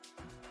 Thank you.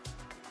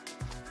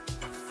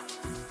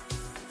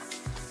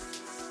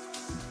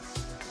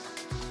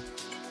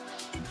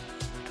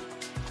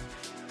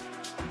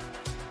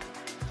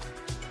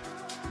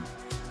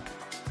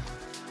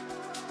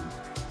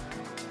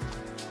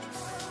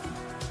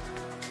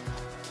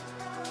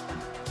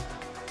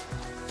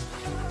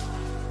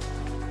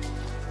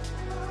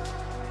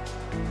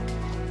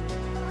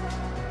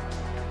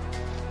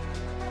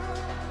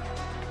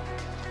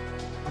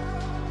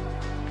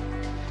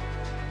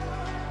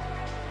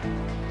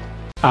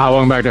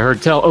 Welcome back to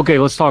Heard Tell. Okay,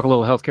 let's talk a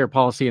little healthcare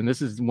policy, and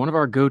this is one of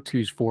our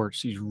go-tos for it.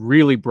 She's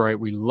really bright.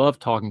 We love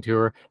talking to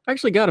her. I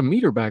actually got to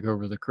meet her back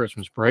over the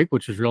Christmas break,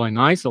 which is really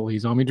nice.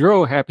 Elise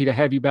Omidro, happy to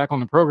have you back on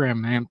the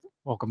program, man.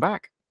 Welcome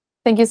back.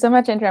 Thank you so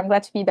much, Andrew. I'm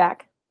glad to be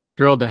back.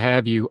 Thrilled to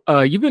have you.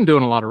 You've been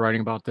doing a lot of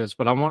writing about this,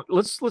 but I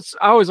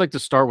always like to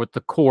start with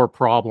the core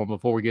problem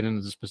before we get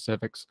into the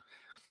specifics.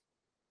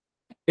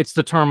 It's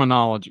the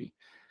terminology,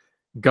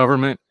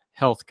 government,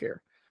 healthcare.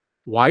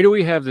 Why do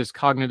we have this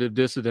cognitive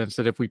dissonance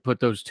that if we put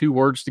those two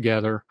words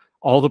together,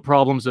 all the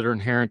problems that are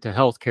inherent to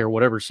healthcare,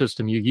 whatever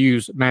system you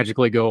use,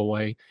 magically go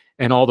away,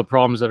 and all the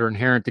problems that are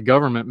inherent to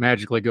government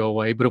magically go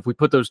away? But if we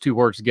put those two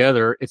words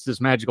together, it's this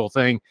magical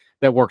thing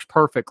that works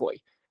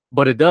perfectly.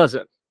 But it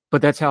doesn't.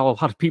 But that's how a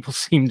lot of people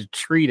seem to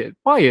treat it.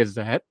 Why is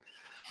that?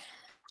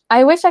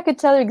 I wish I could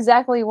tell you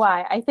exactly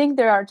why. I think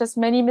there are just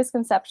many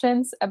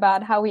misconceptions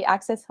about how we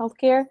access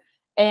healthcare.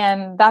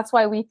 And that's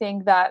why we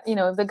think that,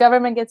 if the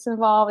government gets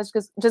involved, it's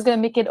just going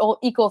to make it all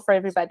equal for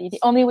everybody. The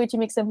only way to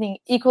make something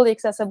equally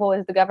accessible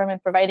is the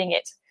government providing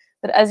it.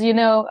 But as you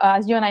know,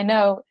 as you and I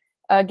know,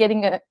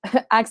 getting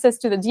access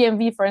to the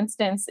DMV, for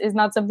instance, is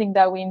not something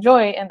that we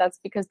enjoy. And that's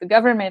because the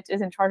government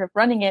is in charge of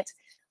running it.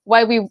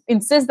 Why we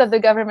insist that the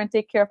government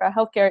take care of our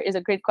healthcare is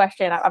a great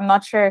question. I'm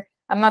not sure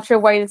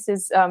why this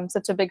is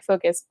such a big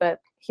focus, but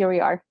here we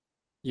are.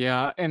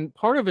 Yeah. And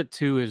part of it,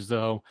 too, is,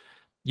 though,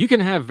 you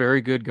can have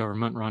very good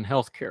government-run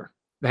healthcare.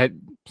 That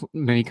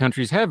many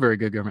countries have very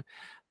good government,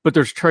 but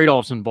there's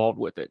trade-offs involved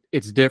with it.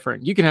 It's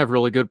different. You can have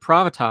really good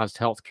privatized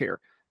healthcare,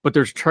 but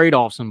there's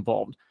trade-offs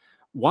involved.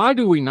 Why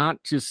do we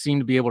not just seem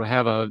to be able to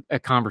have a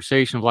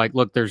conversation of like,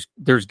 look, there's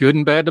good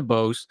and bad to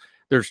both.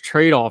 There's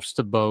trade-offs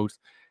to both.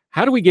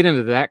 How do we get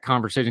into that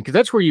conversation? Because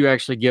that's where you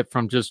actually get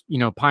from just,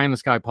 pie in the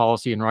sky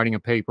policy and writing a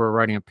paper or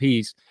writing a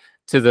piece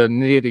to the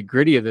nitty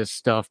gritty of this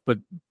stuff. But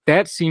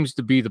that seems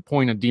to be the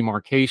point of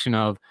demarcation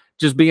of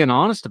just being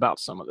honest about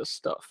some of this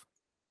stuff.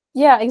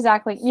 Yeah,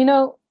 exactly.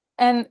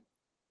 And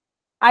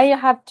I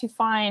have to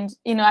find,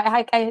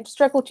 I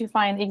struggle to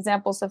find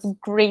examples of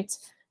great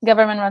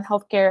government-run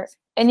healthcare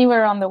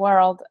anywhere around the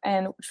world.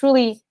 And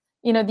truly,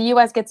 the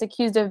U.S. gets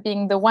accused of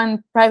being the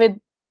one private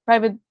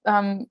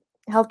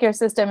healthcare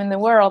system in the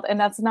world, and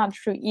that's not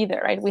true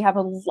either, right? We have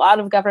a lot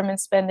of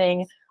government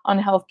spending on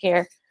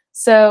healthcare.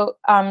 So,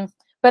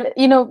 but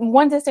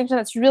one distinction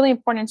that's really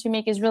important to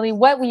make is really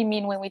what we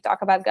mean when we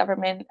talk about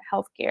government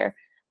healthcare.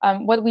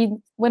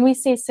 When we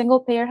say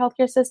single-payer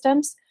healthcare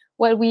systems,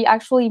 What we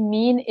actually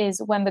mean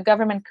is when the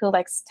government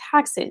collects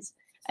taxes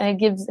and it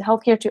gives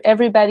healthcare to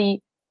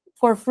everybody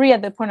for free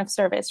at the point of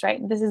service,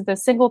 right? This is the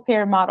single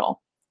payer model.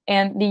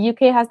 And the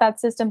UK has that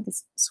system,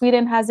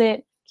 Sweden has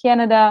it,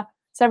 Canada,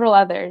 several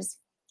others.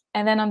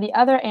 And then on the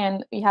other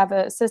end, we have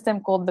a system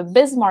called the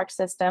Bismarck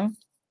system.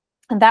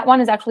 And that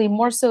one is actually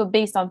more so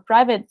based on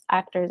private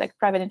actors, like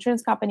private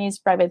insurance companies,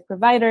 private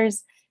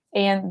providers,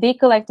 and they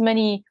collect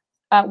money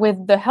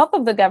with the help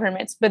of the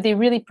government, but they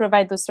really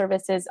provide those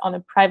services on a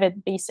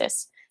private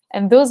basis.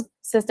 And those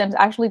systems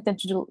actually tend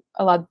to do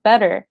a lot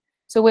better.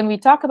 So when we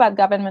talk about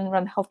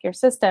government-run healthcare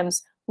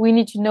systems, we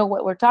need to know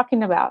what we're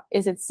talking about.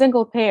 Is it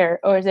single payer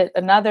or is it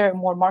another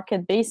more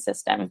market-based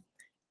system?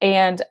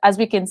 And as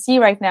we can see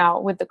right now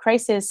with the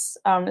crisis,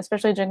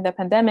 especially during the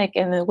pandemic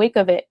and in the wake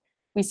of it,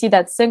 we see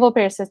that single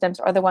payer systems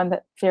are the ones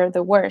that fare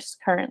the worst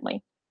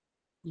currently.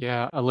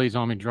 Yeah, Elise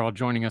Almidraw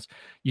joining us.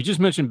 You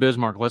just mentioned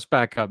Bismarck. Let's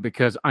back up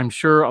because I'm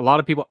sure a lot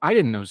of people, I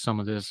didn't know some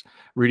of this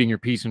reading your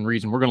piece and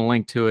Reason. We're going to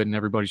link to it and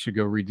everybody should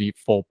go read the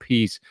full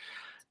piece.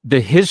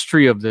 The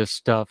history of this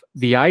stuff,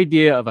 the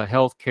idea of a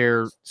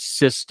healthcare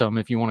system,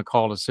 if you want to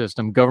call it a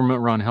system,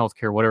 government-run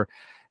healthcare, whatever,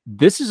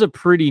 this is a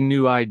pretty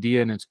new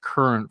idea in its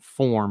current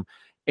form.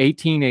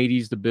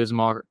 1880s, the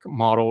Bismarck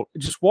model.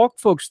 Just walk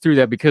folks through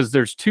that because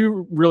there's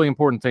two really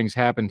important things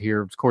happened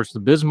here. Of course, the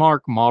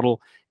Bismarck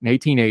model in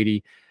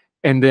 1880,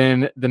 and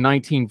then the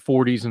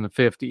 1940s and the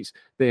 50s,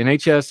 the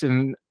NHS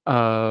in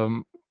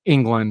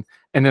England,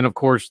 and then, of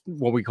course,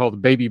 what we call the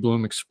baby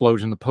boom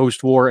explosion, the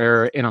post-war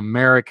era in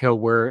America,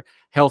 where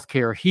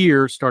healthcare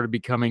here started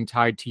becoming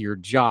tied to your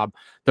job.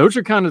 Those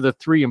are kind of the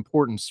three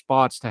important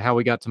spots to how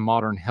we got to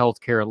modern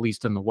healthcare, at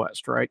least in the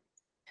West, right?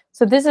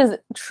 So this is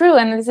true,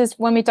 and this is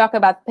when we talk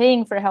about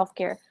paying for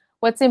healthcare.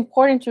 What's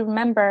important to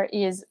remember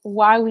is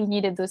why we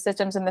needed those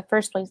systems in the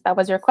first place. That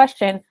was your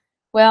question.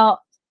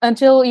 Well,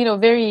 until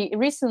very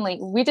recently,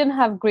 we didn't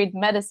have great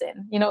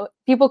medicine.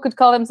 People could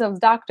call themselves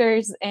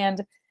doctors,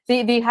 and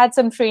they had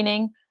some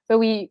training, but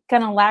we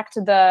kind of lacked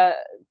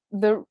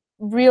the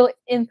real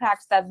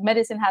impact that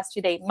medicine has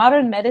today.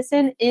 Modern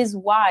medicine is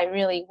why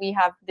really we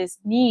have this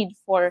need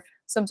for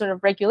some sort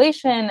of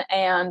regulation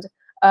and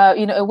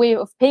a way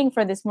of paying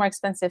for this more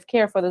expensive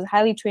care for those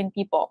highly trained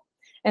people.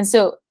 And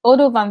so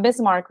Otto von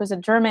Bismarck, who's a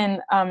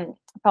German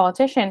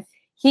politician,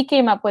 he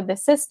came up with the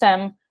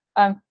system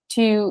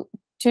to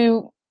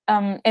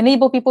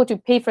enable people to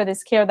pay for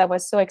this care that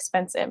was so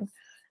expensive.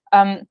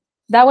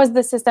 That was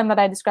the system that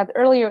I described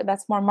earlier.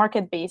 That's more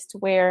market-based,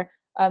 where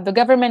the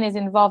government is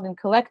involved in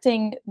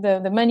collecting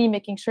the money,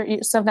 making sure,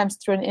 sometimes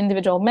through an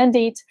individual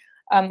mandate,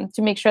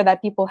 to make sure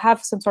that people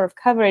have some sort of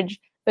coverage,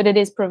 but it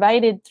is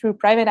provided through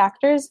private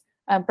actors,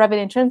 private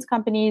insurance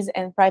companies,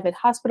 and private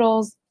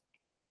hospitals.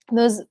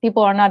 Those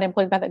people are not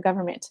employed by the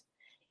government.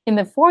 In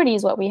the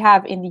 40s, what we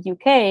have in the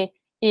UK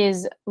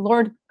is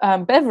Lord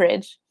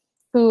Beveridge,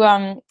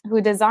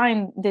 who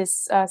designed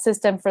this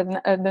system for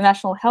the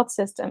National Health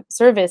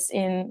Service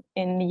in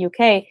the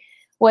UK.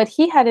 What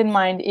he had in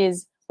mind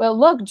is, well,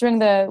 look, during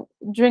the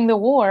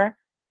war,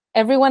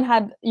 everyone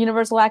had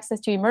universal access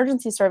to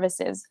emergency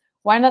services.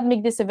 Why not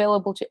make this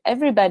available to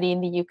everybody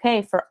in the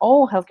UK for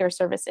all healthcare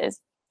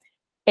services?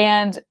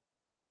 And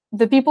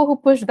the people who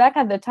pushed back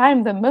at the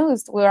time the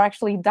most were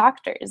actually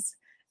doctors.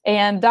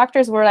 And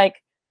doctors were like,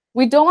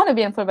 we don't want to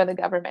be employed by the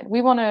government.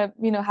 We want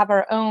to, have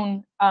our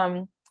own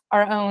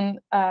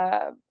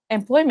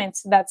employment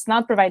that's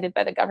not provided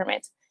by the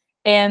government.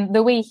 And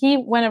the way he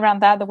went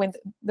around that,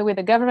 the way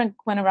the government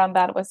went around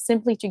that was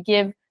simply to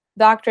give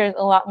doctors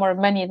a lot more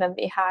money than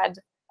they had,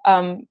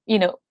 than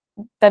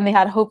they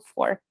had hoped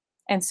for.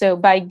 And so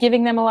by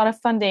giving them a lot of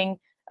funding,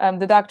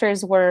 the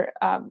doctors were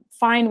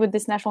fine with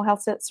this National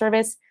Health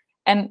Service.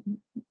 And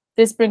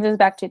this brings us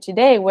back to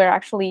today, where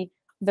actually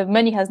the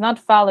money has not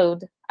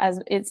followed, as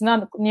it's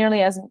not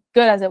nearly as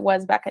good as it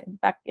was back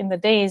in the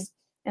days.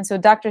 And so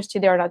doctors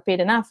today are not paid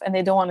enough, and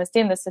they don't want to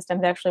stay in the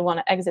system. They actually want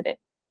to exit it.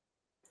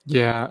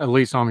 Yeah,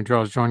 Elise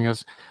Almidraw is joining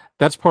us.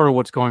 That's part of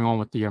what's going on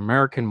with the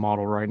American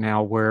model right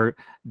now, where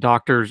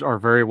doctors are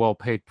very well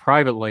paid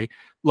privately.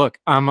 Look,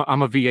 I'm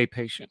a VA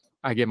patient.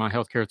 I get my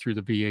healthcare through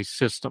the VA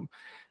system.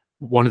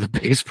 One of the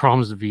biggest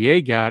problems the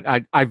VA got,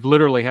 I've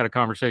literally had a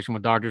conversation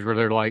with doctors where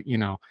they're like,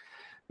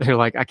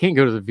 I can't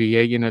go to the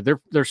VA.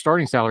 Their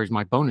starting salary is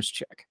my bonus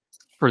check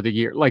for the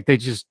year. Like they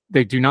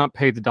do not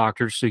pay the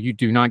doctors, so you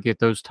do not get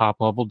those top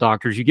level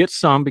doctors. You get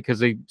some because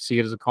they see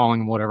it as a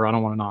calling and whatever. I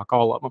don't want to knock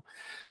all of them.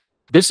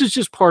 This is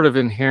just part of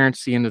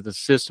inherency into the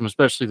system,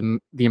 especially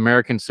the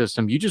American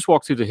system. You just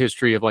walk through the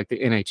history of like the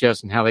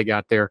NHS and how they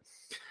got there.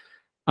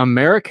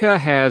 America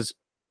has,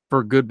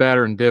 for good, bad,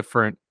 or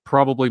indifferent,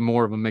 probably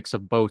more of a mix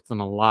of both than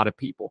a lot of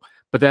people.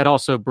 But that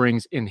also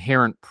brings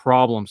inherent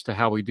problems to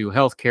how we do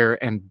healthcare.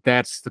 And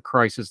that's the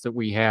crisis that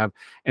we have.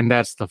 And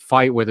that's the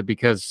fight with it,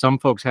 because some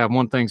folks have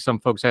one thing, some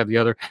folks have the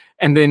other.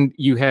 And then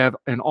you have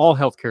in all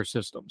healthcare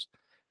systems,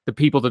 the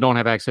people that don't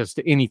have access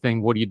to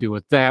anything. What do you do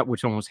with that?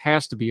 Which almost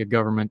has to be a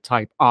government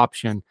type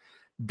option.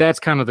 That's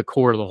kind of the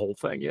core of the whole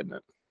thing, isn't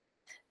it?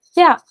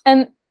 Yeah.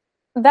 And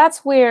that's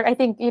where I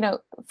think,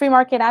 free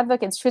market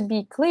advocates should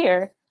be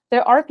clear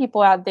there are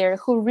people out there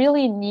who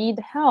really need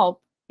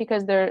help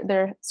because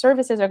their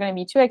services are going to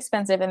be too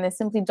expensive and they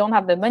simply don't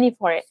have the money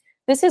for it.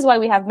 This is why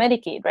we have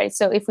Medicaid, right?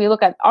 So if we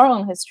look at our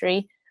own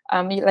history,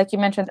 like you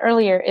mentioned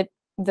earlier,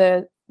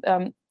 the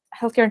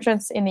healthcare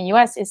insurance in the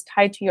U.S. is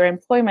tied to your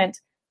employment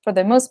for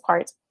the most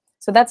part.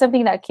 So that's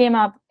something that came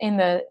up in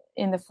the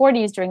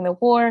 40s during the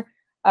war.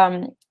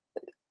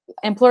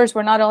 Employers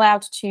were not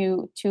allowed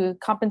to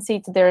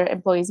compensate their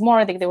employees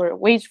more. There were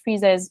wage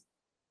freezes.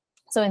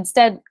 So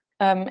instead,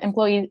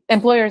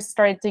 employers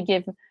started to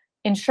give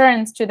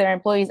insurance to their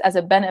employees as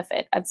a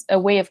benefit, as a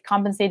way of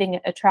compensating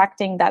and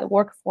attracting that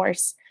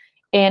workforce.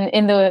 And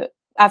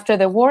after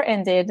the war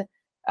ended,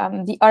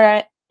 the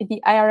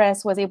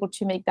IRS was able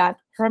to make that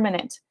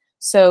permanent.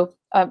 So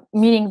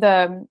meaning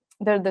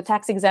the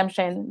tax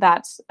exemption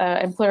that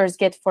employers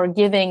get for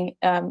giving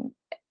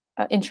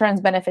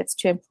insurance benefits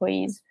to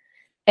employees.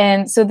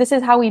 And so this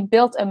is how we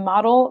built a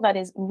model that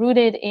is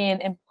rooted in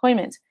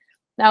employment.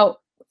 Now,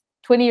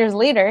 20 years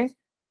later,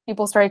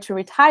 people started to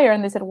retire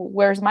and they said, well,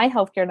 where's my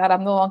healthcare now that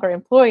I'm no longer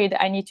employed?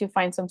 I need to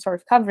find some sort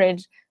of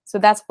coverage. So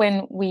that's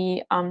when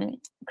we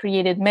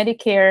created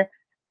Medicare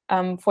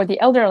for the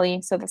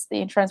elderly. So that's the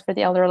insurance for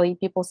the elderly,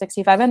 people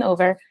 65 and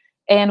over.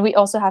 And we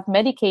also have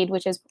Medicaid,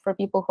 which is for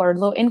people who are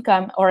low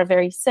income or are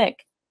very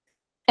sick.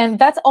 And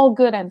that's all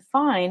good and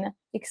fine,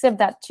 except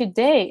that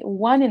today,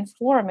 1 in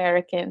 4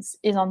 Americans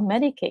is on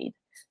Medicaid.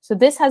 So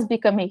this has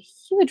become a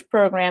huge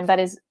program that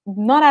is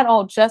not at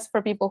all just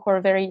for people who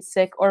are very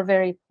sick or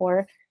very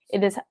poor.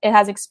 It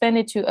has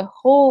expanded to a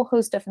whole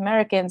host of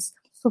Americans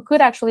who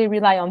could actually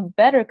rely on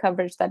better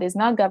coverage that is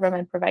not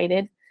government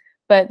provided.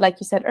 But like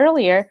you said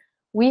earlier,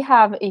 we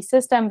have a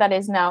system that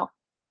is now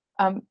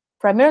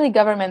primarily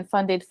government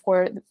funded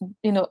for,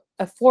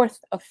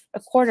 a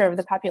quarter of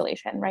the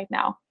population right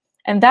now.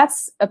 And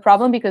that's a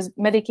problem because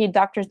Medicaid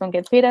doctors don't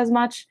get paid as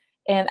much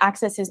and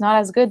access is not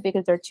as good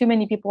because there are too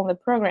many people in the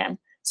program.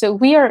 So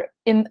we are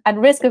at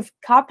risk of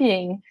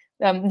copying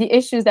the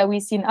issues that we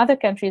see in other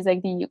countries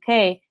like the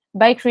UK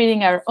by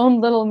creating our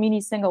own little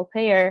mini single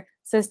payer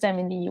system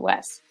in the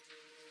US.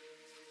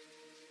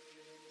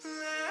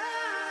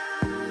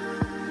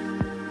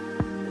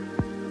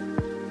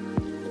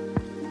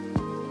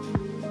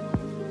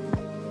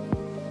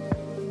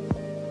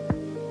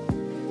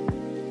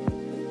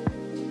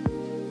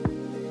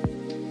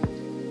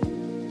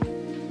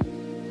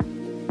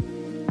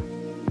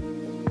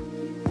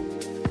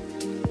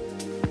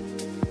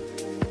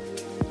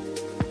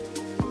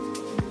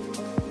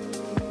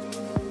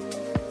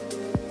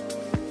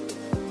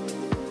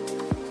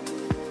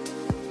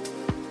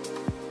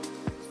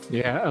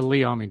 Yeah,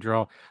 Lee on me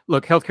draw.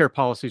 Look, healthcare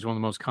policy is one of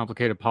the most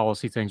complicated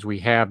policy things we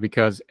have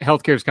because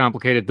healthcare is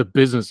complicated. The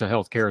business of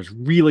healthcare is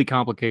really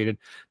complicated.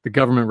 The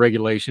government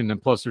regulation,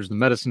 and plus there's the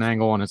medicine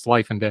angle and it's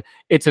life and death.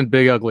 It's a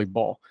big, ugly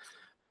ball.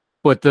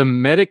 But the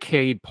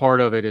Medicaid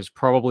part of it is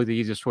probably the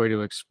easiest way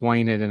to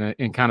explain it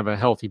in kind of a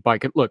healthy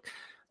bite. Look,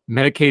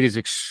 Medicaid is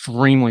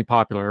extremely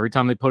popular. Every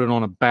time they put it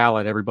on a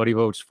ballot, everybody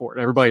votes for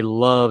it. Everybody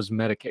loves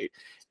Medicaid.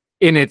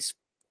 And it's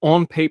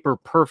on paper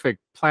perfect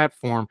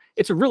platform.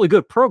 It's a really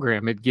good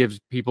program. It gives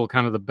people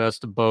kind of the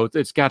best of both.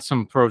 It's got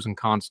some pros and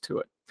cons to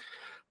it.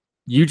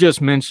 You just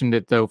mentioned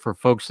it though, for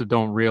folks that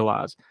don't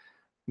realize,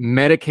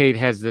 Medicaid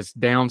has this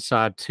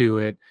downside to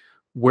it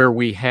where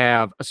we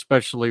have,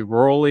 especially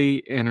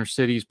rurally, inner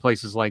cities,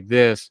 places like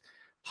this,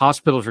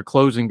 hospitals are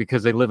closing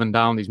because they live and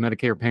die on these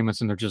Medicare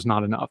payments and they're just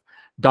not enough.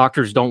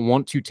 Doctors don't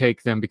want to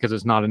take them because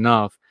it's not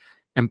enough.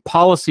 And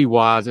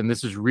policy-wise, and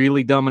this is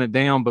really dumbing it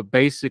down, but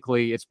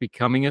basically it's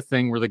becoming a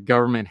thing where the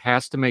government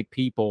has to make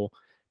people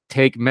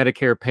take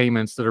Medicare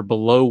payments that are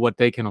below what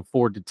they can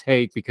afford to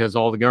take because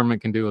all the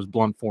government can do is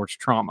blunt force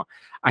trauma.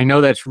 I know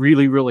that's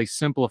really, really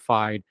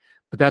simplified,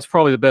 but that's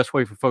probably the best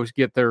way for folks to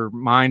get their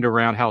mind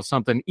around how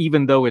something,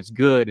 even though it's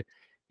good,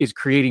 is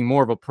creating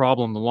more of a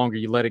problem the longer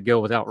you let it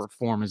go without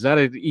reform. Is that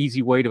an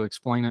easy way to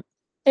explain it?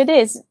 It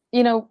is.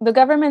 The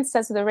government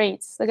sets the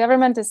rates. The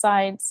government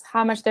decides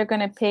how much they're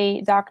going to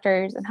pay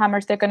doctors and how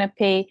much they're going to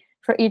pay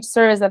for each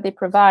service that they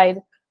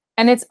provide.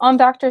 And it's on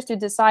doctors to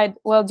decide,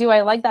 well, do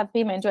I like that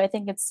payment? Do I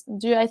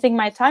think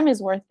my time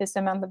is worth this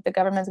amount that the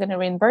government is going to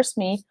reimburse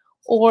me?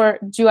 Or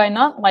do I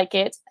not like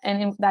it? And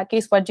in that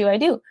case, what do I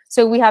do?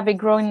 So we have a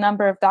growing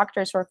number of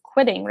doctors who are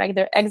quitting, right?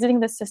 They're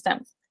exiting the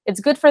system. It's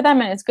good for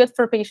them and it's good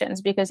for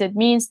patients because it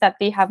means that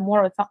they have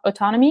more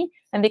autonomy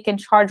and they can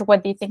charge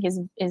what they think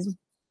is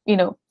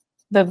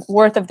the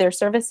worth of their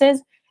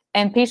services.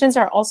 And patients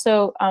are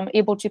also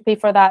able to pay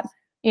for that,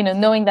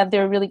 knowing that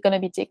they're really going to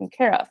be taken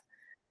care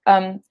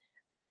of.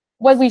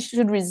 What we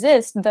should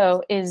resist,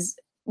 though, is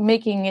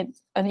making it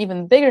an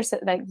even bigger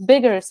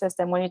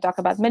system. When you talk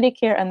about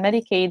Medicare and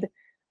Medicaid,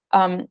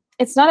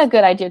 it's not a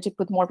good idea to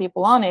put more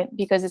people on it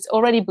because it's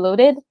already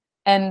bloated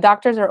and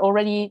doctors are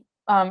already,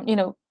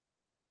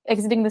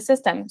 exiting the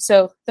system.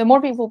 So the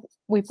more people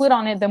we put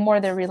on it, the more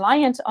they're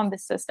reliant on the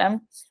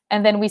system.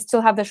 And then we still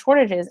have the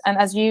shortages. And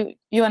as you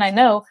and I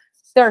know,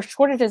 there are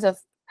shortages of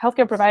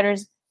healthcare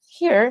providers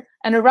here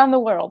and around the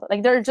world.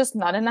 Like, there are just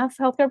not enough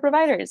healthcare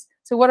providers.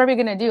 So what are we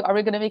going to do? Are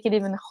we going to make it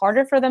even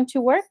harder for them to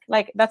work?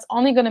 Like, that's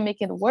only going to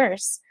make it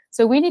worse.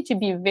 So we need to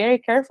be very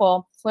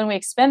careful when we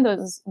expand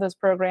those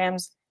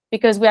programs,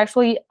 because we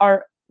actually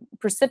are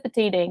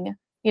precipitating,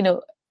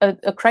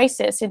 a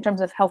crisis in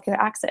terms of healthcare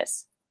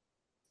access.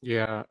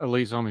 Yeah,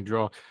 Elise, let me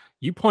draw.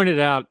 You pointed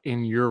out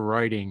in your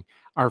writing,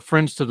 our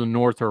friends to the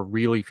north are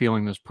really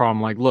feeling this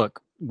problem. Like,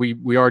 look, we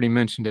already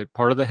mentioned it.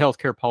 Part of the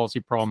healthcare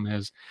policy problem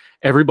is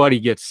everybody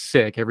gets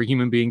sick. Every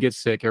human being gets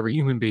sick. Every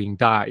human being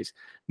dies.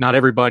 Not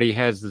everybody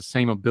has the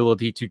same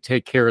ability to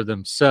take care of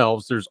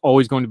themselves. There's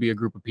always going to be a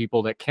group of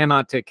people that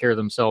cannot take care of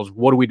themselves.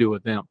 What do we do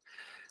with them?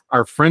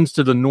 Our friends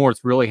to the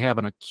north really have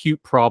an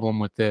acute problem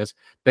with this.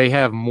 They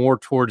have more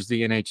towards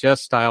the NHS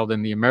style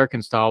than the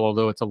American style,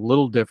 although it's a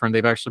little different.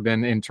 They've actually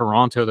been in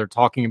Toronto. They're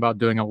talking about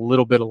doing a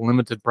little bit of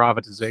limited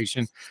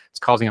privatization. It's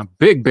causing a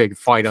big, big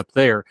fight up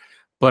there.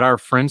 But our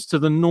friends to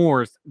the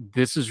north,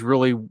 this is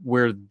really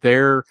where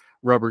their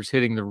rubber's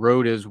hitting the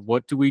road is,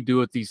 what do we do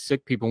with these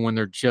sick people when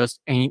there just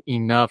ain't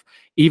enough?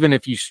 Even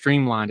if you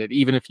streamline it,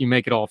 even if you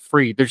make it all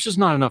free, there's just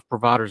not enough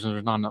providers and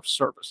there's not enough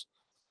service.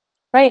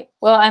 Right.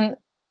 Well,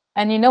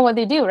 and you know what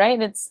they do,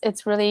 right?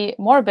 It's really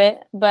morbid,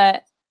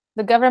 but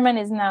the government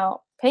is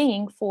now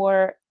paying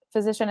for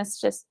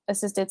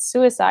physician-assisted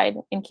suicide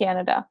in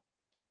Canada.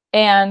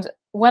 And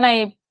when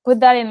I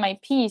put that in my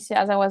piece,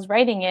 as I was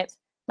writing it,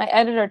 my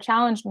editor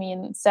challenged me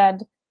and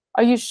said,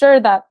 are you sure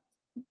that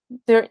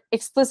they're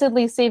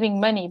explicitly saving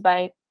money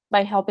by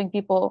helping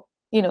people,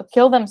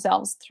 kill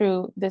themselves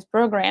through this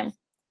program?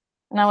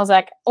 And I was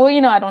like, oh,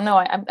 I don't know.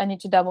 I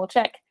need to double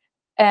check.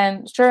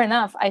 And sure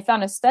enough, I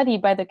found a study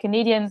by the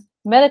Canadian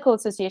Medical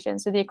Association,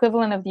 so the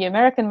equivalent of the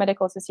American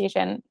Medical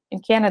Association in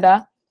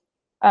Canada,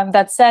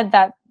 that said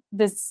that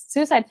this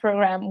suicide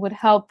program would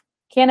help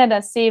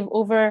Canada save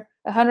over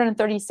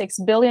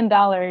 $136 billion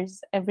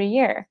every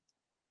year.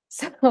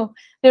 So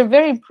they're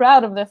very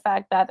proud of the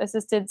fact that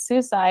assisted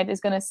suicide is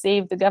going to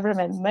save the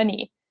government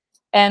money.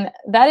 And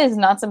that is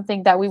not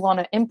something that we want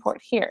to import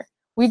here.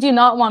 We do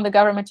not want the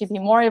government to be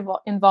more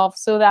involved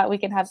so that we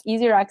can have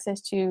easier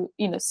access to,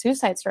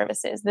 suicide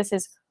services. This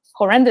is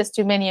horrendous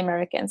to many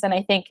Americans, and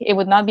I think it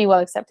would not be well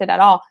accepted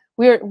at all.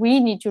 We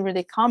need to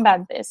really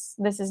combat this.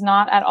 This is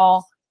not at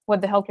all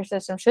what the healthcare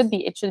system should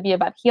be. It should be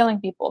about healing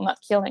people, not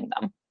killing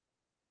them.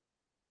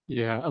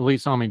 Yeah,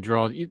 Elise, let me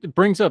draw. It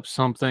brings up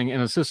something,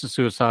 and assisted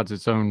suicide's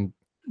its own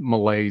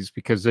malaise,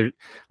 because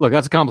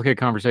that's a complicated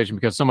conversation,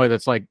 because somebody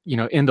that's like,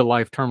 end of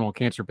life terminal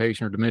cancer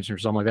patient or dementia or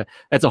something like that,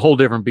 that's a whole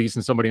different beast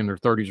than somebody in their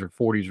 30s or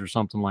 40s or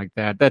something like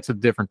that. That's a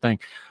different thing.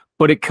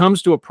 But it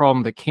comes to a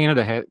problem that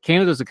Canada has.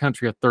 Canada's a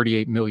country of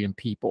 38 million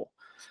people.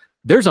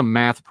 There's a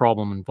math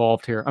problem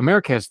involved here.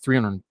 America has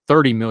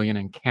 330 million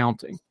and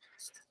counting.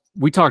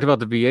 We talked about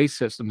the VA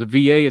system. The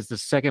VA is the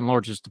second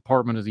largest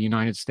department of the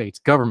United States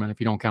government, if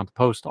you don't count the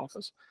post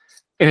office.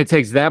 And it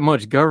takes that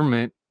much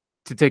government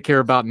to take care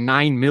of about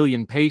 9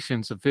 million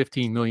patients of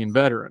 15 million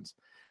veterans.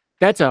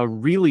 That's a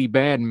really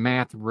bad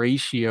math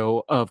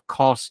ratio of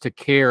cost to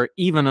care,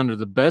 even under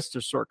the best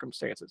of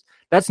circumstances.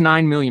 That's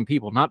 9 million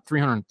people, not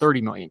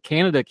 330 million.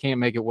 Canada can't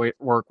make it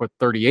work with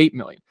 38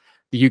 million.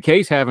 The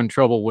UK's having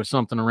trouble with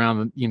something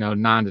around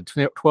 9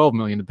 to 12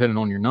 million, depending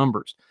on your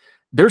numbers.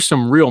 There's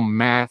some real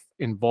math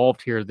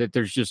involved here that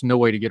there's just no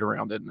way to get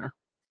around in there.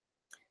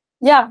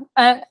 Yeah,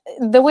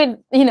 the way,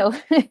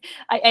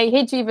 I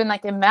hate to even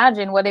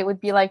imagine what it would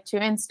be like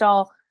to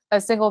install a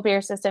single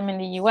payer system in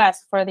the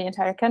US for the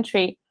entire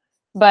country.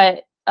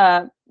 But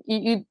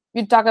you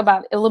talk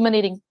about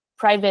eliminating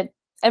private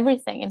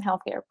everything in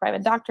healthcare,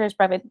 private doctors,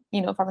 private,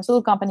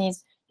 pharmaceutical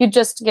companies. You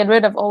just get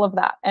rid of all of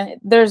that. And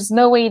there's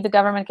no way the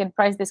government can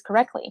price this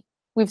correctly.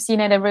 We've seen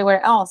it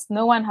everywhere else.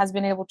 No one has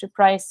been able to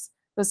price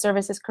those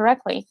services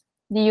correctly.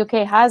 The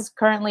UK has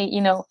currently,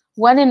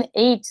 1 in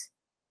 8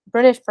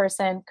 British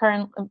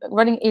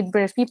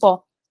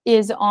people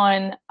is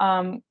on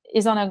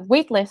a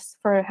wait list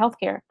for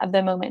healthcare at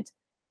the moment.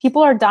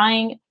 People are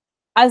dying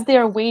as they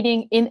are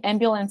waiting in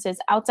ambulances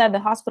outside the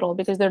hospital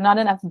because there are not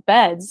enough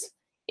beds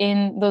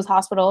in those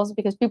hospitals,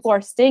 because people are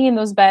staying in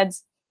those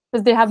beds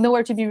because they have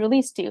nowhere to be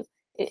released to.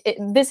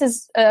 This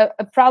is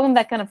a problem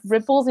that kind of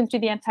ripples into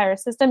the entire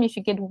system. If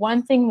you get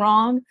one thing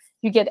wrong,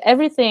 you get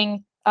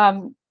everything,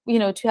 to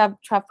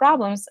have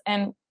problems.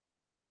 And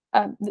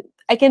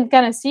I can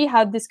kind of see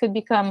how this could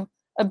become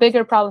a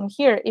bigger problem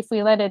here if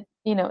we let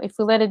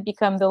it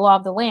become the law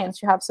of the land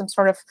to have some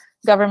sort of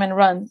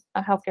government-run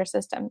healthcare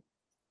system.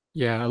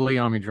 Yeah, Ali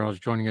Amidra is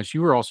joining us.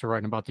 You were also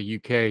writing about the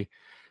UK.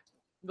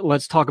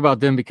 Let's talk about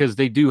them, because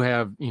they do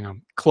have,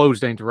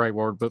 closed ain't the right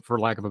word, but for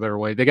lack of a better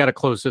way, they got a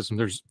closed system.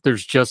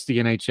 There's just the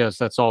NHS.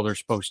 That's all they're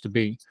supposed to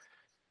be.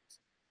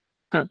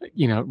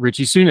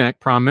 Rishi Sunak,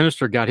 Prime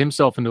Minister, got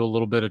himself into a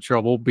little bit of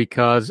trouble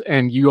because,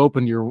 and you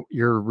opened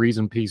your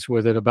reason piece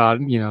with it about,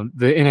 the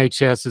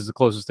NHS is the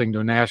closest thing to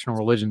a national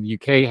religion the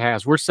UK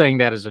has. We're saying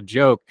that as a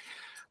joke,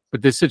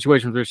 but this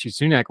situation with Rishi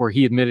Sunak, where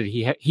he admitted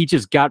he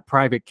just got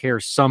private care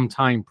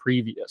sometime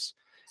previous,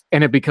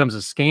 and it becomes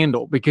a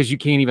scandal because you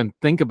can't even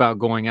think about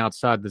going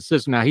outside the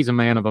system. Now, he's a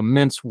man of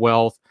immense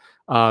wealth,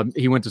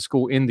 He went to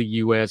school in the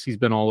U.S. He's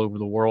been all over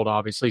the world,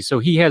 obviously. So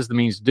he has the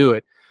means to do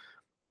it.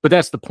 But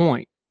that's the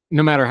point.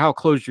 No matter how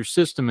closed your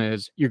system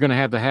is, you're going to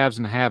have the haves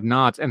and the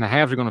have-nots, and the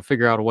haves are going to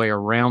figure out a way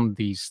around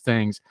these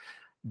things.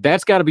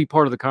 That's got to be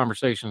part of the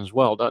conversation as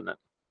well, doesn't it?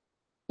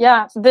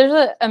 Yeah,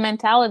 there's a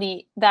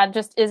mentality that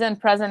just isn't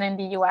present in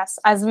the US.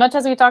 As much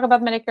as we talk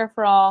about Medicare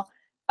for all,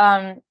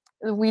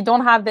 we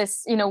don't have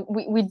this,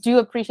 we do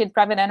appreciate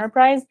private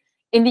enterprise.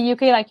 In the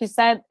UK, like you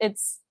said,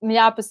 it's the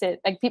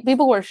opposite. Like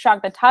people were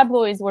shocked. The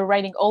tabloids were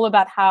writing all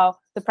about how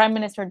the prime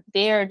minister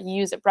dared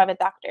use a private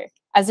doctor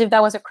as if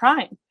that was a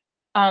crime.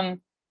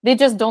 They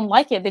just don't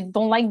like it. They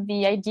don't like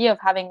the idea of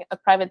having a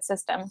private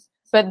system.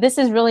 But this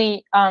is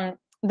really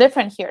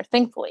different here,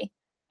 thankfully.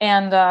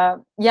 And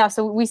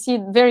so we see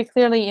it very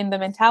clearly in the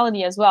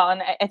mentality as well.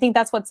 And I think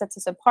that's what sets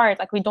us apart.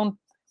 Like we don't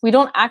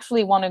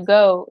actually want to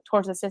go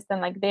towards a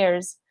system like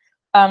theirs.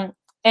 And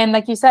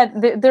like you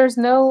said, there's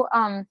no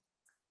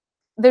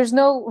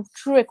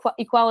true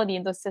equality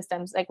in those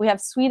systems. Like we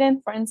have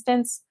Sweden, for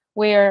instance,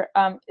 where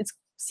it's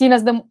seen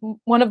as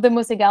one of the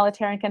most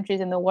egalitarian countries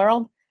in the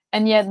world.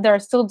 And yet there are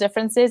still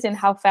differences in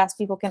how fast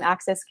people can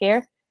access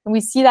care. And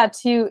we see that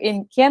too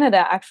in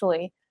Canada,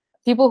 actually.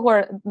 People who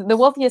are the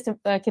wealthiest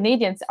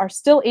Canadians are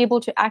still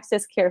able to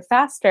access care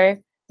faster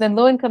than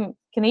low-income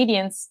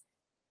Canadians,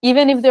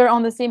 even if they're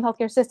on the same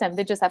healthcare system.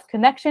 They just have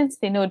connections,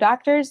 they know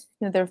doctors,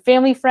 they're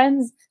family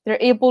friends, they're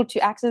able to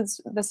access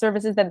the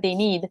services that they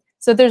need.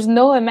 So there's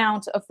no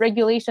amount of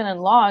regulation and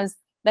laws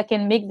that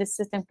can make this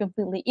system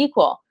completely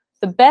equal.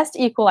 The best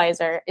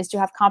equalizer is to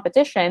have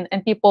competition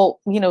and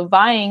people,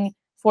 vying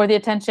for the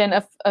attention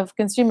of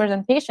consumers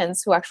and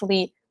patients who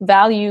actually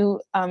value,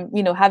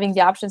 having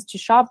the options to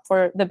shop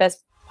for the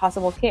best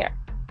possible care.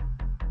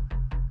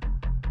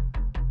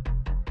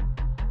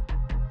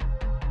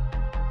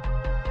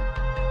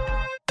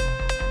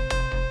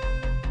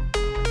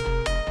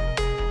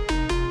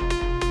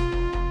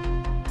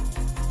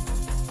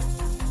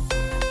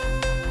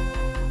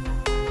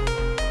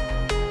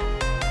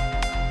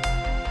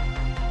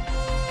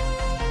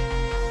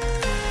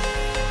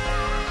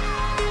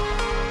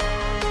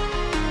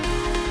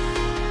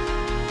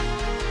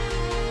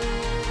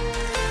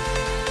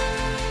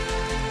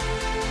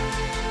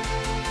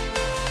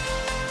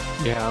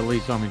 Yeah,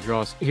 Elise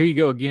Amidros. Here you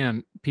go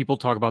again. People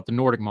talk about the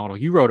Nordic model.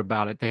 You wrote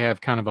about it. They have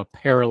kind of a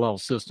parallel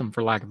system,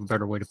 for lack of a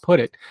better way to put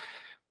it.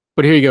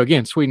 But here you go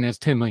again. Sweden has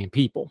 10 million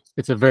people.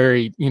 It's a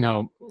very,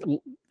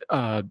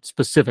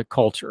 specific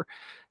culture.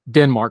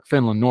 Denmark,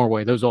 Finland,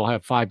 Norway, those all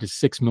have 5 to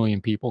 6 million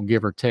people,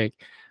 give or take.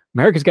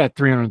 America's got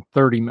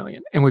 330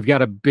 million. And we've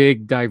got a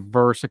big,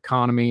 diverse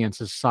economy and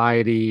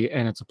society,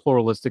 and it's a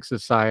pluralistic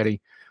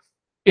society.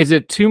 Is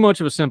it too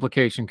much of a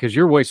simplification? Because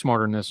you're way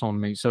smarter than this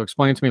on me. So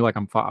explain to me like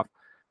I'm 5.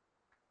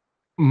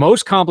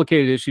 Most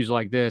complicated issues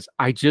like this,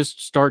 I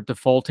just start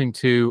defaulting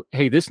to,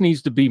 hey, this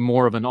needs to be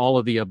more of an all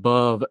of the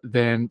above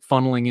than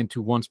funneling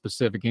into one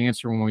specific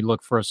answer when we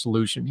look for a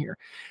solution here.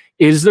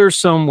 Is there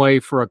some way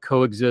for a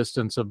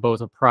coexistence of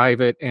both a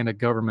private and a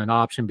government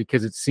option?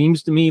 Because it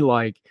seems to me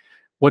like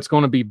what's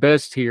going to be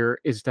best here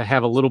is to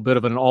have a little bit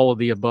of an all of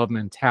the above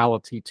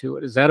mentality to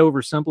it. Is that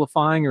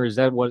oversimplifying, or is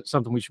that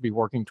something we should be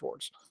working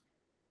towards?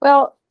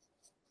 Well,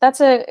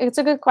 it's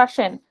a good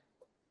question.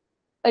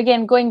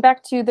 Again, going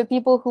back to the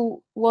people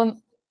who will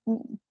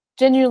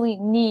genuinely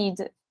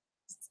need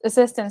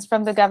assistance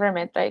from the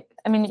government, right?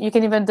 I mean, you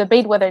can even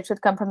debate whether it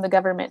should come from the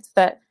government,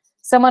 but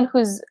someone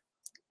who's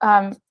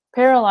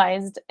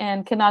paralyzed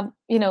and cannot,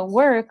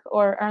 work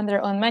or earn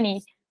their own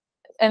money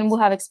and will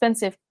have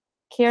expensive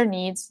care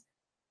needs,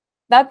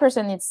 that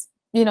person needs,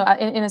 in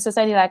a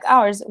society like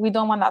ours, we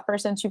don't want that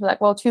person to be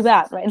like, well, too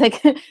bad, right?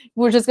 Like,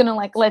 we're just going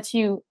to let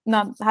you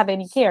not have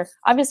any care.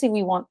 Obviously,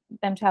 we want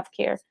them to have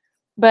care,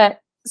 but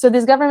so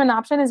this government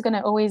option is going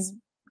to always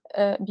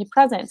be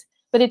present,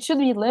 but it should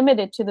be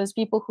limited to those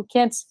people who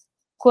can't,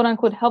 quote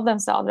unquote, help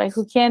themselves, right?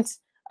 Who can't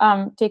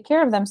take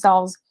care of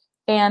themselves.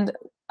 And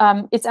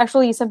it's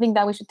actually something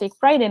that we should take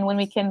pride in when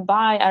we can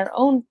buy our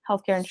own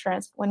healthcare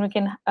insurance, when we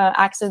can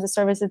access the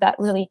services that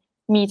really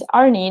meet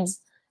our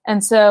needs.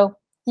 And so,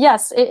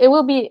 yes, it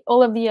will be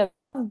all of the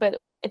above, but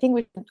I think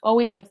we should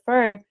always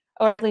prefer,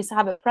 or at least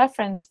have a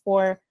preference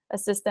for a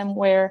system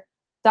where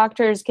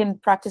doctors can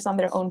practice on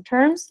their own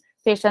terms.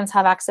 Patients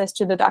have access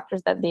to the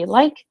doctors that they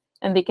like,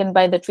 and they can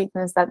buy the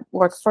treatments that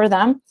work for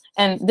them.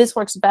 And this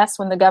works best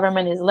when the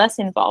government is less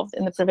involved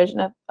in the provision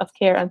of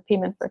care and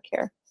payment for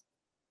care.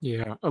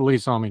 Yeah,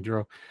 Elise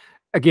Amidros.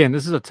 Again,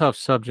 this is a tough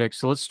subject,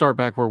 so let's start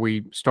back where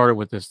we started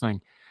with this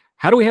thing.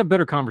 How do we have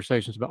better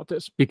conversations about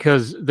this?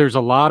 Because there's a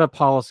lot of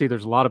policy,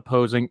 there's a lot of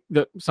posing,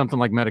 something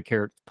like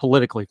Medicare,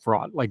 politically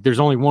fraught. Like, there's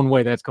only one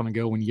way that's going to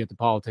go when you get the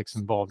politics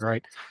involved,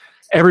 right?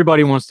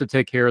 Everybody wants to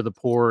take care of the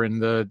poor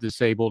and the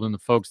disabled and the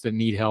folks that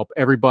need help.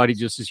 Everybody,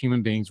 just as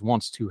human beings,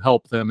 wants to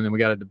help them, and then we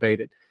got to debate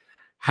it.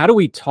 How do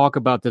we talk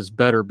about this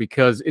better?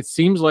 Because it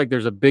seems like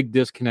there's a big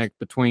disconnect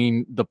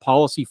between the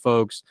policy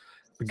folks,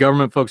 the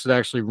government folks that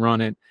actually run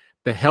it,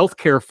 the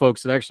healthcare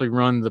folks that actually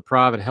run the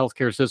private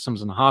healthcare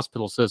systems and the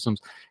hospital systems.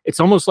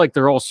 It's almost like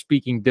they're all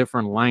speaking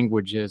different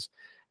languages.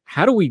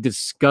 How do we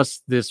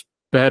discuss this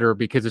better?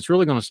 Because it's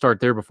really going to start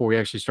there before we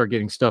actually start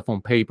getting stuff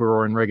on paper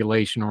or in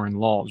regulation or in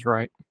laws,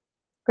 right?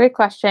 Great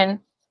question.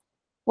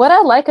 What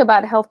I like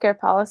about healthcare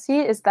policy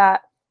is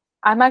that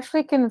I'm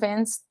actually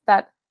convinced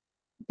that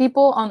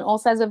people on all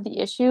sides of the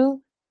issue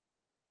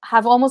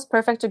have almost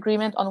perfect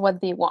agreement on what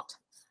they want.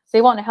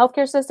 They want a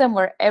healthcare system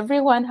where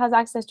everyone has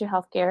access to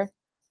healthcare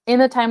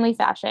in a timely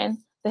fashion.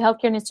 The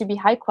healthcare needs to be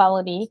high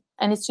quality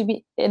and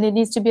it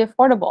needs to be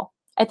affordable.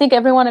 I think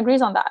everyone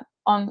agrees on that.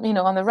 On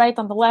the right,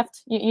 on the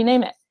left, you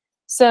name it.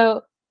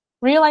 So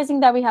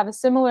realizing that we have a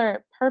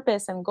similar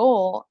purpose and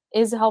goal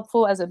is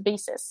helpful as a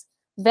basis.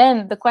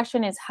 Then the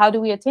question is, how do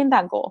we attain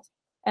that goal?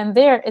 And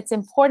there, it's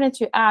important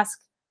to ask,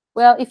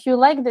 well, if you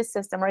like this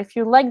system, or if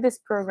you like this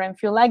program,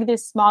 if you like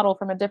this model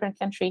from a different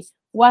country,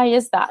 why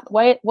is that?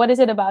 What is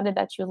it about it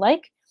that you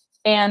like?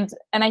 And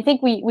I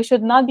think we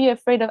should not be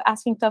afraid of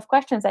asking tough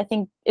questions. I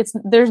think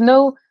there's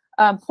no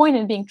point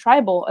in being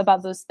tribal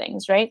about those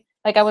things, right?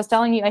 Like I was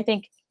telling you, I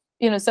think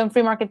some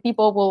free market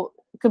people will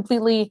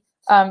completely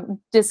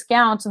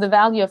discount the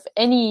value of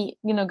any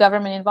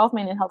government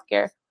involvement in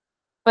healthcare.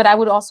 But I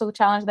would also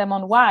challenge them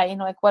on why.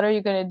 What are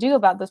you going to do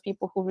about those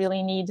people who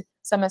really need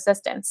some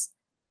assistance?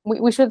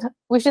 We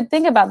should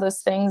think about those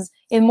things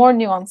in more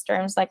nuanced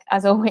terms, like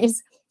as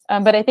always.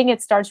 But I think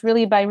it starts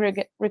really by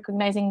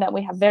recognizing that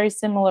we have very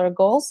similar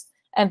goals,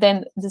 and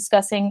then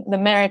discussing the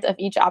merit of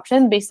each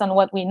option based on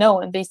what we know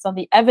and based on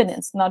the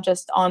evidence, not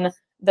just on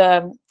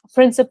the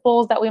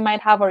principles that we might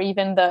have, or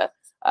even the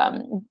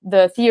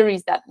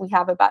theories that we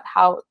have about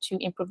how to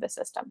improve the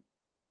system.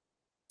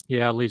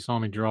 Yeah, Lisa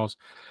Almy draws.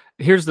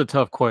 Here's the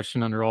tough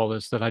question under all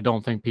this that I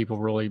don't think people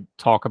really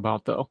talk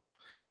about, though.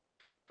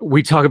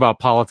 We talk about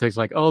politics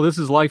like, oh, this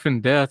is life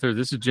and death, or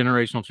this is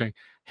generational change.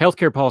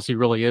 Healthcare policy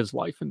really is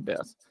life and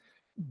death.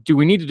 Do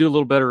we need to do a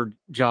little better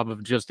job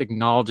of just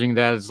acknowledging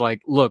that as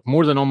like, look,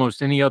 more than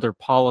almost any other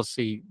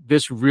policy,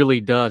 this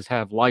really does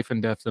have life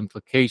and death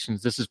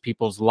implications. This is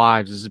people's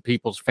lives. This is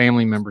people's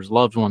family members,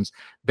 loved ones.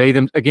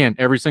 Again,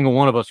 every single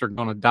one of us are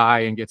going to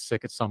die and get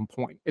sick at some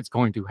point. It's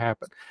going to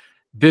happen.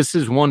 This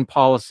is one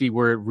policy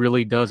where it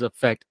really does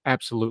affect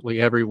absolutely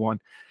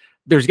everyone.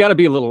 There's got to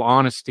be a little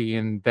honesty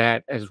in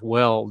that as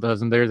well,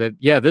 doesn't there? That,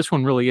 yeah, this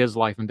one really is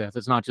life and death.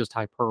 It's not just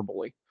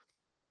hyperbole.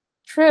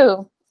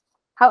 True.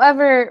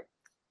 However,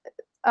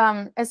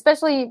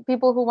 especially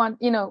people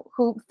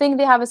who think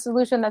they have a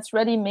solution that's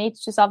ready-made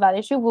to solve that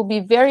issue will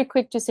be very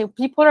quick to say,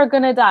 people are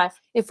going to die.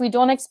 If we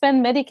don't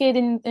expand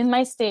Medicaid in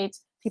my state,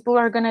 people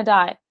are going to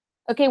die.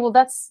 Okay, well,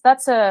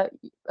 that's a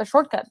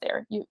shortcut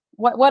there.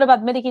 What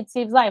about Medicaid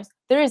saves lives?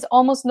 There is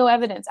almost no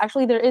evidence.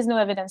 Actually, there is no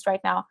evidence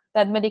right now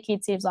that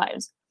Medicaid saves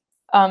lives.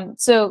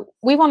 So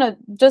we want to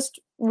just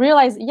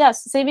realize,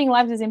 yes, saving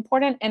lives is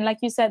important. And like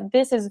you said,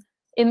 this is,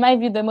 in my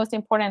view, the most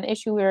important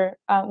issue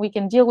we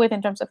can deal with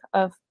in terms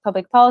of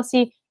public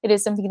policy. It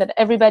is something that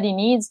everybody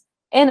needs.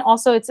 And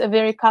also, it's a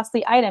very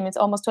costly item. It's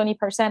almost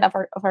 20% of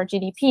our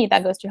GDP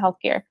that goes to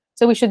healthcare.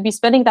 So we should be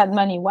spending that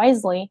money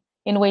wisely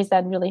in ways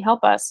that really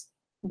help us.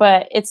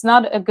 But it's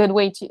not a good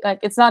way to,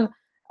 it's not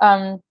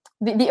the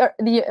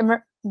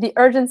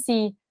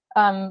urgency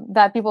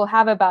that people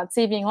have about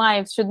saving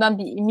lives should not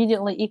be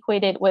immediately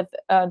equated with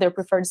their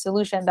preferred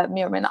solution that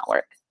may or may not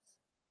work.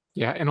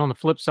 Yeah, and on the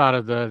flip side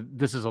of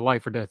this is a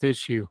life or death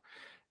issue,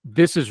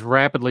 this is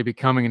rapidly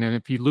becoming, and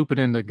if you loop it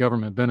into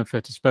government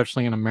benefits,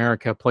 especially in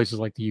America, places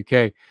like the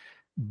UK,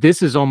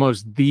 this is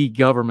almost the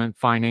government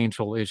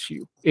financial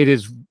issue. It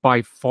is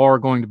by far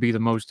going to be the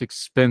most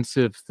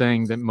expensive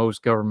thing that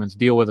most governments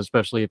deal with,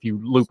 especially if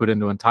you loop it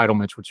into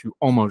entitlements, which you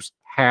almost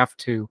have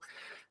to.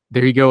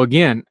 There you go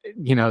again,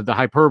 the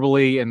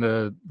hyperbole and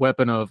the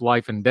weapon of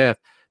life and death.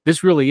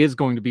 This really is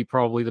going to be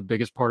probably the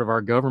biggest part of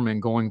our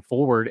government going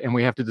forward, and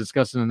we have to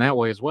discuss it in that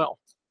way as well.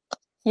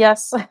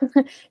 Yes.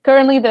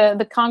 Currently,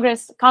 the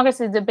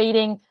Congress is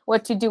debating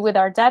what to do with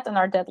our debt and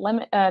our debt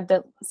limit,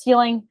 debt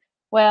ceiling.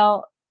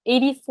 Well,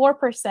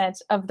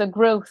 84% of the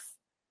growth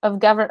of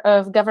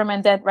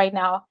government debt right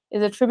now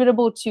is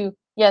attributable to,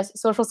 yes,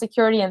 Social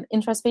Security and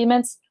interest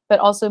payments, but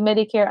also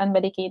Medicare and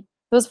Medicaid.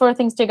 Those four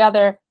things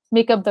together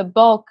make up the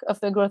bulk of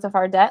the growth of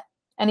our debt.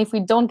 And if we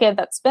don't get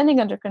that spending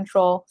under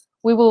control,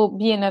 we will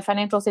be in a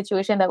financial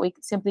situation that we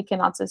simply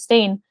cannot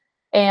sustain.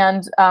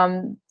 And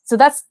so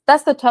that's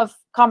the tough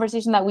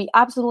conversation that we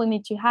absolutely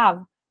need to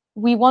have.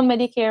 We want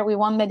Medicare, we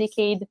want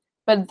Medicaid,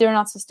 but they're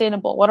not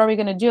sustainable. What are we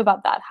going to do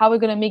about that? How are we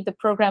going to make the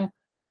program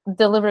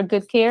deliver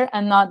good care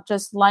and not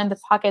just line the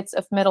pockets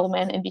of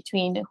middlemen in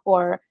between who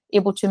are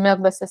able to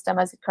milk the system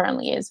as it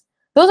currently is?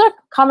 Those are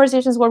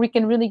conversations where we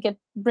can really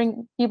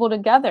bring people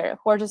together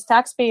who are just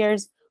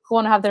taxpayers, who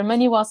want to have their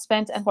money well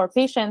spent, and who are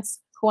patients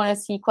who want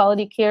to see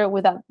quality care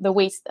without the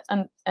waste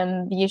and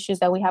the issues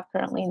that we have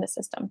currently in the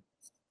system.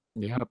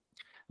 Yeah.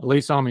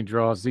 Lisa Almy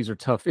draws, these are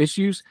tough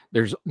issues.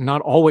 There's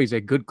not always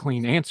a good,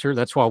 clean answer.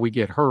 That's why we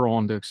get her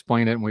on to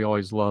explain it, and we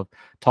always love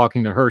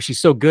talking to her. She's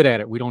so good at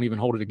it. We don't even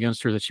hold it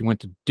against her that she went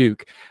to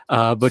Duke.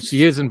 But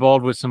she is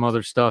involved with some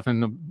other stuff.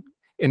 And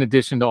in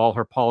addition to all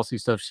her policy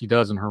stuff she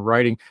does in her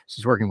writing,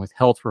 she's working with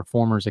Health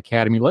Reformers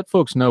Academy. Let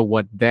folks know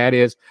what that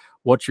is.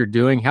 what you're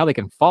doing, how they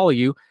can follow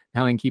you,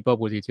 how they can keep up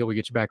with you till we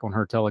get you back on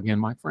Hertel again,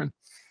 my friend.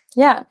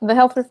 Yeah, the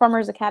Health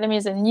Reformers Academy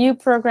is a new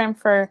program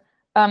for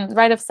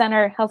right of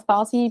center health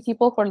policy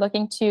people who are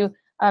looking to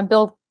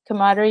build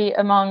camaraderie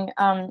among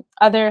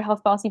other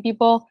health policy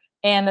people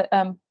and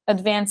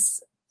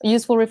advance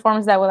useful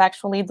reforms that will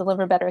actually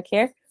deliver better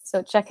care.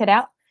 So check it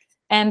out.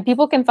 And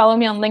people can follow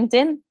me on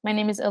LinkedIn. My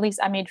name is Elise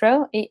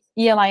Amedro,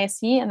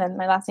 E-L-I-S-E, and then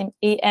my last name,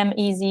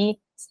 A-M-E-Z,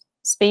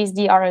 space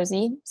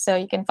D-R-O-Z. So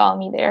you can follow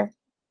me there.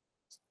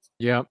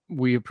 Yeah,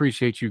 we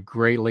appreciate you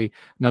greatly.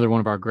 Another one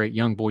of our great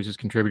Young Voices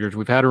contributors.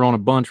 We've had her on a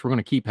bunch. We're going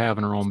to keep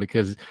having her on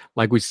because,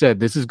 like we said,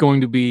 this is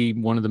going to be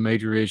one of the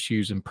major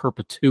issues in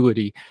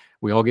perpetuity.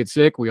 We all get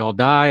sick, we all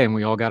die, and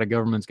we all got a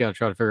government's got to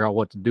try to figure out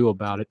what to do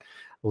about it.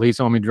 Elise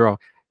Amedro,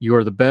 you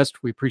are the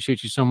best. We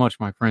appreciate you so much,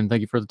 my friend.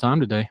 Thank you for the time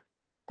today.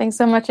 Thanks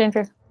so much,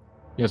 Andrew.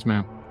 Yes,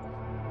 ma'am.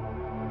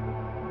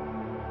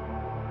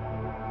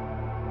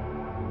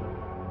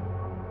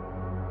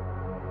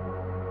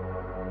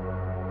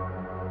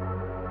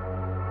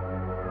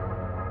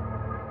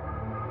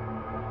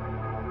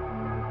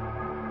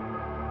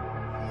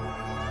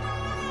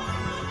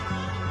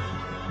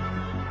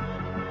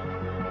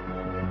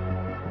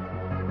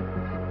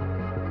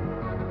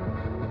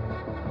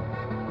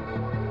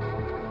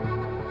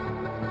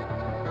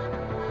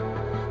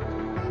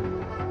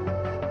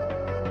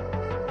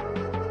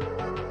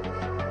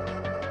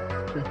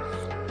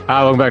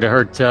 Hi, welcome back to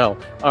Hertel.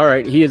 All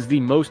right, he is the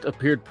most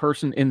appeared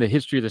person in the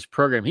history of this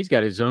program. He's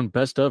got his own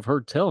best of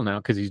Hertel now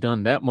because he's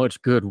done that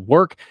much good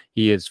work.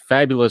 He is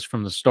fabulous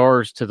from the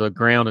stars to the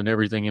ground and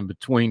everything in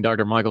between.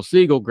 Dr. Michael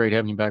Siegel, great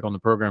having you back on the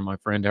program, my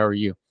friend. How are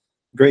you?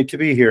 Great to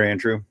be here,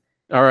 Andrew.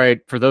 All right,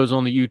 for those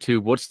on the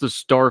YouTube, what's the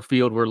star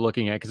field we're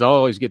looking at? Because I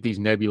always get these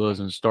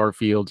nebulas and star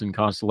fields and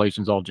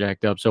constellations all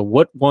jacked up. So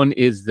what one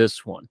is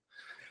this one?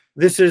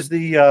 This is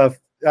the, I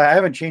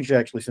haven't changed it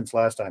actually since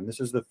last time. This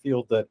is the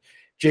field that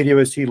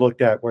JWST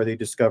looked at where they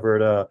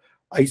discovered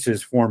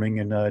ices forming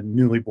in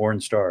newly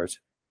born stars.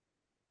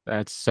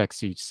 That's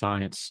sexy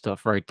science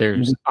stuff right there.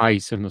 There's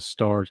ice in the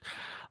stars.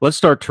 Let's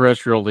start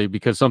terrestrially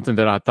because something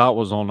that I thought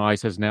was on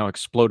ice has now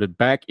exploded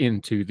back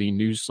into the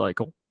news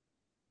cycle.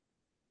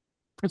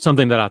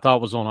 Something that I thought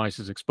was on ice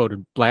has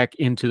exploded back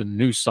into the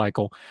news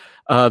cycle.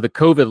 The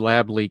COVID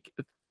lab leak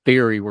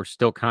theory, we're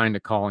still kind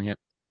of calling it.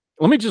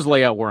 Let me just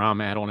lay out where I'm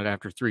at on it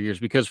after 3 years,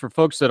 because for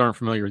folks that aren't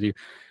familiar with you,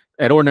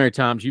 at Ordinary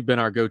Times, you've been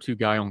our go-to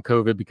guy on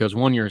COVID because,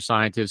 one, you're a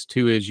scientist.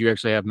 Two is you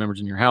actually have members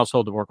in your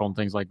household to work on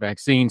things like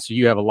vaccines. So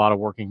you have a lot of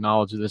working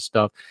knowledge of this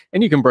stuff,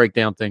 and you can break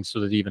down things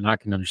so that even I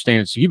can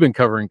understand it. So you've been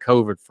covering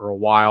COVID for a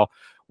while.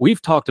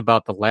 We've talked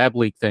about the lab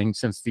leak thing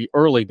since the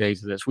early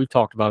days of this. We've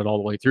talked about it all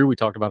the way through. We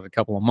talked about it a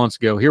couple of months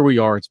ago. Here we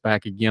are. It's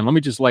back again. Let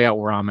me just lay out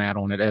where I'm at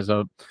on it as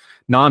a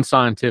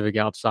non-scientific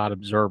outside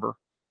observer.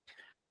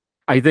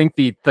 I think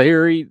the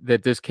theory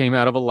that this came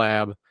out of a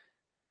lab,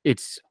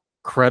 it's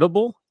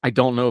credible. I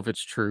don't know if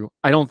it's true.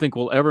 I don't think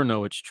we'll ever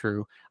know it's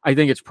true. I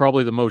think it's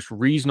probably the most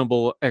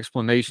reasonable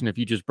explanation if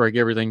you just break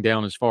everything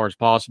down as far as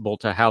possible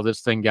to how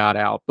this thing got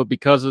out. But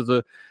because of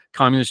the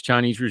communist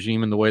Chinese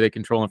regime and the way they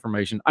control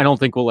information, I don't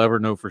think we'll ever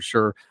know for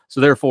sure.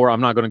 So therefore,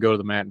 I'm not going to go to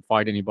the mat and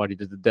fight anybody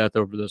to the death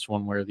over this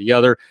one way or the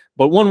other.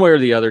 But one way or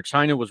the other,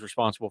 China was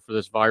responsible for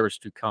this virus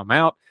to come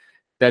out.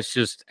 That's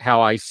just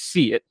how I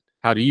see it.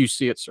 How do you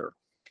see it, sir?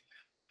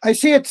 I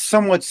see it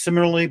somewhat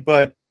similarly,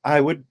 but I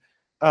would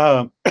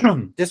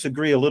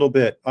disagree a little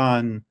bit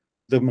on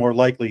the more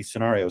likely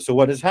scenario. So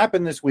what has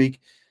happened this week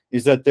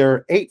is that there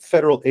are 8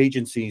 federal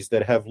agencies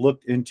that have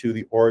looked into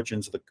the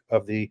origins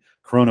of the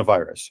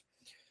coronavirus.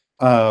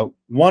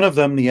 One of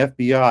them, the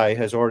FBI,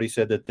 has already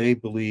said that they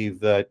believe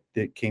that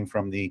it came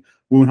from the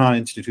Wuhan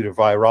Institute of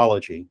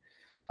Virology.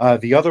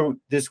 The other,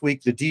 this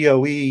week, the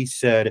DOE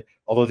said,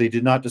 although they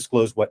did not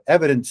disclose what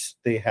evidence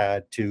they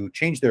had to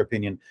change their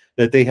opinion,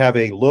 that they have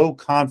a low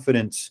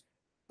confidence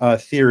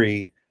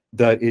theory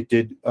that it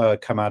did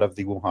come out of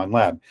the Wuhan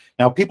lab.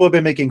 Now, people have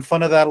been making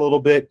fun of that a little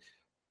bit.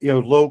 You know,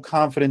 low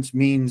confidence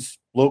means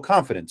low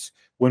confidence.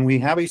 When we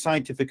have a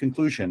scientific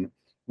conclusion,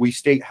 we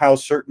state how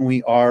certain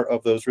we are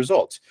of those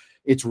results.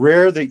 It's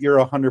rare that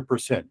you're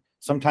 100%.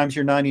 Sometimes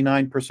you're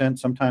 99%,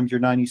 sometimes you're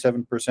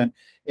 97%.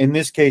 In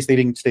this case, they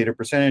didn't state a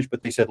percentage,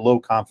 but they said low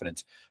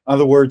confidence. In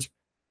other words,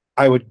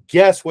 I would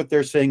guess what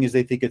they're saying is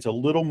they think it's a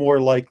little more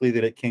likely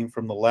that it came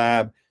from the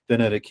lab than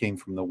that it came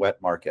from the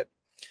wet market.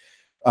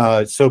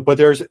 But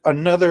there's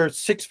another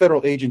 6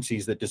 federal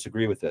agencies that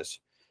disagree with this.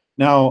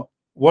 Now,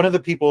 one of the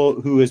people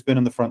who has been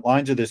in the front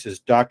lines of this is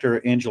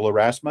Dr. Angela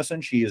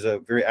Rasmussen. She is a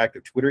very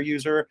active Twitter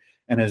user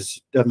and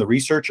has done the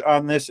research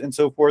on this and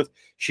so forth.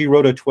 She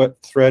wrote a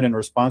thread in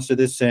response to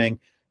this saying,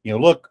 you know,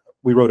 look,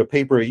 we wrote a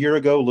paper a year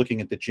ago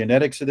looking at the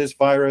genetics of this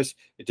virus.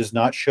 It does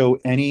not show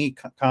any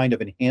kind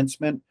of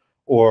enhancement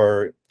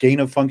or gain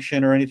of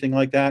function or anything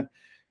like that.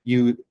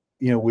 You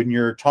know, when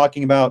you're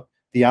talking about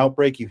the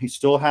outbreak, you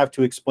still have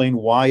to explain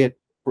why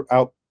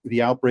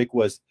the outbreak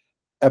was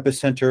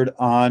epicentered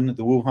on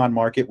the Wuhan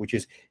market, which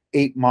is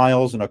 8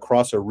 miles and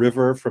across a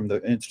river from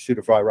the Institute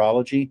of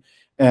Virology,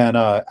 and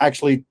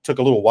actually took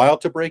a little while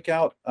to break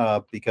out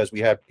because we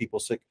had people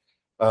sick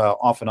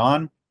off and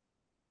on.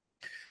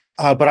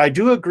 But I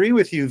do agree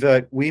with you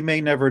that we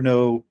may never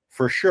know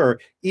for sure.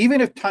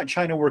 Even if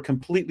China were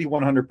completely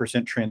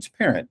 100%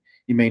 transparent,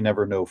 you may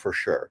never know for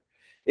sure.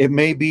 It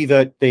may be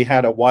that they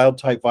had a wild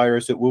type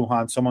virus at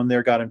Wuhan, someone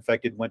there got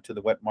infected, went to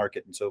the wet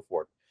market and so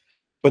forth.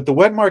 But the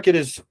wet market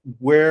is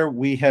where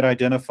we had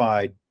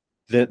identified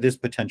this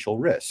potential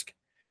risk.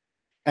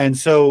 And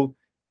so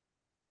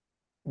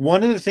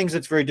one of the things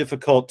that's very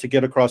difficult to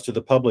get across to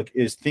the public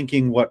is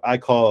thinking what I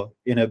call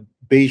in a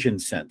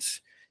Bayesian sense,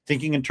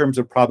 thinking in terms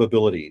of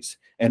probabilities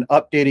and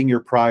updating your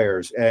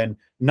priors and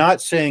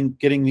not saying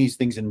getting these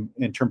things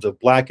in terms of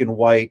black and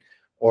white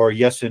or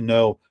yes and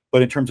no,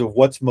 but in terms of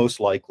what's most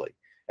likely.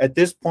 At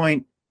this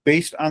point,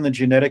 based on the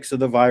genetics of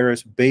the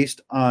virus,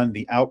 based on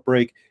the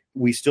outbreak,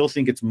 we still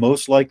think it's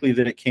most likely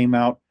that it came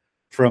out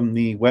from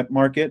the wet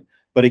market.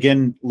 But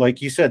again,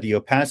 like you said, the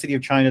opacity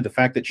of China, the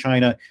fact that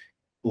China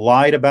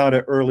lied about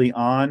it early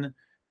on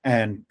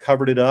and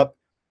covered it up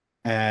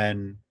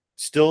and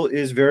still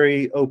is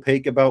very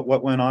opaque about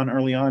what went on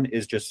early on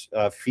is just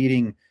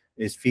feeding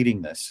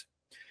this.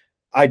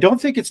 I don't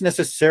think it's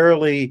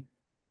necessarily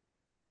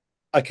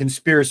a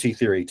conspiracy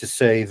theory to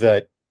say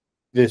that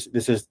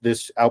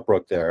this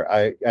outbroke there.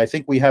 I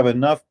think we have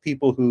enough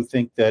people who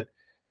think that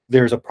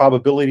there's a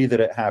probability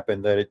that it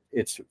happened, that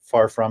it's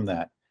far from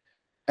that.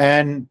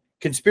 And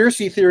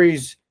conspiracy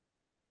theories,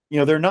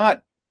 they're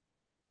not.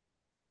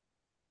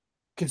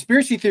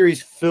 Conspiracy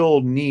theories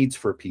fill needs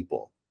for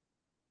people.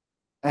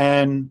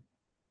 And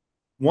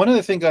one of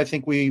the things I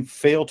think we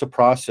fail to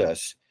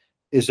process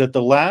is that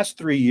the last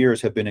 3 years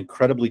have been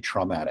incredibly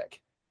traumatic.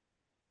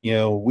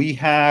 We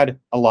had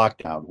a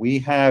lockdown. We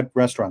had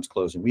restaurants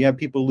closing. We had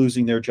people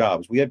losing their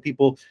jobs. We had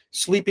people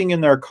sleeping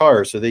in their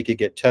cars so they could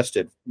get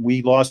tested.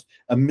 We lost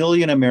 1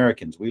 million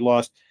Americans. We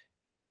lost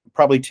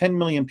probably 10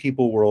 million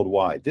people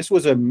worldwide. This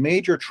was a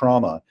major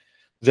trauma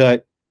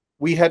that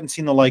we hadn't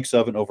seen the likes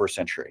of in over a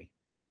century.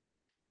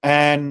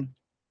 And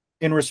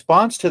in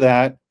response to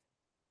that,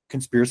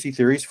 conspiracy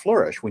theories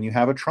flourish when you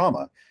have a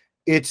trauma.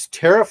 It's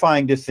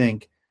terrifying to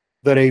think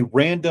that a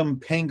random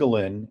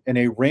pangolin in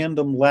a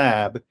random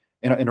lab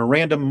in a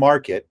random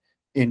market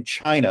in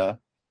China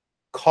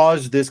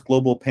caused this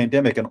global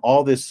pandemic and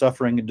all this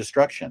suffering and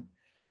destruction.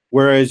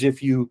 Whereas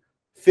if you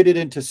fit it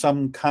into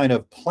some kind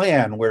of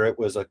plan where it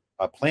was a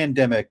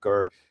pandemic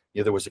or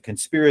there was a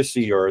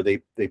conspiracy or they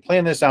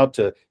planned this out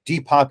to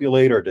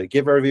depopulate or to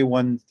give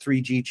everyone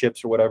 3G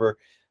chips or whatever,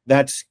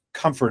 that's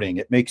comforting.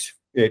 It makes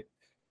it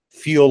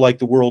feel like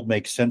the world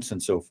makes sense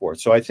and so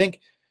forth. So I think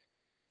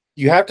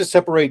you have to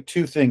separate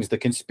two things: the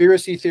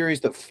conspiracy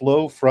theories that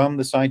flow from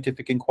the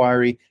scientific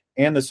inquiry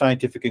and the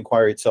scientific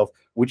inquiry itself,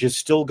 which is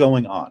still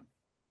going on.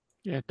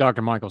 Yeah,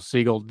 Dr. Michael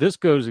Siegel, this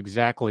goes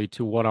exactly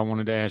to what I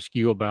wanted to ask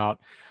you about,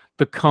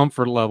 the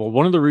comfort level.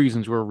 One of the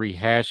reasons we're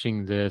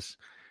rehashing this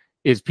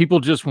is people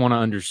just want to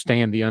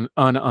understand the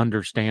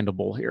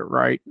ununderstandable here,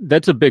 right?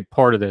 That's a big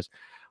part of this.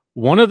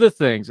 One of the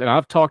things, and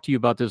I've talked to you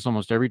about this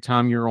almost every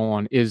time you're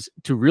on, is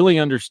to really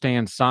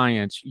understand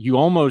science, you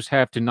almost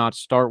have to not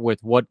start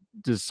with what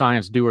does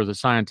science do or the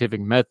scientific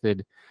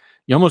method.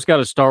 You almost got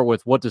to start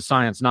with what does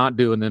science not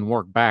do and then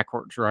work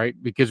backwards, right?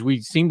 Because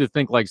we seem to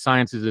think like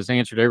science is this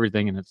answer to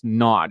everything, and it's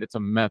not. It's a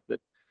method.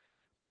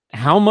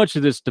 How much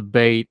of this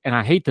debate, and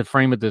I hate to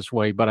frame it this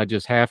way, but I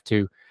just have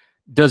to,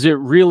 does it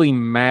really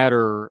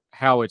matter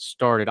how it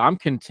started? I'm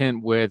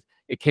content with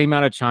it came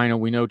out of China.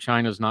 We know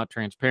China's not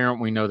transparent.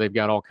 We know they've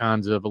got all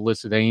kinds of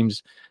illicit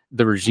aims.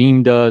 The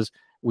regime does.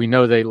 We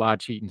know they lie,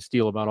 cheat, and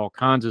steal about all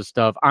kinds of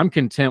stuff. I'm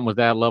content with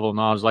that level of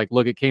knowledge. Like,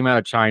 look, it came out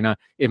of China.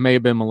 It may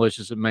have been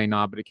malicious. It may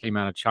not, but it came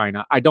out of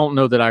China. I don't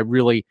know that I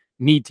really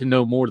need to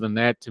know more than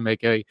that to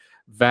make a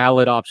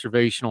valid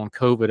observation on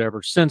COVID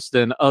ever since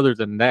then, other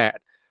than that.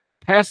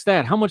 Past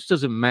that, how much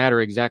does it matter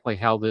exactly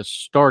how this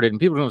started? And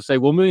people are going to say,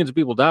 well, millions of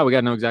people die. We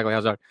got to know exactly how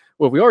it started.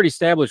 Well, we already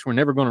established we're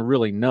never going to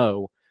really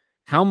know.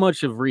 How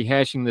much of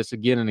rehashing this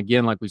again and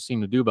again, like we seem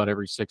to do about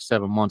every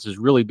 6-7 months, is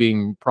really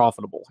being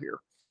profitable here?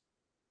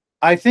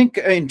 I think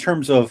in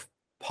terms of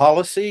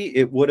policy,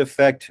 it would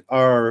affect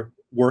our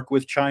work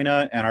with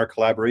China and our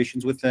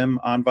collaborations with them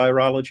on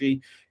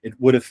virology. It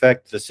would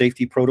affect the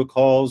safety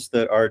protocols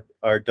that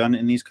are done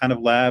in these kind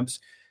of labs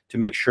to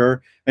make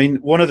sure. I mean,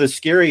 one of the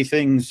scary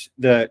things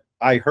that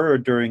I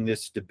heard during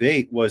this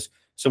debate was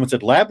someone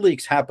said lab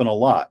leaks happen a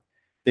lot.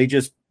 They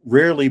just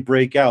rarely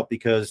break out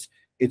because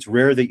it's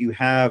rare that you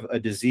have a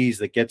disease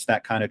that gets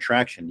that kind of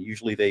traction.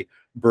 Usually they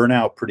burn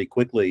out pretty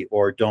quickly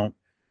or don't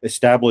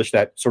establish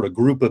that sort of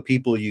group of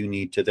people you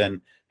need to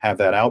then have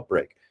that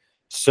outbreak.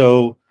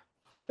 So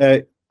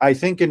I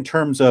think in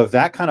terms of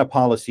that kind of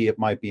policy, it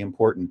might be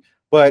important,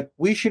 but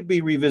we should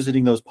be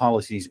revisiting those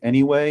policies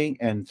anyway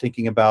and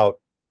thinking about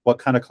what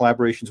kind of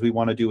collaborations we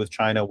want to do with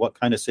China, what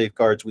kind of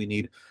safeguards we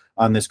need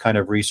on this kind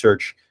of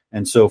research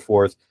and so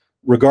forth,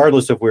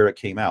 regardless of where it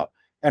came out.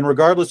 And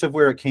regardless of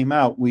where it came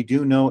out, we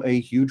do know a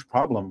huge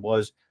problem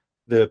was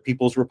the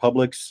People's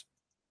Republics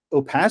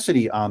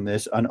opacity on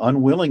this, an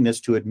unwillingness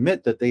to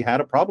admit that they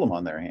had a problem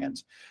on their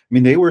hands. I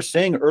mean, they were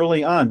saying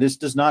early on, this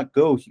does not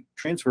go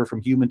transfer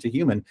from human to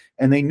human,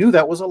 and they knew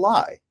that was a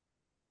lie.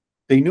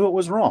 They knew it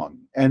was wrong,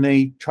 and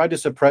they tried to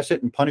suppress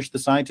it and punish the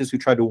scientists who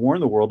tried to warn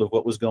the world of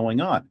what was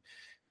going on.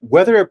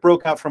 Whether it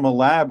broke out from a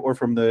lab or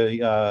from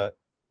the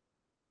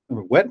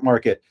wet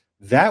market,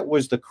 that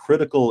was the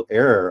critical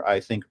error, I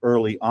think,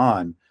 early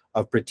on,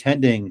 of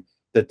pretending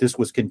that this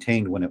was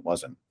contained when it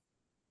wasn't.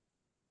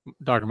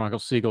 Dr. Michael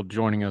Siegel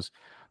joining us.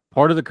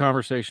 Part of the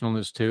conversation on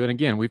this too, and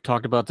again, we've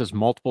talked about this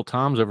multiple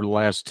times over the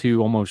last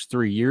almost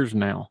 3 years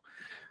now.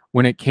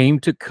 When it came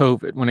to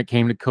COVID, when it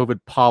came to COVID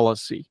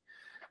policy,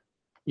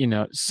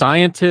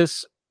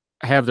 scientists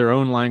have their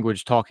own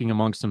language talking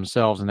amongst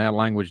themselves, and that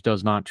language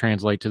does not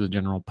translate to the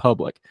general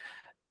public.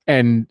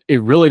 And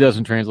it really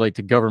doesn't translate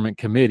to government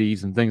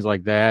committees and things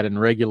like that, and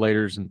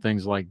regulators and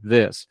things like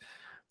this.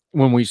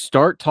 When we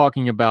start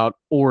talking about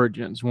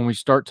origins, when we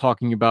start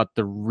talking about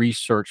the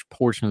research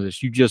portion of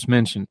this, you just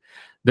mentioned,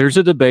 there's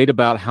a debate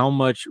about how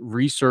much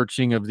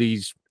researching of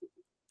these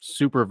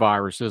super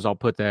viruses, I'll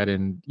put that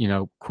in,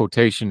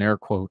 quotation, air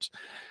quotes,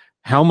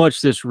 how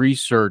much this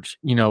research,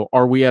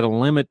 are we at a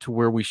limit to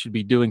where we should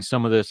be doing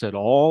some of this at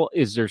all?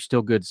 Is there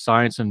still good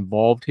science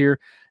involved here?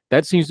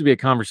 That seems to be a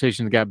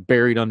conversation that got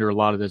buried under a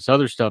lot of this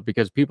other stuff,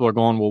 because people are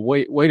going, well,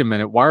 wait a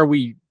minute, why are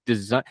we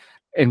design?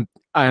 And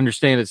I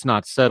understand it's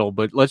not settled,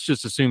 but let's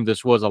just assume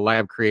this was a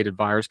lab-created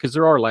virus, because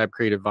there are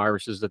lab-created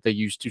viruses that they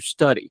use to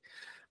study.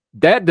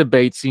 That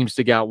debate seems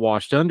to got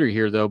washed under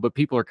here, though, but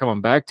people are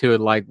coming back to it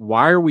like,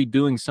 why are we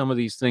doing some of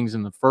these things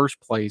in the first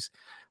place?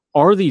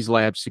 Are these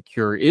labs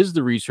secure? Is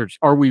the research,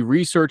 are we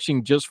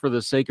researching just for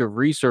the sake of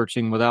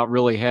researching without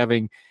really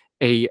having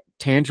a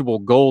tangible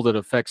goal that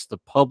affects the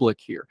public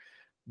here?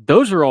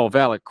 Those are all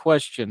valid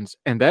questions,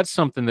 and that's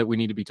something that we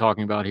need to be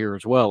talking about here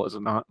as well, is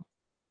it not?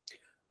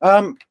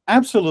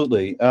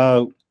 Absolutely.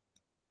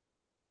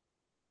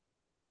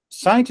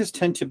 Scientists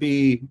tend to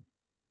be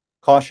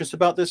cautious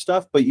about this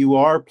stuff, but you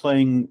are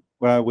playing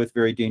with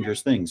very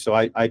dangerous things. So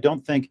I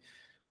don't think,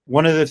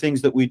 one of the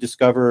things that we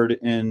discovered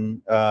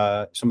in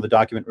some of the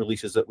document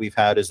releases that we've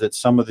had is that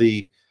some of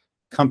the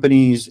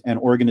companies and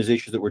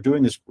organizations that were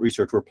doing this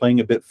research were playing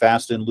a bit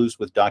fast and loose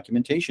with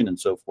documentation and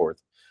so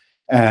forth,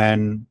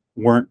 and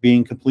weren't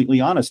being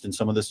completely honest in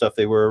some of the stuff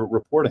they were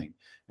reporting.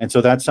 And so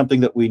that's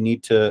something that we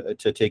need to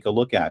take a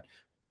look at.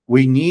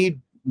 We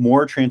need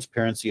more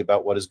transparency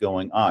about what is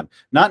going on,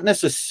 not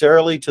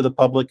necessarily to the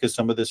public, because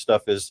some of this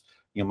stuff is,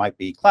 might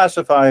be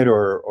classified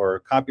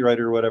or copyrighted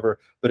or whatever,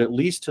 but at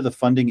least to the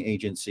funding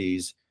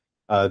agencies.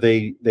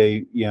 They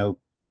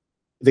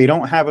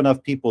don't have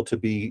enough people to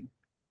be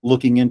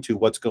looking into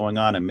what's going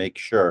on and make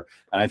sure.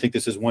 And I think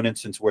this is one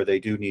instance where they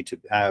do need to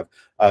have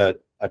a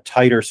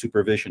tighter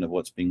supervision of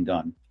what's being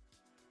done.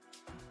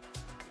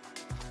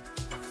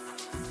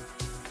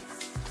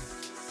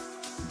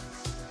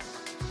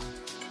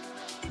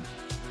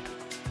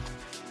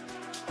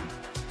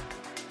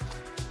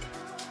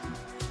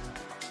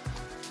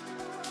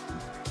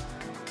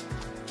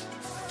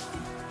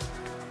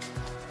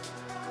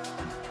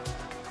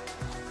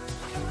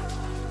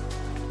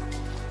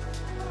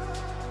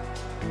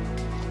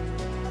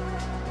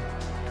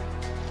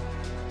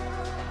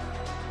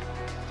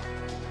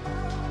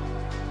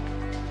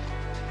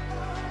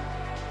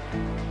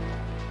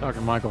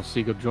 Dr. Michael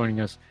Siegel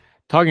joining us.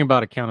 Talking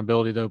about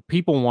accountability, though,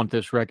 people want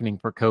this reckoning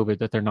for COVID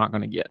that they're not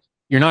going to get.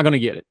 You're not going to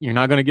get it. You're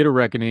not going to get a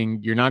reckoning.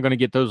 You're not going to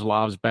get those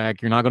lives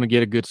back. You're not going to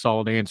get a good,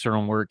 solid answer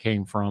on where it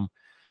came from.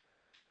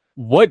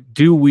 What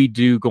do we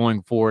do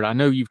going forward? I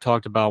know you've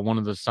talked about one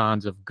of the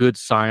signs of good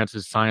science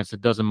is science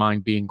that doesn't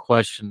mind being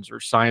questioned, or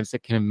science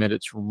that can admit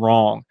it's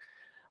wrong.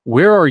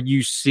 Where are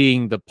you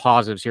seeing the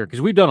positives here?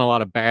 Because we've done a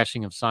lot of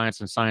bashing of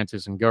science and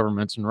scientists and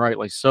governments, and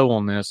rightly so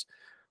on this.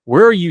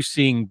 Where are you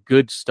seeing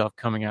good stuff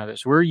coming out of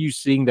this? Where are you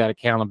seeing that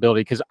accountability?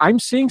 Because I'm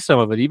seeing some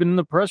of it, even in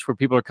the press, where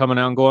people are coming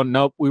out and going,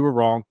 nope, we were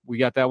wrong. We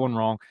got that one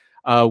wrong.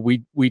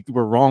 We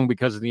were wrong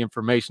because of the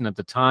information at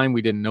the time.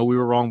 We didn't know we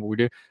were wrong, but we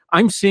did.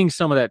 I'm seeing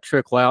some of that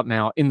trickle out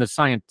now in the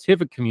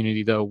scientific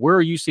community, though. Where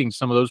are you seeing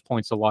some of those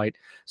points of light,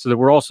 so that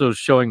we're also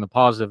showing the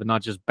positive and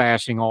not just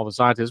bashing all the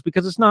scientists,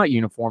 because it's not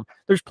uniform.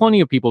 There's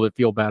plenty of people that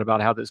feel bad about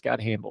how this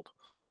got handled.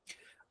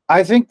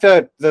 I think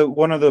that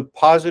one of the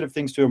positive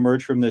things to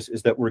emerge from this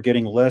is that we're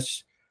getting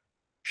less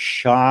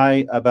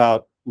shy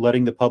about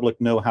letting the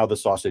public know how the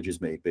sausage is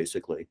made,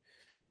 basically.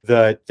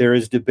 That there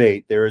is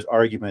debate, there is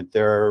argument,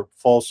 there are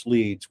false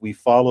leads, we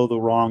follow the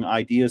wrong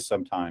ideas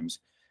sometimes,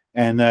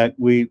 and that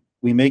we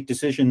make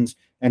decisions,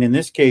 and in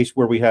this case,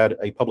 where we had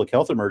a public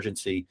health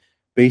emergency,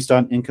 based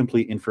on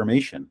incomplete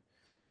information.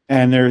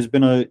 And there's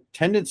been a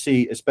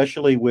tendency,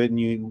 especially when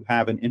you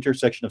have an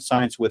intersection of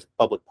science with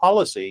public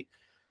policy,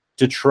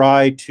 to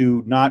try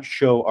to not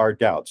show our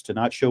doubts, to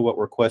not show what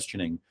we're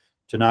questioning,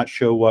 to not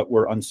show what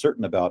we're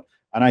uncertain about.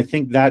 And I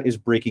think that is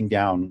breaking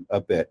down a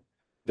bit,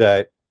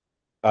 that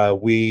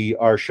we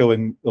are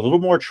showing a little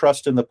more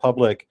trust in the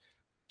public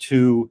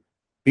to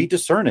be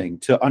discerning,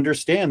 to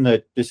understand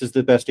that this is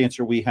the best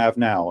answer we have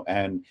now.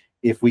 And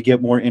if we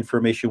get more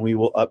information, we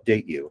will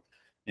update you.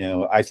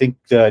 I think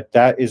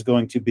that is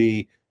going to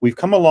be, we've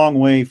come a long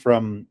way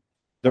from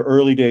the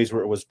early days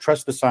where it was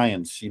trust the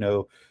science,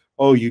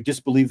 oh, you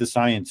disbelieve the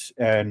science,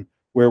 and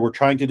where we're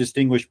trying to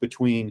distinguish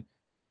between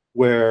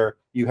where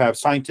you have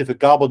scientific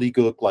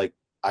gobbledygook like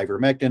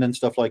ivermectin and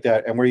stuff like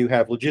that, and where you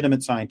have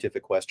legitimate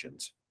scientific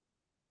questions.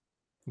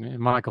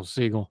 Michael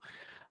Siegel.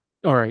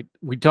 All right,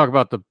 we talk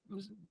about the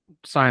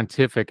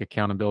scientific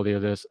accountability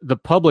of this. The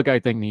public, I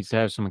think, needs to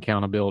have some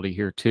accountability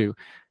here too,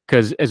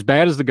 because as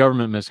bad as the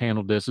government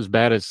mishandled this, as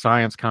bad as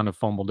science kind of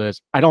fumbled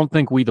this, I don't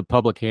think we, the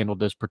public, handled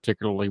this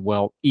particularly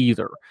well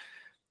either.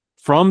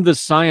 From the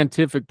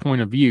scientific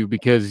point of view,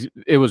 because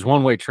it was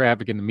one-way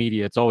traffic in the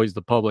media, it's always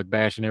the public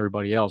bashing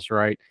everybody else,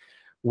 right?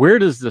 Where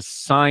does the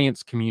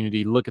science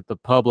community look at the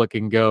public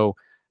and go,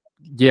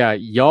 yeah,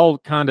 y'all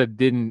kind of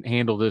didn't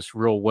handle this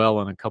real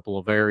well in a couple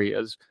of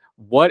areas?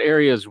 What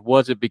areas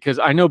was it? Because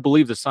I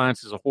believe the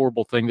science is a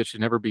horrible thing that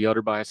should never be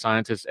uttered by a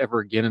scientist ever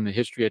again in the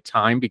history of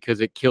time,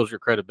 because it kills your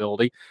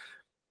credibility.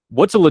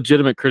 What's a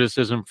legitimate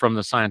criticism from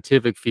the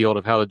scientific field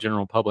of how the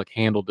general public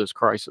handled this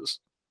crisis?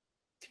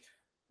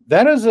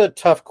 That is a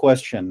tough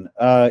question.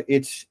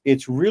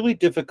 It's really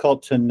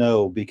difficult to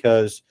know,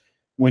 because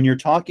when you're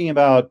talking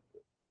about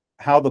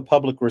how the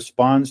public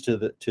responds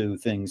to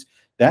things,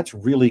 that's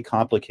really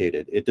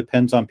complicated. It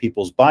depends on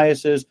people's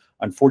biases.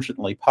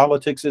 Unfortunately,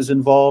 politics is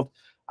involved.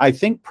 I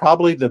think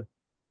probably the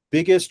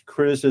biggest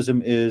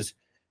criticism is,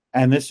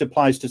 and this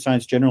applies to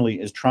science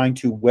generally, is trying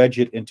to wedge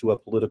it into a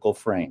political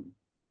frame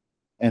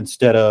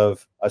instead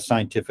of a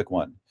scientific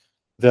one.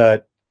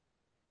 That,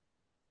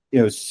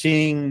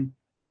 seeing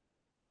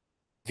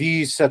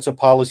these sets of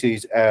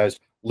policies as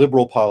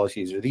liberal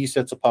policies, or these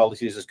sets of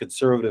policies as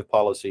conservative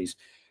policies.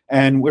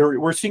 And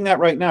we're seeing that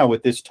right now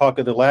with this talk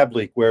of the lab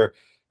leak, where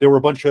there were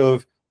a bunch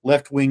of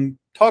left-wing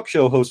talk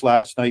show hosts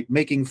last night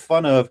making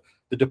fun of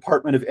the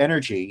Department of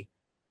Energy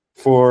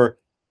for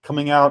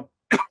coming out,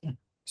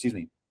 excuse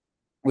me,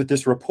 with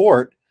this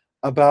report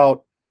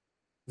about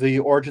the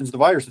origins of the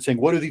virus and saying,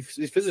 what do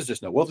these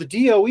physicists know? Well, the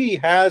DOE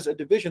has a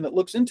division that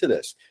looks into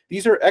this.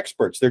 These are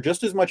experts. They're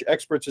just as much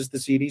experts as the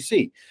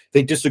CDC.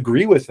 They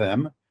disagree with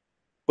them,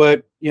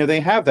 but they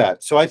have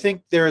that. So I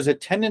think there is a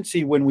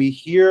tendency when we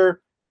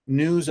hear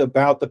news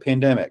about the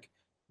pandemic,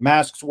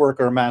 masks work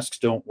or masks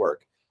don't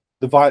work,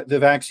 the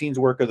vaccines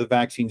work or the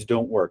vaccines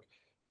don't work,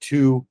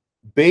 to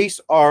base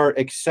our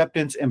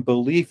acceptance and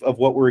belief of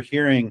what we're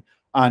hearing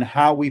on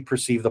how we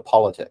perceive the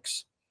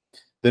politics.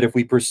 That if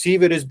we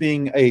perceive it as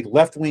being a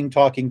left-wing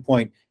talking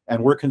point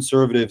and we're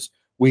conservatives,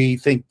 we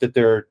think that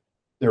they're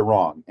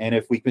wrong. And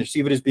if we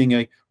perceive it as being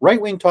a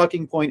right-wing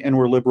talking point and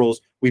we're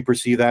liberals, we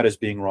perceive that as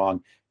being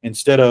wrong,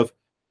 instead of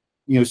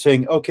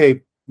saying,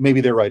 okay,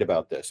 maybe they're right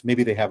about this.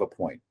 Maybe they have a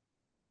point.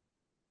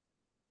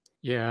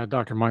 Yeah,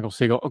 Dr. Michael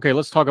Siegel. Okay,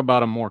 let's talk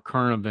about a more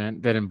current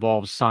event that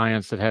involves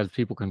science that has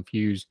people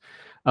confused.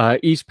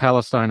 East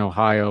Palestine,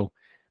 Ohio.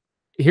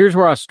 Here's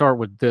where I start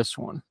with this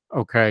one,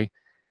 okay?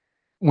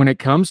 When it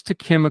comes to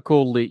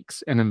chemical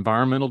leaks and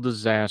environmental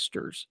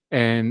disasters,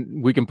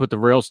 and we can put the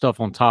real stuff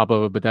on top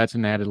of it, but that's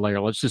an added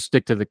layer. Let's just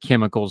stick to the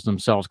chemicals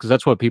themselves, because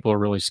that's what people are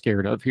really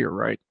scared of here,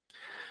 right?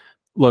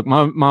 Look,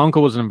 my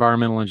uncle was an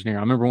environmental engineer.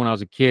 I remember when I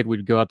was a kid,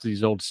 we'd go out to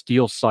these old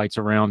steel sites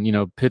around,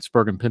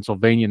 Pittsburgh and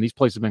Pennsylvania, and these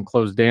places have been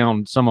closed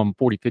down, some of them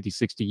 40, 50,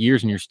 60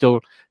 years, and you're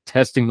still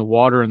testing the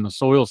water and the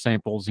soil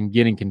samples and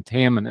getting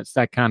contaminants,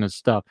 that kind of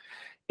stuff.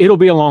 It'll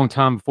be a long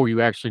time before you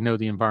actually know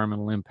the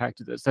environmental impact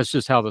of this. That's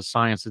just how the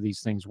science of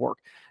these things work.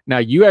 Now,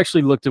 you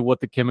actually looked at what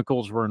the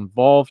chemicals were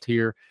involved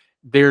here.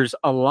 There's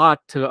a lot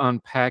to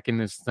unpack in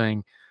this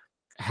thing.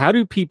 How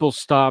do people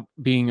stop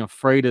being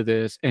afraid of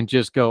this and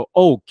just go,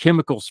 oh,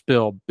 chemical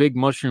spill, big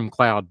mushroom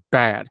cloud,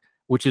 bad,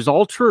 which is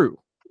all true.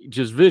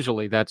 Just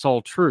visually, that's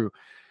all true.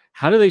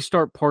 How do they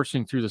start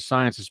parsing through the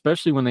science,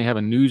 especially when they have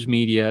a news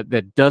media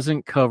that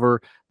doesn't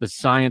cover the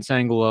science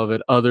angle of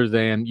it, other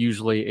than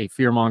usually a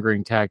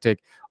fear-mongering tactic,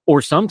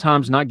 or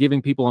sometimes not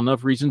giving people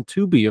enough reason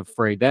to be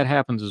afraid? That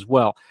happens as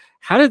well.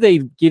 How do they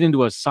get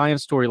into a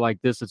science story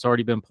like this that's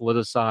already been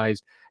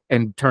politicized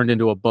and turned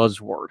into a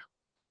buzzword?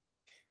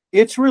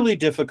 It's really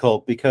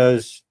difficult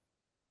because,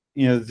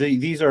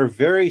 these are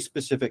very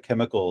specific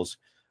chemicals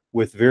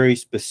with very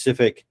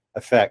specific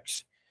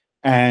effects.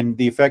 And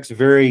the effects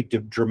vary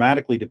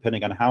dramatically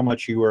depending on how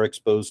much you are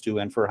exposed to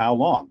and for how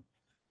long.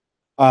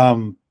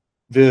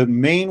 The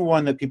main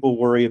one that people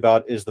worry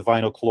about is the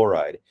vinyl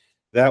chloride.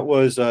 That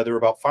was, there were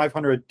about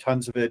 500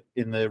 tons of it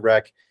in the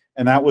wreck.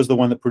 And that was the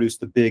one that produced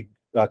the big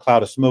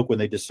cloud of smoke when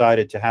they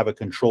decided to have a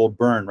controlled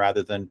burn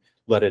rather than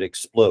let it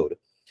explode.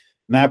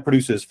 And that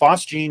produces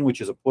phosgene,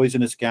 which is a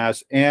poisonous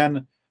gas,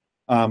 and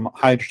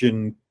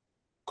hydrogen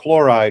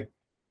chloride,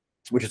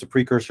 which is a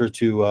precursor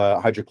to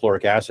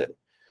hydrochloric acid.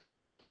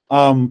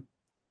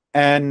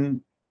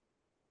 And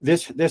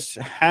this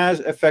has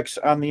effects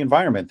on the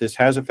environment. This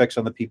has effects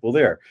on the people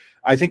there.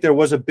 I think there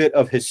was a bit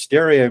of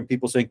hysteria and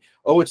people saying,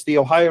 oh, it's the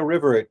Ohio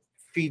River. It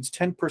feeds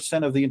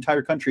 10% of the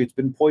entire country. It's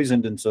been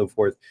poisoned and so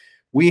forth.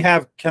 We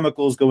have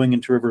chemicals going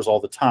into rivers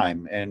all the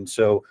time. And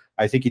so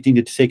I think you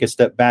need to take a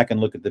step back and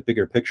look at the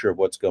bigger picture of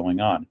what's going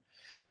on.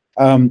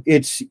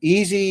 It's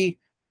easy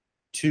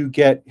to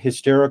get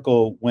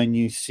hysterical when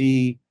you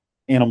see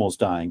animals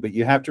dying, but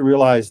you have to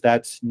realize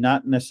that's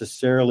not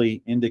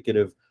necessarily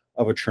indicative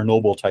of a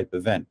Chernobyl type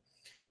event.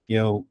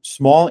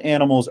 Small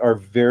animals are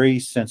very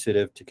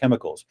sensitive to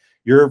chemicals.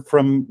 You're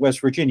from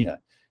West Virginia.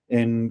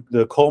 In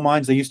the coal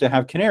mines, they used to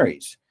have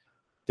canaries.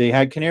 They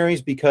had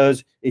canaries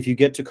because if you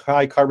get to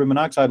high carbon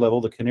monoxide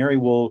level, the canary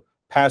will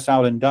pass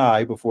out and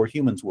die before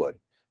humans would.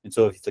 And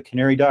so if the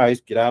canary dies,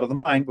 get out of the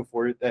mine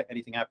before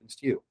anything happens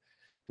to you.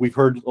 We've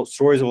heard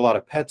stories of a lot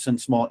of pets and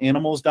small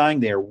animals dying.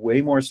 They are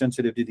way more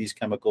sensitive to these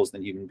chemicals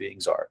than human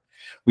beings are.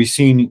 We've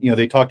seen,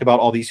 they talked about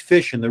all these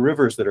fish in the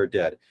rivers that are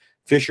dead.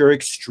 Fish are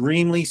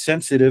extremely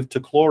sensitive to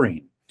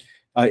chlorine.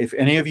 If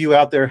any of you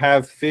out there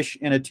have fish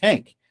in a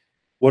tank,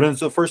 what is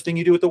the first thing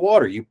you do with the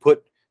water? You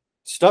put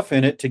stuff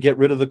in it to get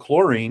rid of the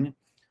chlorine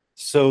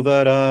so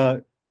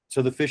that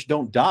so the fish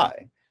don't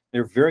die.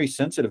 They're very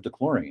sensitive to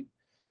chlorine.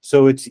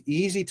 So it's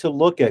easy to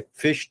look at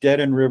fish dead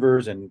in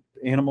rivers and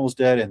animals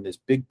dead and this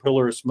big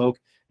pillar of smoke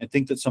and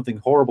think that something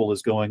horrible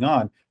is going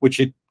on, which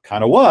it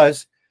kind of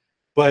was.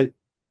 But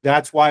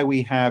that's why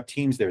we have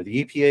teams there.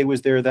 The EPA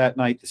was there that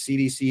night. The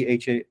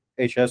CDC,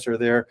 HHS are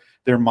there.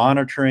 They're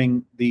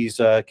monitoring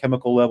these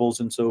chemical levels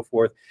and so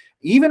forth.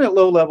 Even at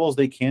low levels,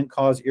 they can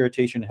cause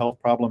irritation, health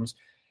problems.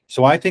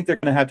 So I think they're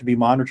going to have to be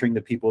monitoring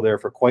the people there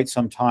for quite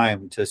some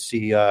time to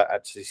see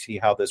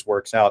how this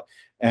works out.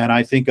 And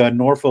I think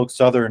Norfolk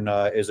Southern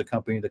is a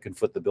company that can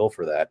foot the bill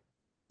for that.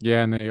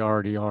 Yeah, and they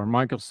already are.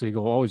 Michael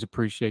Siegel, always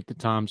appreciate the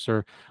time,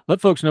 sir. Let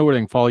folks know where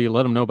they can follow you.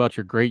 Let them know about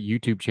your great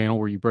YouTube channel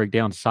where you break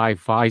down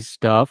sci-fi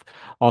stuff.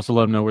 Also,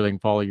 let them know where they can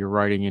follow your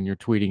writing and your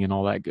tweeting and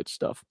all that good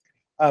stuff.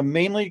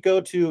 Mainly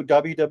go to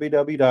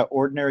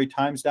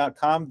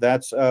www.ordinarytimes.com.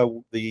 That's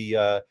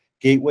the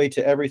gateway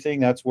to everything.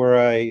 That's where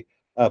I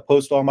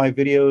post all my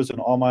videos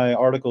and all my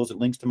articles. It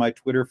links to my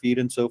Twitter feed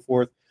and so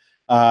forth.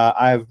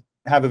 I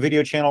have a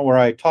video channel where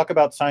I talk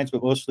about science,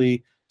 but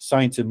mostly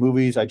science and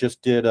movies. I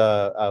just did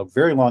a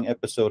very long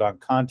episode on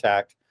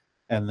Contact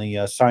and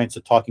the science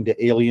of talking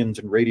to aliens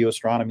and radio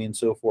astronomy and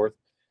so forth.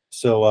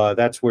 So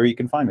that's where you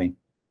can find me.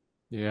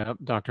 Yeah,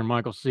 Dr.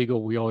 Michael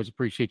Siegel, we always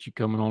appreciate you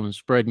coming on and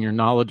spreading your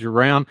knowledge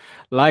around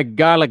like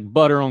garlic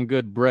butter on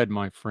good bread,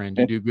 my friend.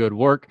 You do good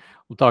work.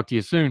 We'll talk to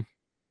you soon.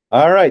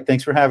 All right.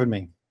 Thanks for having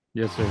me.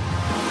 Yes, sir.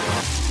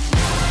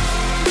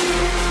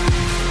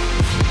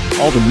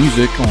 All the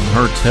music on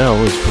Heard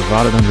Tell is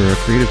provided under a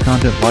Creative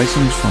Content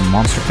license from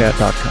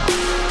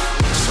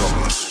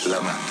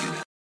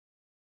monstercat.com.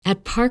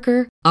 At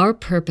Parker, our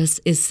purpose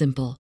is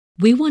simple.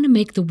 We want to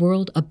make the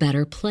world a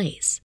better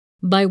place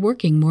by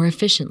working more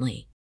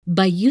efficiently,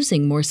 by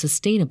using more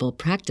sustainable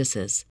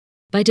practices,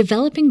 by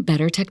developing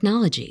better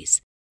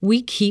technologies.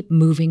 We keep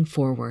moving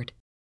forward.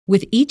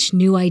 With each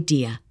new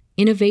idea,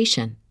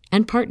 innovation,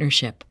 and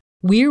partnership,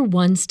 we're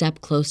one step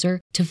closer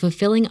to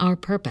fulfilling our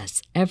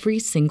purpose every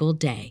single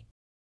day.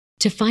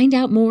 To find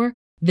out more,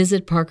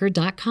 visit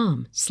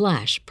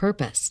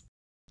parker.com/purpose.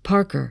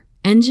 Parker,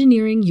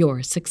 engineering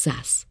your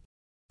success.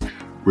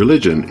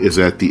 Religion is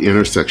at the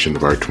intersection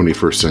of our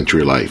 21st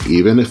century life,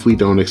 even if we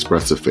don't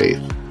express a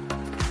faith.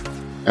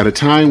 At a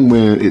time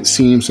when it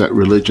seems that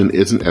religion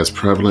isn't as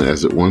prevalent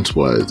as it once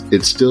was,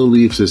 it still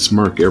leaves its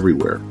mark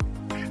everywhere.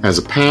 As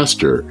a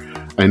pastor,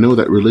 I know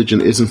that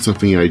religion isn't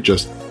something I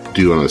just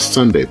do on a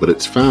Sunday, but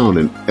it's found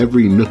in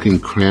every nook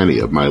and cranny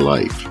of my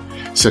life.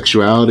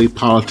 Sexuality,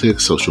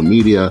 politics, social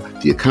media,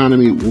 the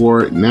economy,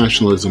 war,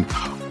 nationalism,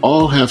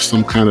 all have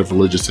some kind of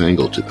religious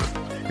angle to them.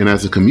 And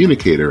as a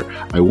communicator,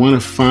 I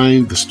want to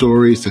find the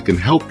stories that can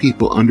help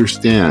people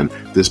understand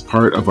this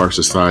part of our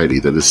society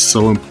that is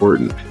so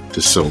important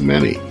to so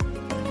many.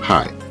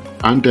 Hi,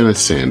 I'm Dennis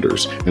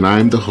Sanders, and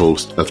I'm the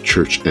host of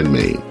Church and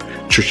Main.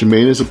 Church and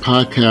Main is a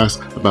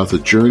podcast about the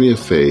journey of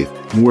faith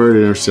and where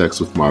it intersects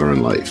with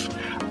modern life.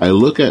 I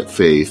look at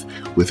faith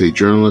with a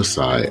journalist's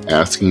eye,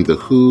 asking the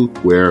who,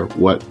 where,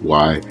 what,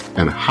 why,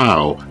 and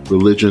how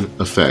religion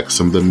affects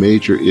some of the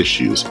major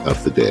issues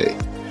of the day.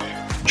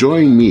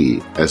 Join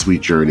me as we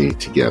journey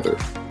together.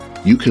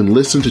 You can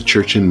listen to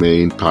Church and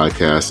Main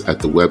podcasts at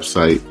the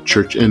website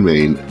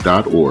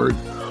churchandmain.org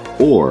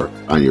or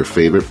on your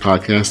favorite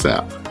podcast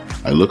app.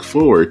 I look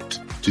forward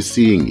to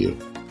seeing you.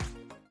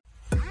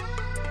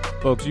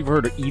 Folks, you've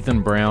heard of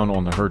Ethan Brown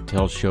on the Heard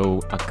Tell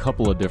show a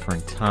couple of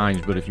different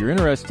times, but if you're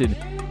interested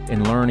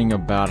in learning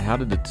about how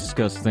to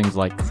discuss things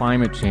like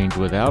climate change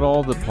without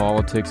all the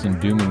politics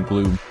and doom and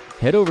gloom,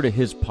 head over to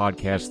his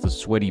podcast, The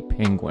Sweaty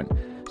Penguin.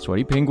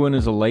 Sweaty Penguin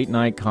is a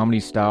late-night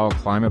comedy-style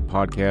climate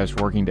podcast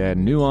working to add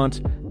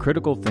nuance,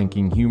 critical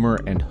thinking, humor,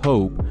 and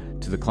hope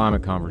to the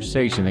climate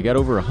conversation. They got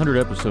over 100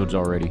 episodes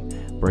already,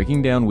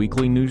 breaking down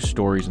weekly news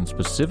stories and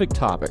specific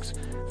topics,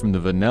 from the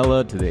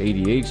vanilla to the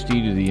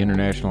ADHD to the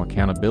international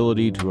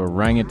accountability to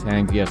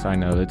orangutans. Yes, I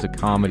know, it's a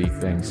comedy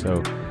thing,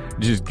 so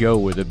just go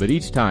with it. But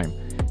each time,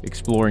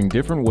 exploring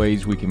different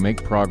ways we can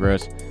make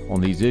progress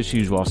on these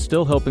issues while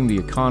still helping the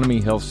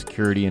economy, health,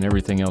 security, and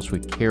everything else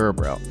we care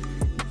about.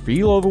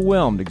 Feel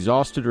overwhelmed,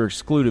 exhausted, or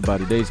excluded by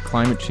today's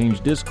climate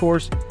change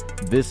discourse?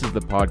 This is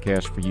the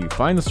podcast for you.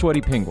 Find The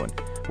Sweaty Penguin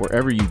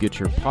wherever you get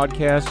your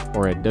podcasts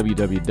or at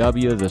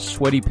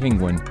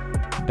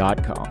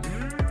www.thesweatypenguin.com.